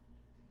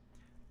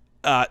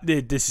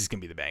 This is gonna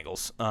be the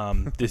Bengals.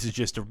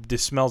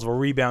 This smells of a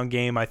rebound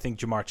game. I think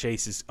Jamar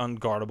Chase is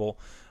unguardable.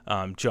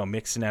 Joe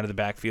Mixon out of the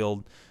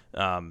backfield.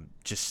 The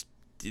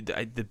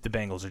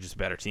Bengals are just a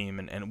better team,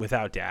 and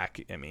without Dak,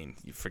 I mean,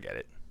 you forget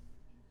it.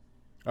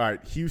 All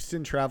right,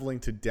 Houston traveling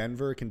to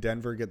Denver. Can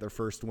Denver get their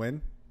first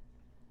win?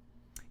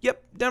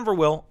 Yep, Denver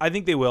will. I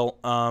think they will.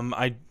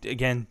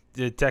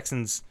 The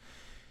Texans.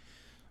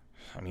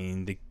 I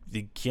mean,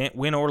 they can't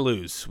win or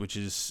lose, which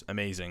is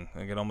amazing.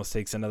 Like, it almost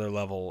takes another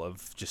level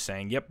of just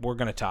saying, yep, we're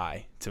going to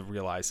tie, to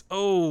realize,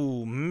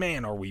 oh,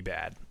 man, are we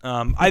bad.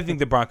 I think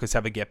the Broncos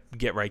have a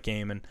get-right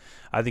game, and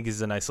I think this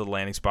is a nice little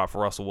landing spot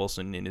for Russell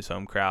Wilson in his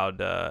home crowd,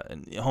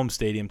 and home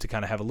stadium, to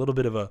kind of have a little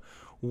bit of a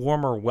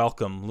warmer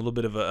welcome, a little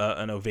bit of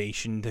an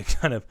ovation to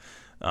kind of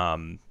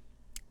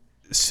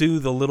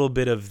soothe a little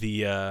bit of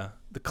the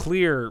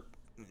clear,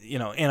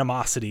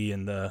 animosity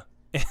and the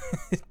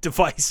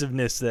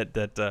divisiveness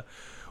that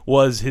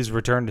was his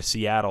return to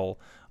Seattle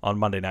on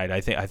Monday night.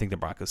 I think the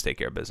Broncos take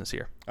care of business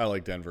here. I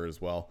like Denver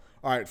as well.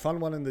 All right, fun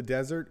one in the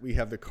desert. We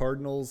have the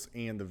Cardinals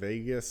and the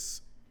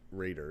Vegas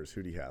Raiders.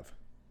 Who do you have?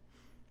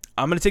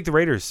 I'm going to take the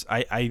Raiders.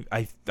 I'm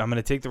going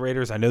to take the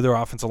Raiders. I know their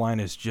offensive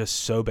line is just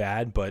so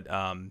bad, but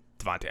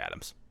Devontae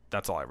Adams.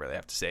 That's all I really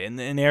have to say.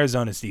 And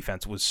Arizona's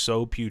defense was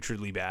so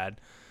putridly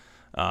bad.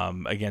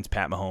 against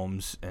Pat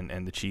Mahomes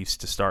and the Chiefs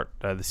to start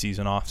the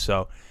season off.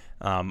 So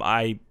I'm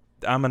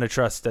going to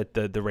trust that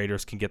the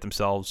Raiders can get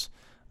themselves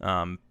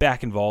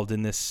back involved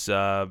in this,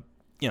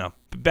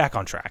 back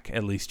on track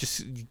at least,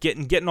 just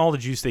getting all the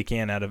juice they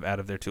can out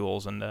of their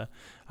tools. And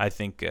I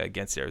think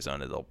against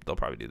Arizona, they'll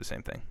probably do the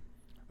same thing.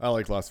 I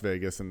like Las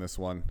Vegas in this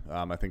one.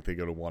 I think they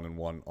go to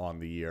 1-1 on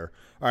the year.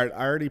 All right,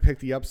 I already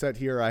picked the upset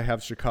here. I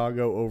have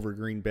Chicago over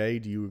Green Bay.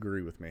 Do you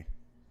agree with me?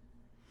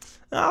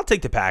 I'll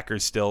take the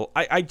Packers still.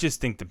 I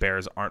just think the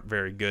Bears aren't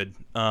very good.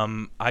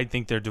 I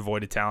think they're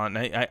devoid of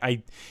talent.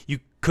 You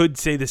could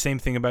say the same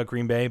thing about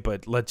Green Bay,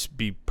 but let's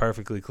be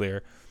perfectly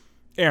clear.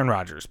 Aaron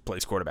Rodgers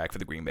plays quarterback for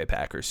the Green Bay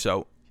Packers,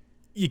 so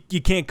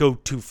you can't go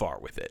too far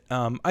with it.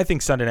 I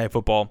think Sunday Night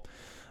Football,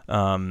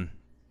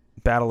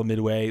 Battle of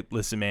Midway,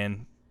 listen,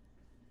 man,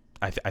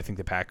 I think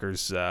the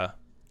Packers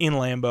in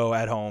Lambeau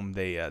at home,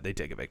 they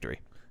take a victory.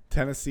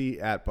 Tennessee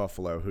at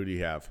Buffalo. Who do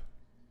you have?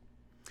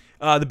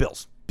 The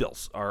Bills.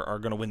 Bills are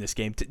going to win this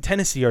game.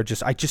 Tennessee I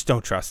just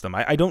don't trust them.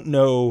 I don't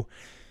know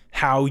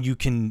how you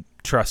can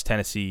trust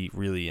Tennessee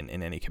really in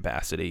any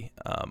capacity.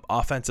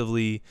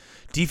 Offensively,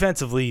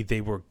 defensively,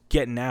 they were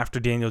getting after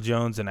Daniel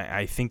Jones, and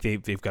I think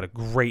they've got a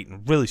great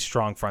and really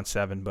strong front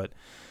seven. But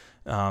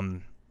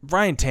Ryan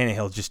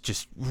Tannehill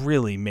just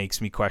really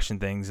makes me question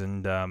things.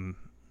 And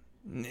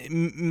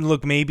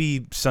look,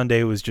 maybe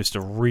Sunday was just a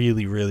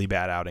really, really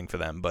bad outing for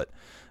them, but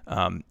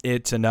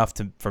it's enough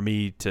for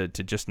me to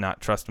just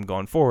not trust them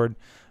going forward.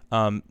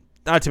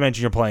 Not to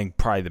mention you're playing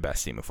probably the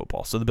best team of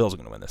football, so the Bills are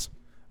going to win this.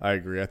 I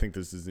agree. I think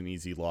this is an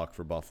easy lock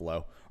for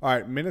Buffalo. All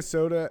right,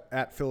 Minnesota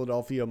at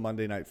Philadelphia,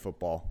 Monday Night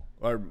Football.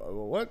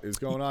 What is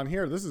going on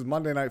here? This is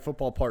Monday Night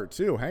Football Part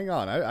 2. Hang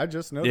on. I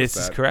just noticed that.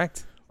 This is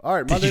correct. All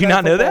right, Monday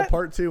Night Football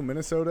Part 2,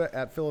 Minnesota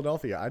at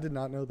Philadelphia. I did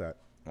not know that.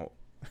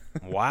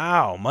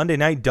 Wow. Monday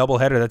night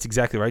doubleheader. That's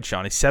exactly right,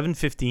 Shawnee.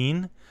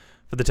 7:15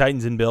 for the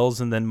Titans and Bills,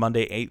 and then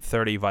Monday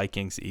 8:30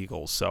 Vikings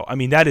Eagles. So, I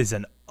mean, that is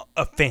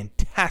a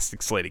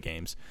fantastic slate of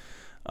games.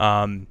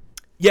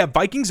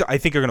 Vikings I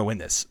think are going to win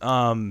this.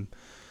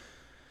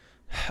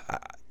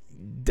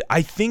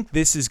 I think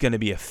this is going to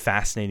be a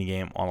fascinating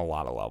game on a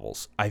lot of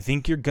levels. I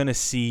think you're going to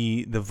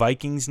see the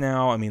Vikings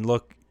now. I mean,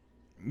 look,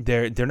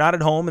 they're not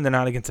at home and they're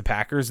not against the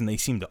Packers, and they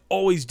seem to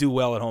always do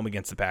well at home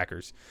against the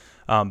Packers.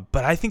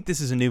 But I think this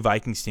is a new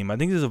Vikings team. I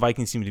think this is a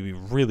Vikings team to be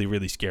really,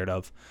 really scared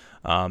of.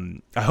 I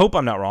hope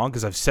I'm not wrong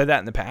because I've said that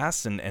in the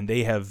past, and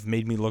they have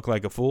made me look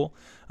like a fool.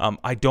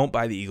 I don't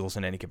buy the Eagles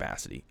in any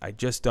capacity. I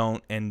just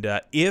don't. And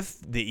if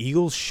the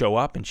Eagles show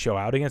up and show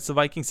out against the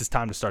Vikings, it's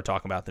time to start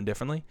talking about them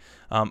differently.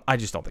 I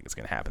just don't think it's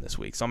going to happen this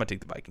week. So I'm going to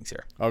take the Vikings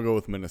here. I'll go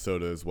with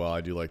Minnesota as well. I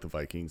do like the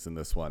Vikings in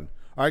this one.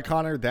 All right,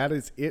 Connor, that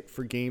is it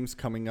for games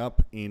coming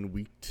up in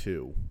week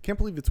 2. Can't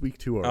believe it's week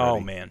 2 already. Oh,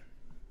 man.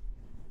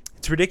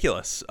 It's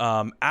ridiculous.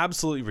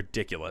 Absolutely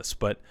ridiculous.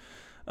 But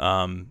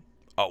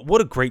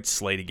what a great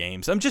slate of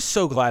games. I'm just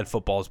so glad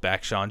football's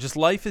back, Sean. Just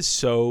life is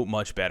so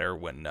much better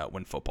when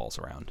football's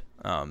around.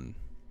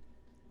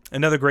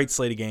 Another great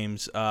slate of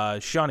games.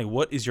 Shawnee,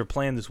 what is your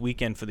plan this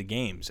weekend for the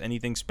games?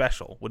 Anything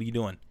special? What are you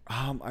doing?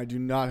 I do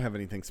not have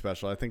anything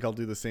special. I think I'll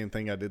do the same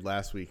thing I did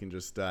last week and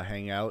just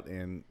hang out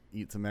and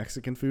eat some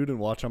Mexican food and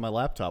watch on my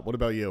laptop. What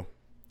about you?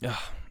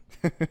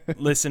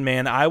 Listen,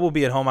 man, I will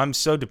be at home. I'm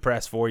so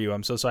depressed for you.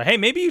 I'm so sorry. Hey,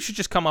 maybe you should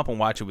just come up and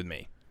watch it with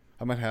me.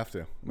 I might have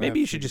to. Maybe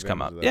you should just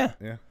come up. Yeah.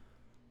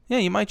 Yeah,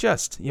 you might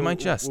just. We'll watch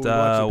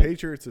the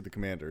Patriots or the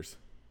Commanders?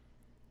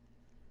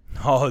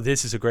 Oh,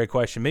 this is a great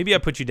question. Maybe I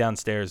put you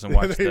downstairs and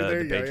watch the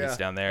Patriots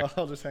down there.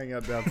 I'll just hang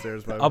out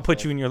downstairs. I'll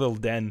put you in your little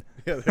den.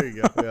 Yeah, there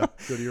you go. Yeah,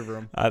 go to your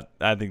room.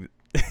 I think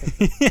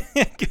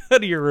go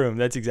to your room.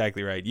 That's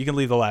exactly right. You can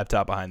leave the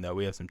laptop behind, though.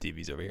 We have some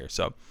TVs over here.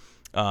 So,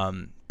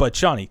 but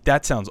Shawnee,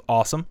 that sounds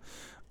awesome.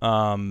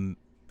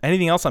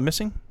 Anything else I'm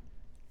missing?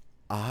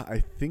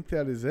 I think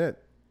that is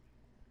it.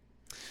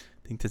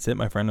 I think that's it,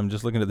 my friend. I'm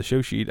just looking at the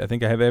show sheet. I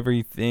think I have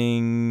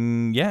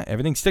everything. Yeah,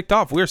 everything's ticked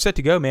off. We're set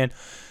to go, man.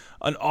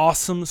 An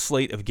awesome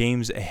slate of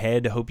games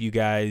ahead. Hope you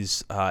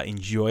guys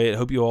enjoy it.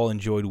 Hope you all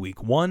enjoyed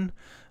week 1.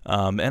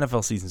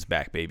 NFL season's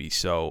back, baby.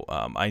 So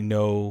I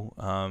know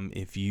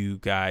if you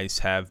guys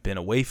have been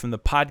away from the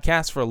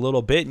podcast for a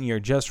little bit and you're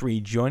just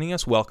rejoining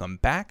us, welcome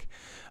back.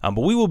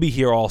 But we will be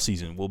here all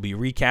season. We'll be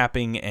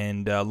recapping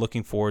and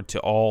looking forward to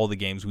all the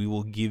games. We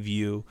will give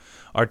you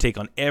our take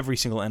on every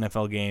single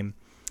NFL game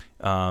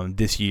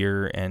this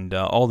year and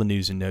all the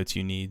news and notes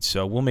you need.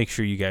 So we'll make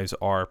sure you guys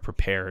are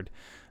prepared.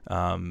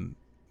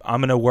 I'm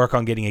going to work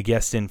on getting a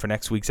guest in for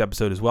next week's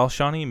episode as well,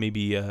 Shawnee.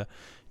 Maybe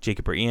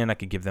Jacob or Ian. I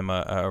could give them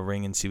a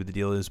ring and see what the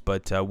deal is.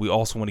 But we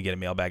also want to get a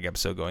mailbag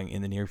episode going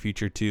in the near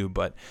future too.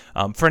 But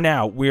for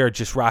now, we are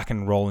just rocking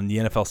and rolling. The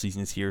NFL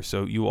season is here,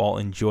 so you all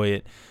enjoy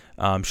it.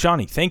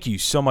 Shawnee, thank you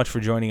so much for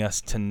joining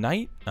us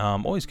tonight.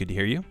 Always good to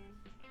hear you.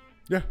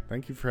 Yeah,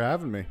 thank you for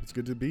having me. It's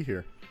good to be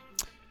here.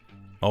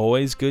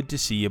 Always good to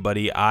see you,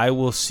 buddy. I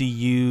will see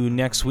you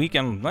next week.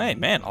 And, hey,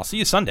 man, I'll see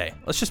you Sunday.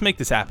 Let's just make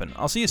this happen.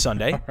 I'll see you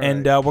Sunday, right.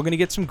 And we're going to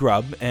get some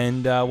grub,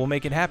 and we'll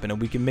make it happen, and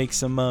we can make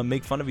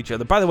fun of each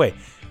other. By the way,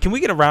 can we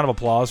get a round of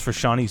applause for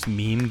Shawnee's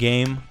meme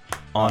game?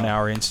 on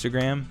our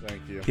Instagram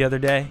Thank you. the other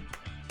day.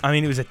 I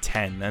mean, it was a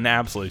 10, an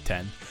absolute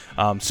 10.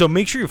 So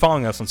make sure you're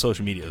following us on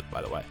social media,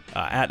 by the way,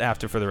 at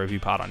After Further Review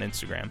Pod on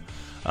Instagram.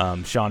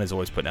 Sean is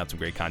always putting out some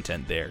great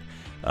content there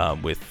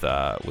with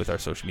our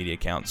social media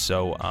accounts.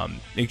 So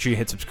make sure you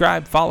hit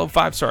subscribe, follow,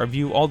 5-star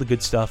review, all the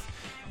good stuff.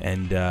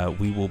 And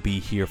we will be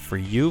here for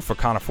you. For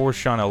Connor Forrest,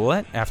 Sean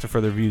Ouellette, After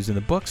Further Reviews in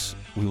the books.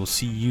 We will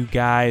see you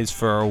guys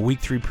for a Week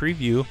 3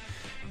 preview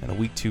and a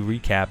Week 2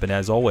 recap. And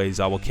as always,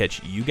 I will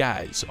catch you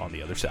guys on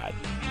the other side.